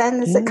 And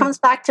it comes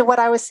back to what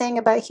I was saying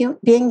about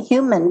being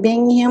human.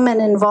 Being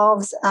human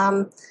involves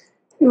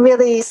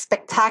really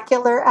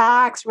spectacular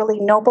acts,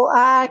 really noble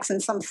acts,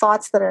 and some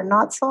thoughts that are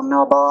not so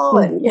noble.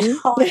 And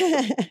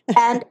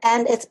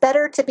and it's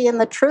better to be in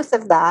the truth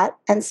of that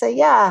and say,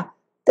 yeah,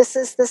 this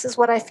is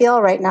what I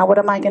feel right now. What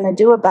am I going to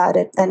do about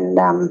it? And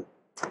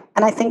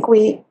I think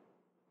we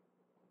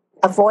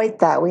avoid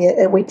that.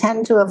 We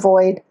tend to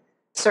avoid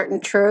certain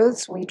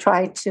truths. We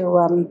try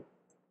to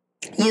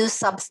use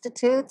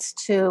substitutes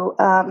to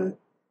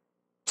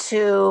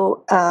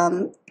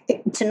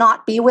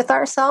not be with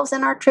ourselves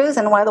in our truth,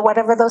 and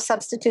whatever those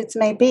substitutes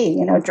may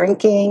be.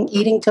 Drinking,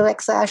 eating to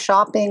excess,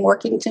 shopping,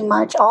 working too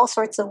much, all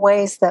sorts of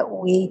ways that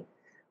we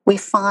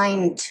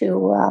find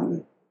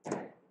to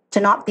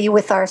not be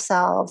with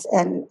ourselves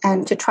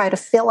and to try to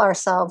fill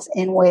ourselves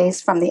in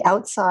ways from the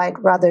outside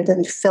rather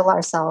than fill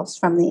ourselves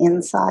from the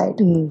inside.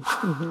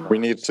 Mm-hmm. We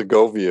need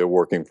Segovia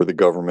working for the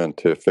government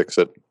to fix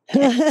it.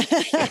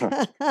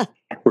 I'll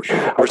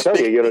tell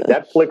you,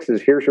 Netflix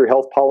is here's your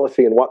health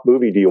policy and what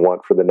movie do you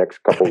want for the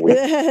next couple of weeks?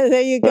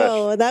 There you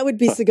go. That would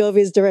be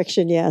Segovia's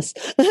direction, yes.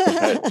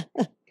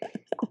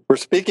 We're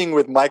speaking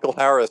with Michael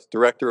Harris,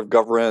 Director of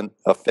Government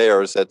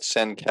Affairs at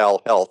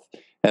CenCal Health.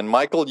 And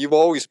Michael, you've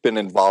always been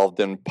involved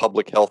in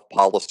public health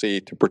policy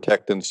to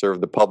protect and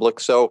serve the public.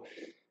 So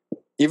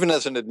even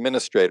as an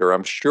administrator,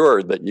 I'm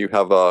sure that you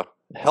have a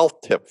health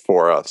tip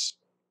for us.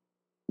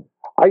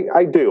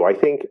 I do. I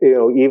think,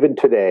 even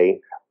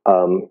today,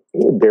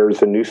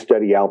 there's a new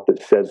study out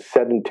that says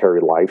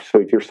sedentary life. So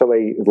if you're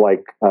somebody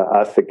like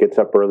us that gets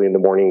up early in the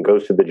morning,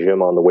 goes to the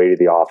gym on the way to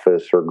the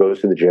office, or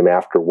goes to the gym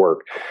after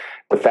work,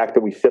 the fact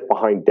that we sit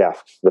behind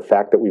desks, the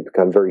fact that we've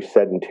become very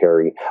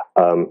sedentary,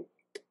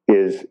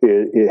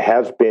 it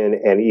has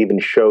been, and even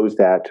shows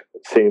that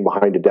sitting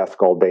behind a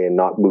desk all day and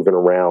not moving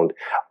around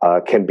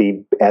can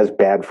be as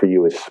bad for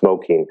you as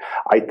smoking.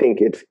 I think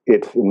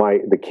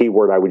the key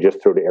word I would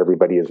just throw to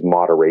everybody is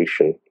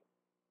moderation.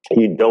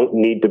 You don't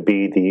need to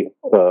be the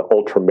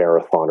ultra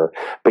marathoner,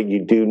 but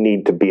you do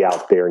need to be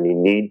out there, and you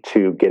need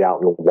to get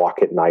out and walk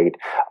at night.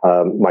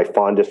 My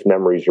fondest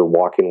memories are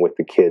walking with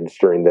the kids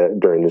during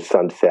the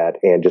sunset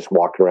and just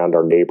walking around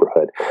our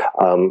neighborhood.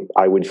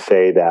 I would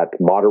say that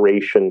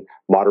moderation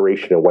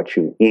in what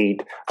you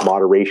eat,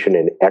 moderation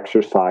in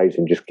exercise,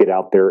 and just get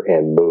out there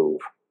and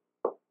move.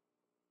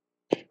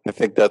 I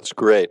think that's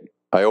great.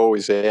 I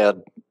always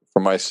add for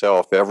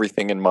myself,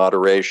 everything in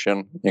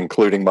moderation,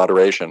 including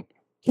moderation.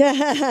 We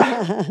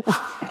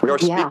are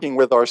speaking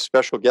with our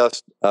special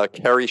guest,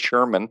 Carrie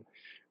Sherman,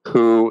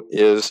 who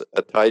is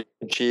a Tai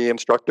Chi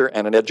instructor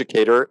and an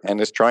educator,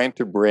 and is trying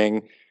to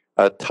bring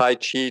Tai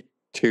Chi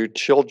to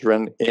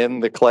children in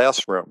the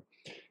classroom.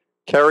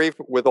 Carrie,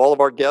 with all of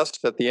our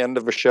guests at the end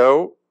of a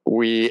show,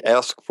 we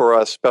ask for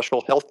a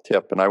special health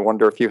tip, and I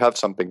wonder if you have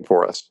something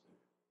for us.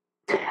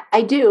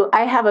 I do.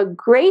 I have a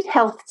great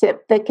health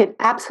tip that can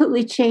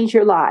absolutely change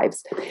your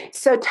lives.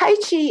 So Tai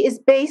Chi is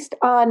based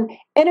on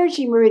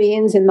energy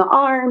meridians in the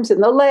arms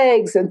and the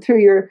legs and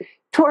through your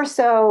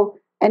torso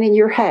and in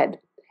your head.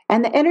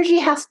 And the energy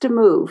has to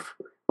move.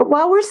 But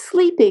while we're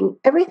sleeping,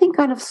 everything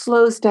kind of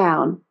slows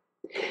down.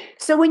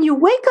 So when you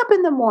wake up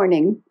in the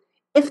morning,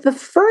 if the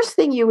first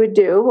thing you would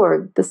do,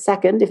 or the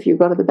second if you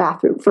go to the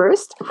bathroom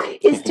first,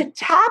 is to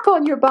tap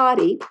on your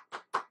body,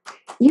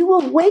 you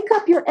will wake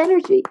up your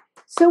energy.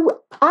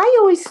 So I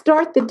always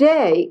start the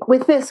day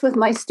with this with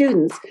my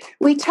students.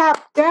 We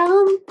tap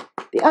down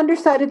the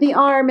underside of the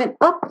arm and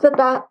up the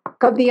back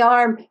of the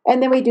arm,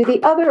 and then we do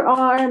the other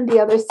arm, the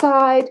other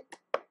side,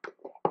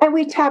 and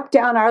we tap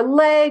down our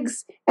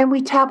legs, and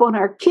we tap on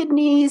our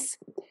kidneys,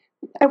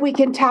 and we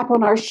can tap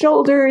on our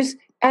shoulders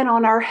and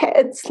on our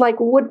heads like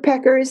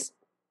woodpeckers.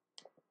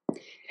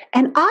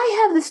 And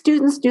I have the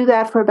students do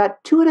that for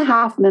about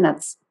 2.5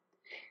 minutes.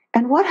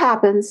 And what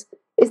happens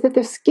is that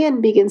their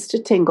skin begins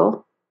to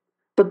tingle.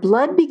 The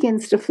blood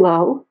begins to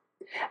flow.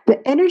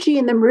 The energy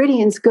in the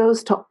meridians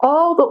goes to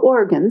all the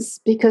organs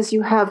because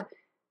you have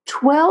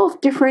 12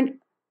 different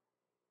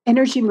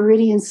energy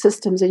meridian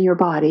systems in your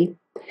body.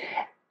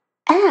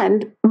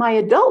 And my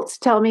adults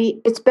tell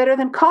me it's better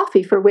than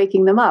coffee for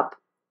waking them up.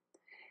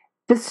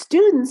 The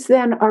students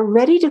then are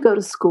ready to go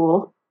to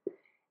school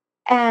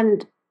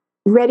and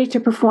ready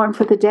to perform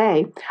for the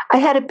day. I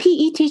had a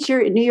PE teacher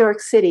in New York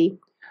City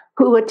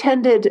who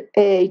attended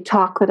a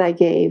talk that I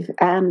gave,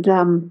 and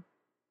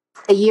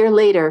a year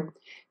later,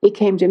 he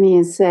came to me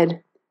and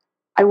said,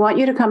 I want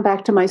you to come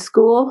back to my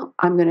school.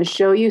 I'm going to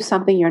show you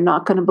something you're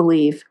not going to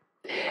believe.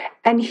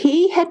 And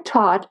he had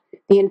taught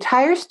the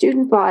entire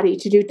student body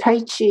to do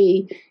Tai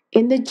Chi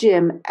in the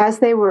gym as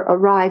they were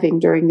arriving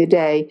during the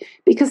day,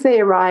 because they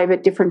arrive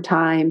at different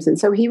times. And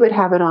so he would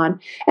have it on.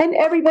 And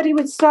everybody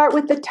would start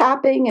with the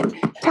tapping and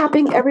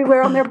tapping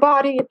everywhere on their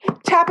body,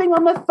 tapping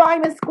on the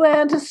thymus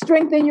gland to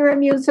strengthen your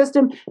immune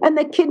system, and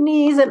the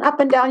kidneys and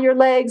up and down your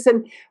legs.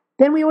 And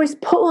then we always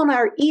pull on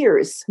our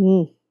ears.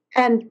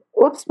 And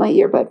whoops, my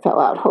earbud fell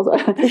out. Hold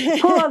on.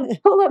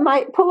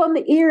 pull on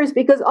the ears,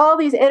 because all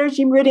these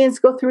energy meridians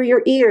go through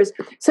your ears.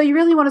 So you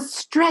really want to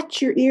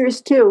stretch your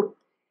ears too.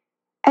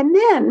 And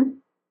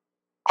then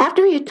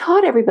after he had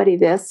taught everybody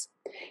this,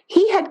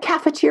 he had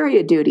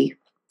cafeteria duty.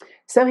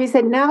 So he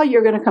said, now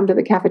you're going to come to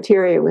the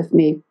cafeteria with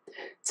me.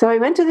 So I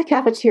went to the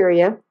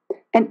cafeteria,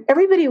 and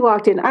everybody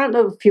walked in. I don't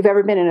know if you've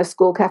ever been in a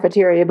school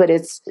cafeteria, but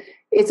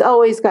it's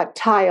always got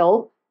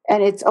tile,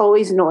 and it's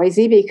always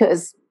noisy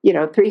because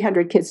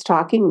 300 kids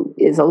talking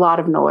is a lot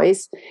of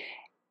noise.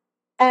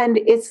 And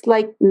it's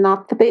like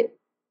not the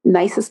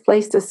nicest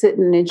place to sit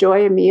and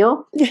enjoy a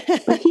meal.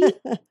 But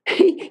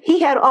he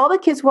had all the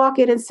kids walk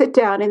in and sit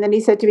down. And then he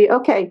said to me,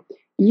 okay,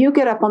 you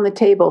get up on the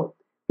table.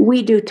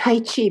 We do Tai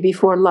Chi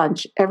before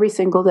lunch every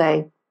single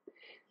day.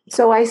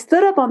 So I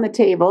stood up on the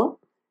table,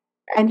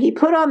 and he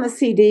put on the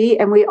CD,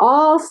 and we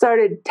all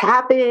started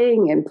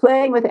tapping and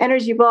playing with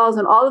energy balls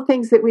and all the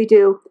things that we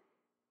do.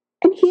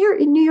 And here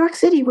in New York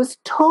City was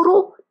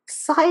total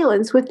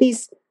silence with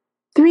these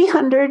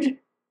 300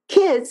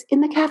 kids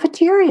in the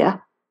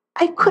cafeteria.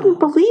 I couldn't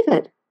believe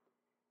it.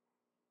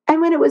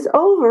 And when it was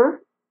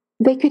over,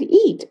 they could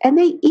eat. And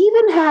they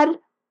even had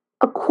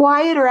a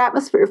quieter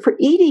atmosphere for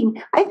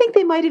eating. I think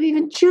they might have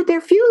even chewed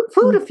their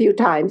food a few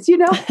times, It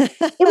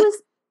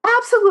was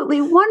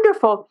absolutely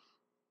wonderful.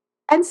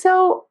 And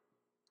so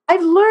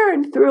I've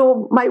learned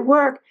through my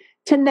work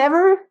to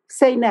never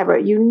say never.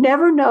 You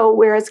never know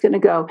where it's going to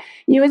go.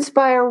 You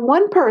inspire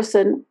one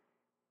person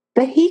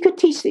that he could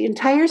teach the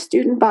entire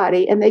student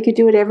body, and they could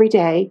do it every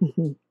day.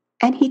 Mm-hmm.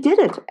 And he did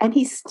it, and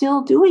he's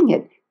still doing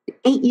it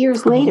 8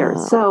 years later.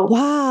 So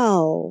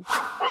wow.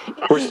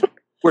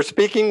 We're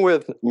speaking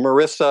with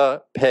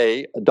Marissa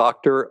Pei, a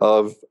doctor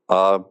of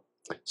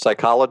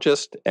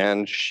psychologist,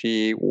 and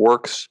she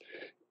works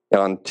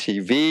on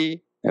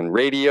TV and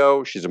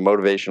radio. She's a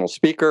motivational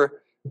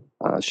speaker.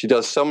 She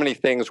does so many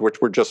things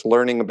which we're just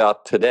learning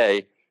about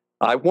today.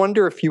 I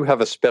wonder if you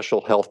have a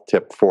special health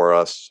tip for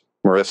us,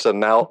 Marissa,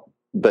 now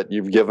that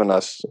you've given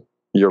us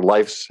your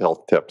life's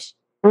health tips.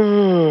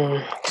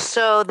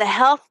 So the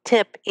health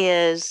tip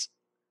is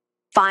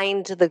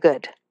find the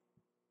good.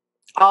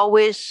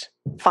 Always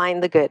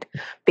find the good.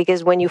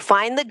 Because when you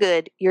find the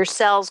good, your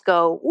cells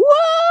go,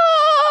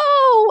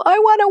 whoa, I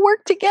want to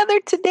work together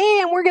today,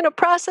 and we're going to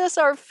process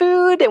our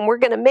food, and we're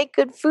going to make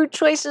good food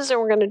choices, and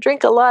we're going to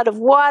drink a lot of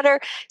water.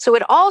 So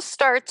it all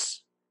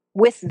starts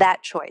with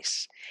that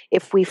choice.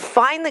 If we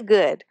find the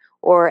good,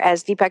 or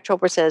as Deepak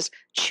Chopra says,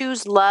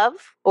 choose love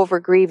over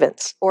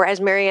grievance, or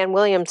as Marianne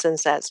Williamson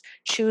says,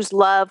 choose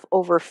love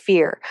over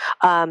fear.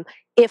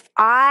 If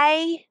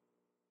I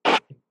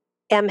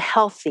am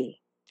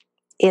healthy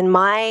in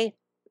my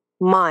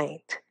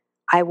mind,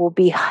 I will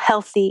be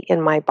healthy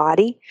in my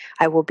body.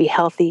 I will be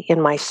healthy in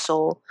my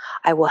soul.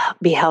 I will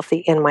be healthy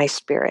in my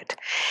spirit.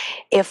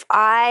 If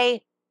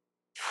I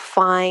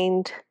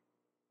find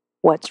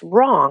what's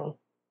wrong,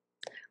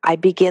 I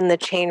begin the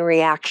chain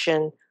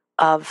reaction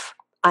of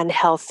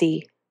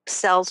unhealthy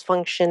cells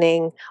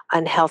functioning,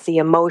 unhealthy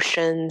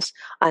emotions,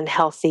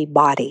 unhealthy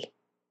body.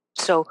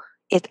 So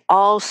it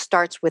all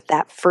starts with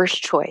that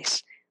first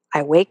choice.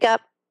 I wake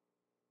up,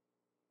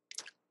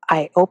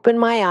 I open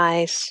my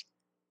eyes,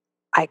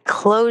 I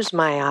close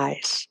my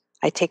eyes,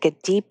 I take a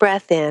deep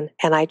breath in,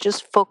 and I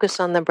just focus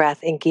on the breath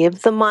and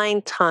give the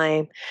mind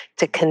time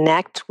to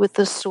connect with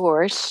the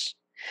source,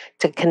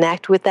 to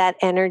connect with that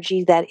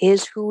energy that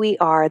is who we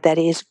are, that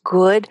is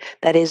good,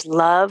 that is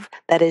love,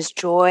 that is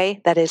joy,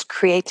 that is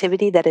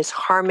creativity, that is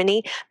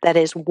harmony, that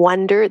is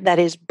wonder, that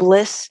is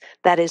bliss,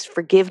 that is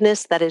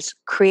forgiveness, that is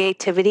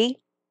creativity.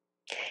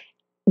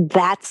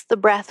 That's the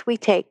breath we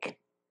take.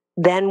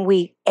 Then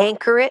we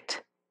anchor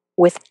it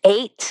with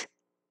 8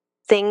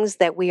 things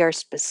that we are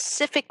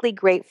specifically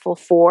grateful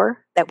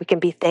for, that we can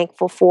be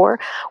thankful for.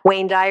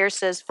 Wayne Dyer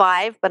says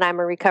 5, but I'm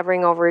a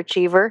recovering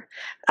overachiever.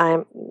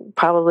 I'm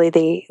probably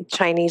the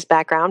Chinese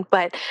background,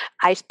 but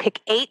I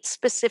pick 8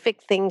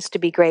 specific things to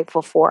be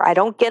grateful for. I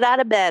don't get out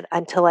of bed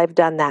until I've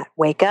done that.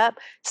 Wake up,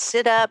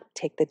 sit up,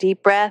 take the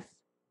deep breath,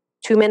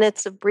 2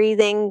 minutes of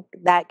breathing.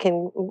 That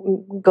can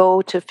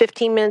go to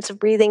 15 minutes of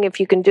breathing if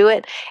you can do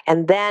it.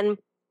 And then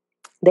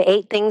the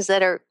 8 things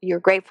that you're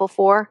grateful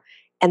for,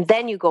 and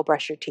then you go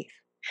brush your teeth.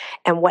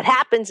 And what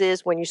happens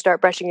is when you start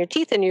brushing your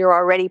teeth and you're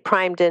already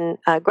primed in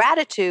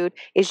gratitude,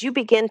 is you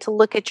begin to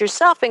look at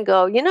yourself and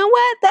go, you know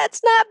what,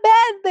 that's not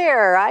bad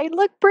there. I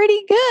look pretty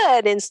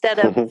good, instead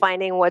of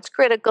finding what's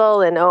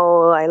critical and,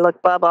 oh, I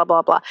look blah, blah,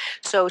 blah, blah.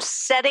 So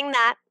setting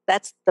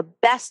that's the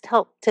best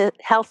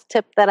health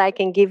tip that I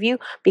can give you,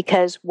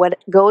 because what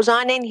goes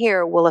on in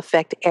here will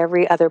affect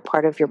every other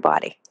part of your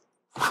body.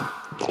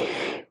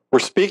 We're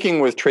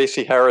speaking with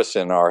Tracy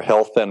Harrison, our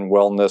health and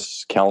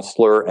wellness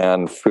counselor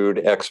and food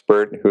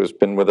expert, who's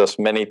been with us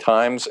many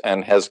times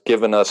and has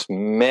given us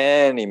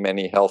many,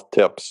 many health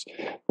tips.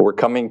 We're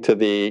coming to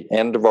the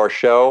end of our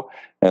show,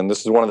 and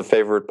this is one of the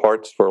favorite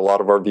parts for a lot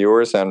of our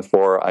viewers and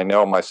for, I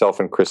know, myself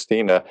and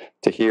Christina,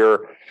 to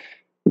hear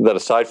that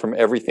aside from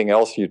everything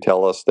else you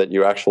tell us, that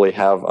you actually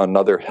have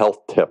another health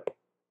tip.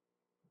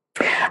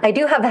 I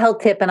do have a health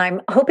tip, and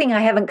I'm hoping I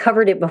haven't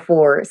covered it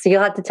before, so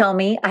you'll have to tell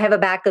me. I have a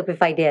backup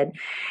if I did.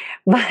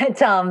 But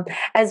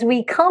as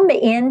we come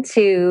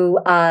into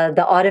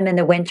the autumn and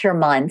the winter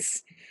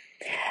months,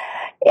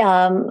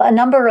 a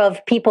number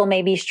of people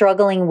may be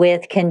struggling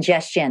with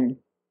congestion.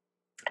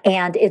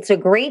 And it's a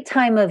great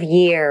time of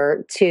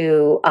year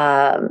to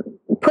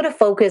put a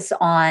focus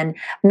on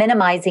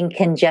minimizing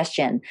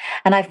congestion.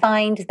 And I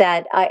find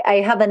that I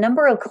have a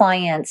number of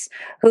clients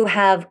who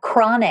have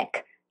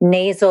chronic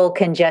nasal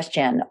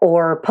congestion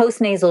or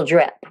postnasal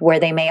drip, where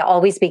they may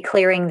always be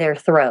clearing their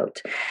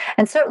throat.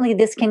 And certainly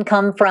this can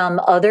come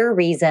from other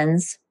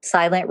reasons,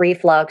 silent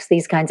reflux,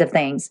 these kinds of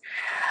things.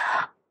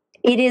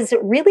 It is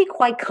really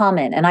quite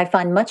common, and I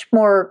find much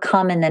more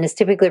common than is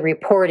typically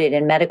reported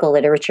in medical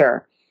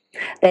literature,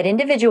 that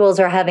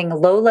individuals are having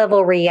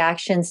low-level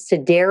reactions to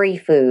dairy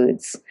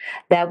foods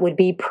that would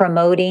be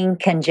promoting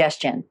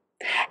congestion.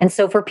 And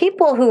so for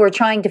people who are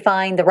trying to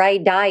find the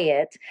right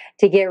diet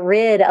to get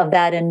rid of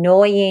that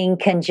annoying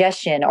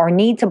congestion, or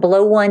need to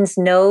blow one's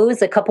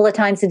nose a couple of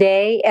times a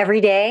day,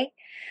 every day,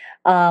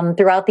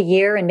 throughout the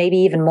year, and maybe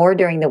even more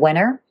during the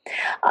winter,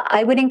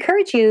 I would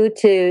encourage you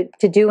to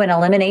do an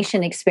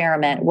elimination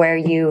experiment where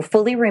you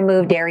fully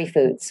remove dairy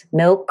foods,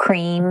 milk,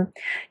 cream,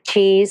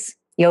 cheese.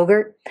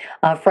 yogurt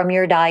from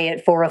your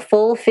diet for a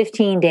full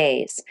 15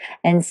 days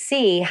and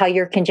see how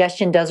your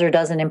congestion does or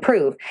doesn't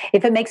improve.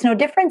 If it makes no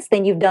difference,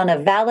 then you've done a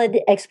valid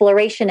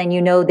exploration and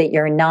you know that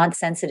you're not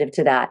sensitive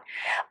to that.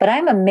 But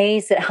I'm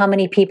amazed at how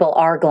many people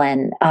are,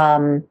 Glenn.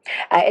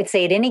 I'd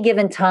say at any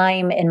given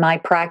time in my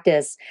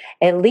practice,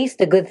 at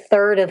least a good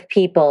third of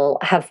people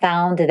have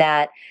found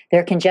that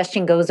their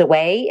congestion goes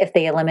away if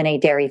they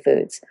eliminate dairy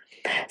foods.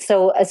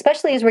 So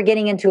especially as we're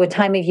getting into a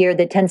time of year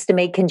that tends to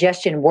make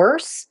congestion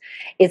worse,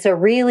 it's a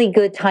really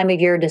good time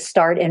of year to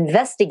start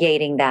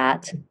investigating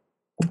that.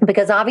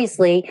 Because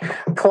obviously,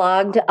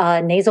 clogged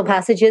nasal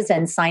passages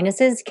and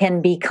sinuses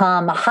can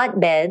become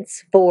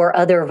hotbeds for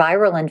other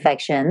viral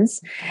infections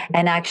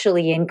and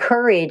actually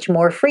encourage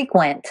more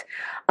frequent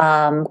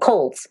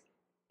colds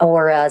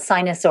or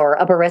sinus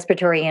or upper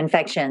respiratory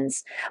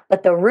infections.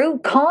 But the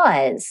root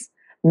cause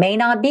may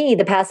not be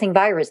the passing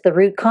virus. The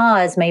root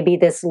cause may be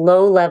this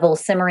low-level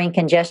simmering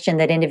congestion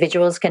that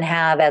individuals can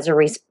have as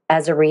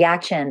a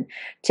reaction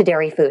to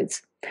dairy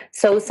foods.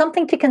 So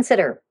something to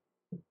consider.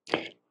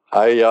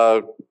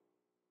 I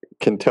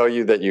can tell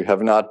you that you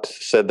have not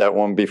said that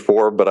one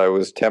before, but I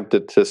was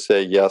tempted to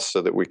say yes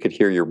so that we could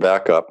hear your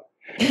backup.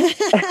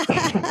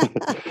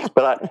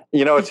 But,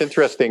 it's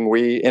interesting.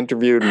 We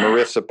interviewed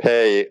Marissa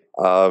Pay,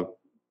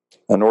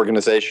 an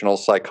organizational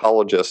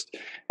psychologist,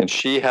 and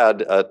she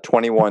had a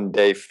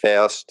 21-day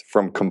fast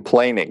from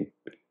complaining.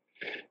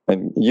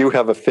 And you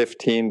have a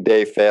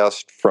 15-day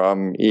fast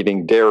from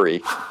eating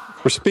dairy.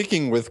 We're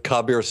speaking with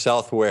Kabir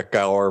Southwick,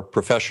 our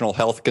professional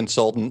health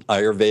consultant,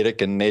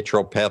 Ayurvedic and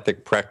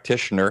naturopathic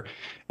practitioner.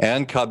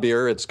 And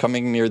Kabir, it's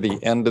coming near the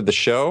end of the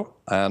show,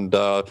 and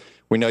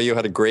we know you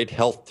had a great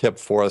health tip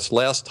for us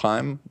last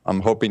time.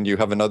 I'm hoping you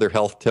have another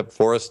health tip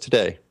for us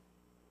today.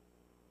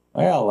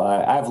 Well,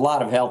 I have a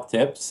lot of health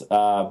tips.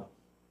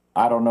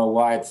 I don't know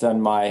why it's on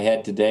my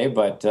head today,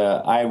 but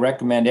I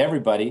recommend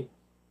everybody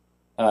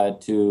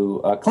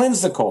to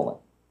cleanse the colon.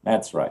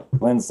 That's right,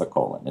 cleanse the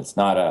colon. It's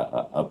not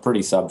a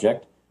pretty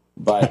subject,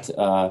 but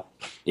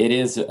it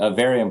is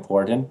very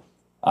important.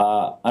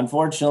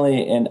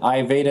 Unfortunately, in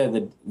Ayurveda,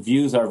 the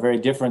views are very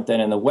different than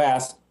in the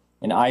West.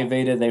 In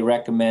Ayurveda, they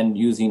recommend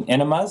using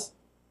enemas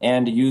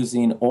and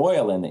using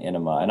oil in the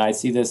enema. And I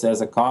see this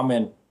as a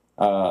common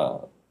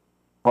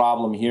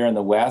problem here in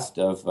the West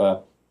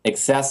of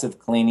excessive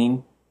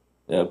cleaning,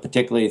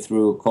 particularly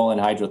through colon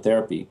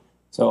hydrotherapy.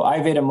 So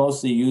Ayurveda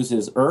mostly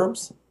uses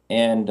herbs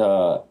and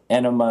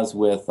enemas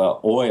with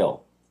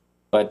oil.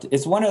 But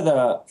it's one of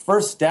the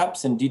first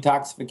steps in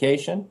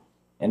detoxification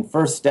and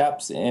first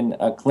steps in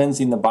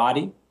cleansing the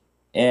body.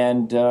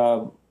 And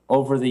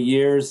over the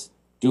years,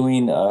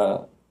 doing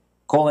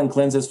colon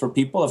cleanses for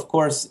people, of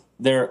course,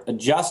 they're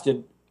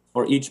adjusted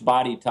for each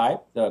body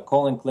type. The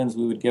colon cleanse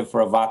we would give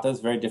for a vata is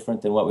very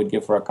different than what we'd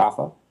give for a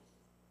kapha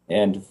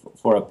and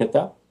for a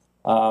pitta.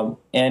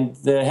 And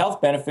the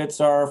health benefits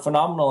are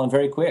phenomenal and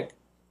very quick.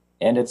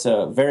 And it's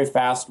a very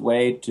fast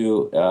way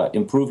to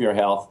improve your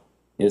health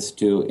is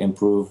to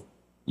improve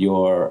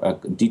your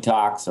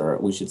detox, or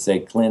we should say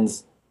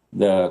cleanse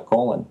the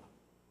colon.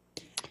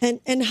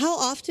 And how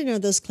often are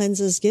those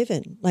cleanses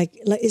given? Like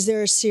is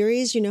there a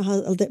series? You know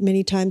how that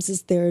many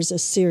times there's a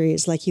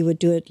series, like you would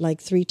do it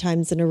like 3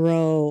 times in a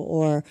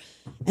row,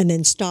 and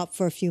then stop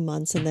for a few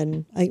months and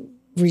then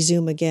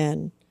resume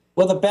again.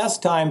 Well, the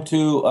best time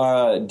to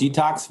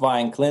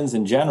detoxify and cleanse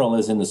in general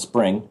is in the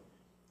spring.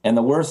 And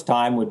the worst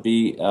time would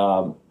be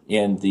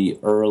in the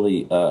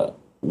early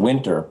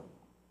winter.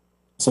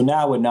 So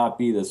now would not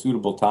be the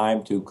suitable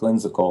time to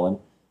cleanse the colon.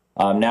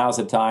 Now is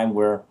a time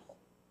where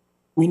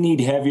we need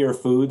heavier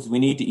foods. We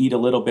need to eat a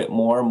little bit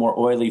more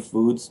oily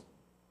foods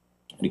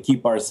to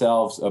keep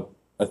ourselves,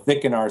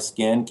 thicken our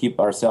skin, keep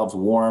ourselves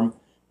warm,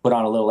 put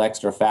on a little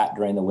extra fat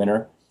during the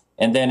winter.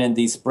 And then in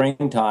the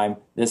springtime,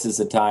 this is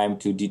the time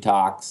to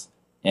detox,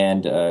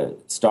 and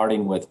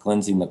starting with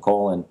cleansing the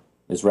colon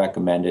is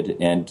recommended.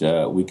 And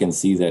we can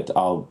see that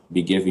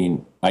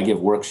I give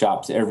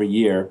workshops every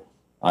year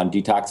on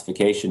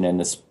detoxification, and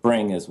the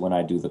spring is when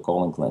I do the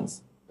colon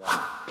cleanse.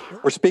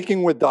 We're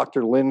speaking with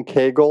Dr. Lynn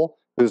Cagle,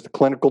 who's the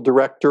clinical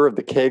director of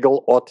the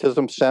Cagle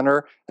Autism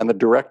Center and the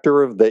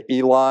director of the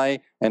Eli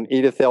and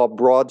Edith L.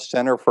 Broad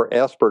Center for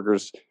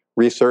Asperger's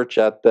Research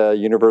at the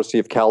University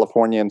of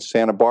California in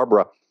Santa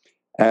Barbara.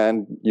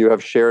 And you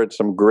have shared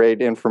some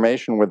great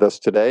information with us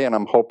today, and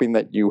I'm hoping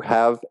that you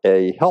have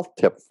a health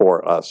tip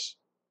for us.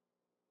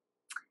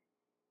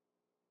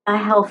 A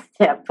health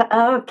tip.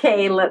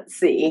 Okay, let's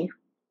see.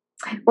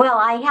 Well,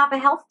 I have a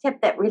health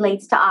tip that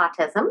relates to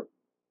autism,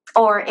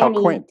 or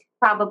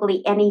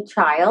probably any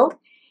child,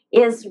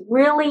 is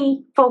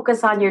really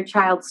focus on your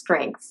child's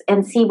strengths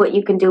and see what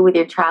you can do with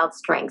your child's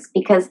strengths.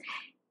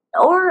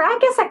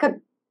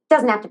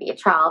 Doesn't have to be a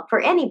child,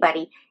 for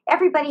anybody.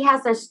 Everybody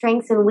has their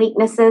strengths and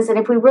weaknesses, and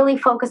if we really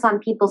focus on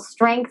people's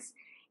strengths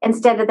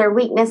instead of their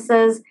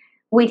weaknesses,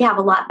 we'd have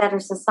a lot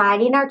better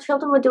society, and our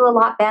children would do a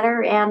lot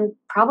better, and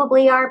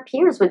probably our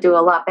peers would do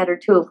a lot better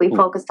too if we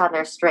focused on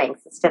their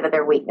strengths instead of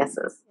their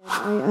weaknesses.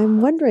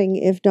 I'm wondering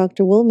if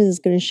Dr. Woolman is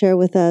going to share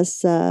with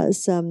us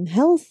some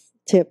health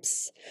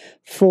tips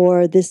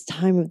for this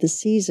time of the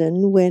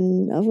season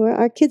when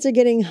our kids are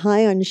getting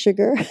high on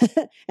sugar,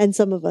 and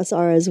some of us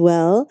are as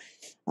well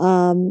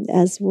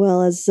as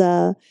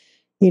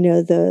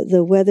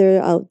the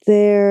weather out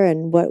there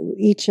and what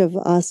each of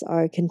us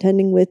are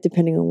contending with,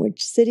 depending on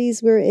which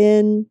cities we're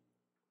in.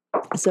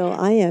 So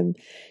I am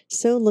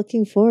so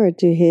looking forward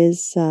to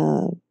his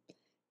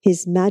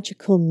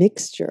magical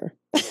mixture.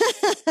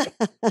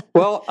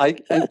 Well, I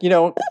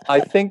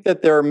think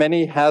that there are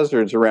many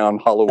hazards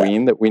around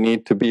Halloween that we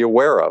need to be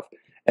aware of.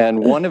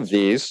 And one of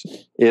these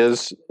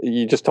is,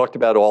 you just talked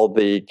about all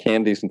the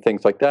candies and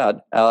things like that.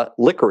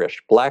 Licorice,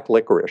 black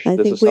licorice. I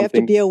think we have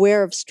to be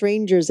aware of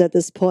strangers at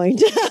this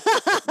point.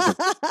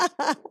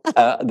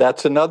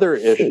 That's another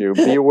issue.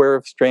 Be aware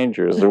of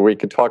strangers. We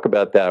could talk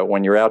about that.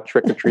 When you're out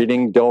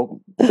trick-or-treating,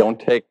 don't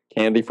take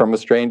candy from a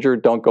stranger.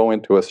 Don't go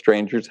into a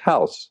stranger's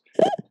house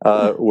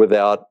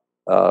without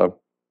a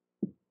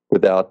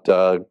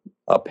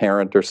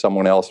parent or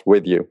someone else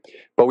with you.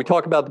 But we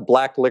talk about the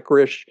black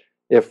licorice.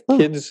 If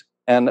kids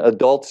and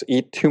adults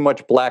eat too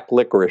much black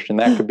licorice, and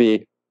that could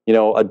be,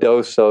 a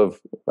dose of,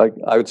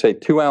 I would say,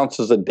 2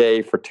 ounces a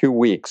day for 2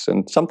 weeks.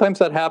 And sometimes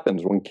that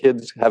happens when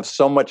kids have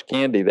so much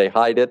candy, they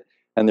hide it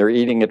and they're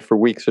eating it for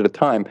weeks at a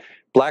time.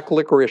 Black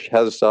licorice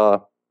has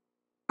a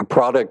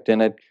product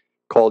in it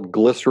called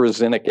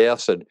glycyrrhizinic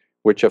acid,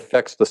 which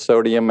affects the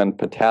sodium and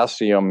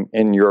potassium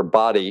in your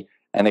body,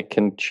 and it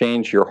can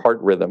change your heart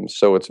rhythm.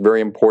 So it's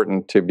very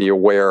important to be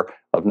aware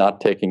of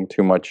not taking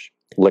too much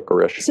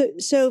licorice.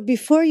 So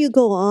before you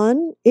go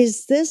on,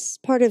 is this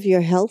part of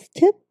your health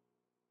tip?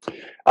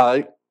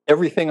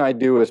 Everything I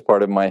do is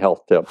part of my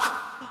health tip.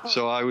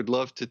 So I would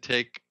love to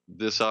take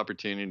this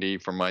opportunity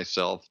for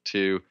myself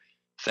to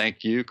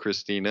thank you,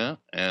 Christina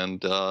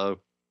and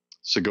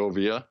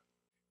Segovia,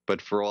 but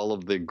for all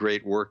of the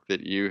great work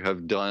that you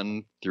have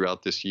done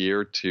throughout this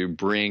year to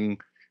bring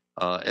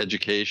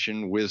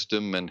education,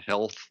 wisdom, and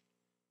health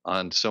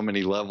on so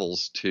many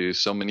levels to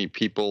so many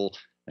people,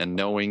 and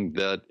knowing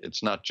that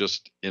it's not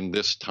just in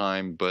this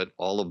time, but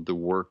all of the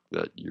work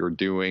that you're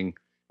doing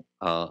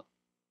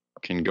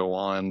can go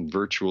on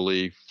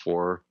virtually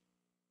for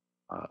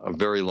a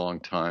very long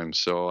time.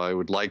 So I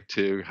would like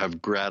to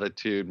have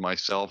gratitude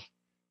myself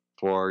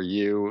for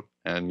you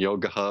and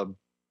Yoga Hub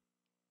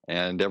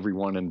and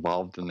everyone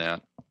involved in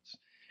that.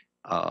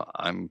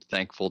 I'm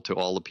thankful to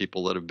all the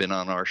people that have been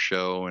on our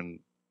show and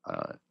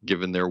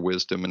given their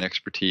wisdom and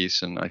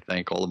expertise. And I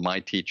thank all of my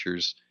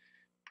teachers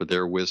for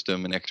their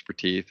wisdom and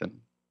expertise.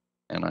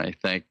 And I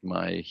thank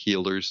my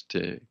healers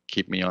to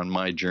keep me on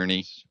my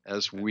journey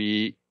as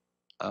we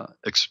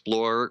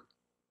explore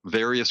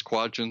various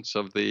quadrants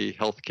of the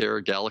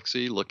healthcare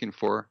galaxy looking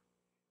for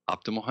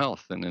optimal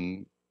health.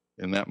 And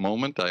in that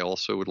moment, I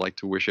also would like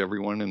to wish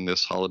everyone in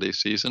this holiday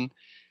season,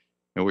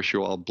 I wish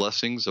you all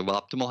blessings of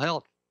optimal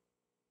health.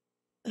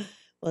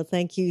 Well,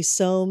 thank you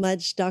so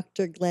much,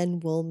 Dr. Glenn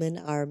Woolman,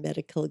 our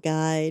medical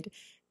guide.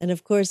 And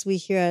of course, we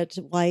here at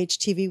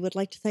YHTV would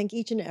like to thank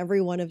each and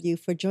every one of you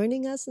for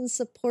joining us and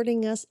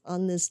supporting us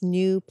on this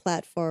new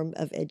platform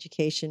of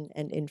education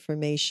and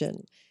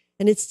information.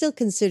 And it's still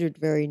considered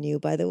very new,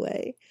 by the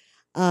way.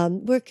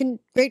 We're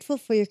grateful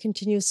for your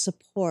continuous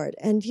support.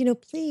 And,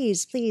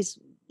 please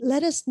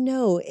let us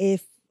know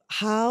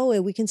how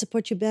we can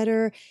support you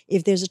better.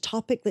 If there's a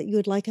topic that you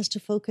would like us to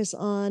focus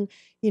on,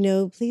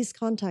 please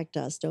contact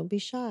us. Don't be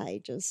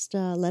shy. Just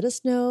let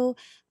us know.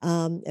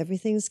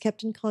 Everything's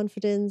kept in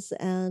confidence,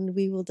 and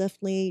we will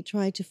definitely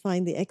try to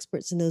find the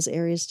experts in those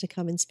areas to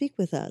come and speak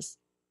with us.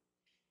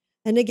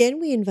 And again,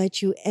 we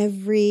invite you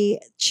every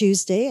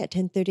Tuesday at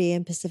 10:30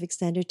 a.m. Pacific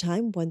Standard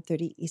Time,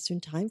 1:30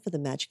 Eastern Time for the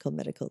Magical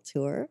Medical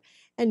Tour,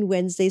 and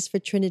Wednesdays for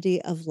Trinity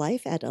of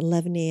Life at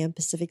 11 a.m.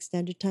 Pacific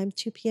Standard Time,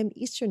 2 p.m.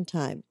 Eastern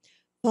Time,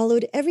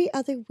 followed every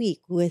other week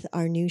with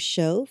our new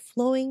show,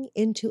 Flowing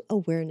into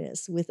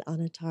Awareness with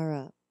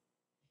Anatara.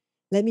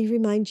 Let me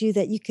remind you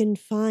that you can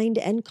find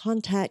and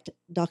contact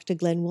Dr.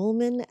 Glenn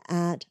Woolman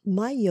at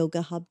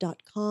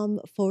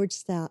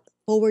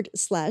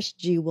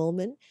myyogahub.com/G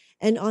Woolman,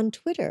 and on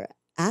Twitter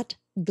at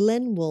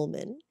Glenn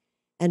Woolman,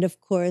 and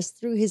of course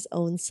through his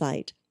own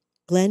site,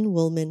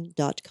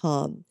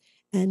 glennwoolman.com.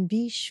 And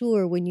be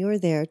sure when you're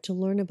there to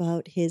learn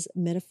about his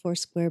Metaphor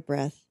Square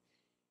Breath.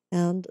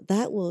 And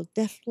that will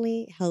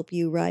definitely help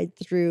you ride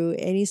through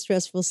any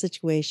stressful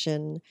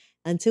situation.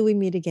 Until we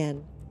meet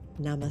again,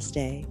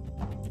 namaste.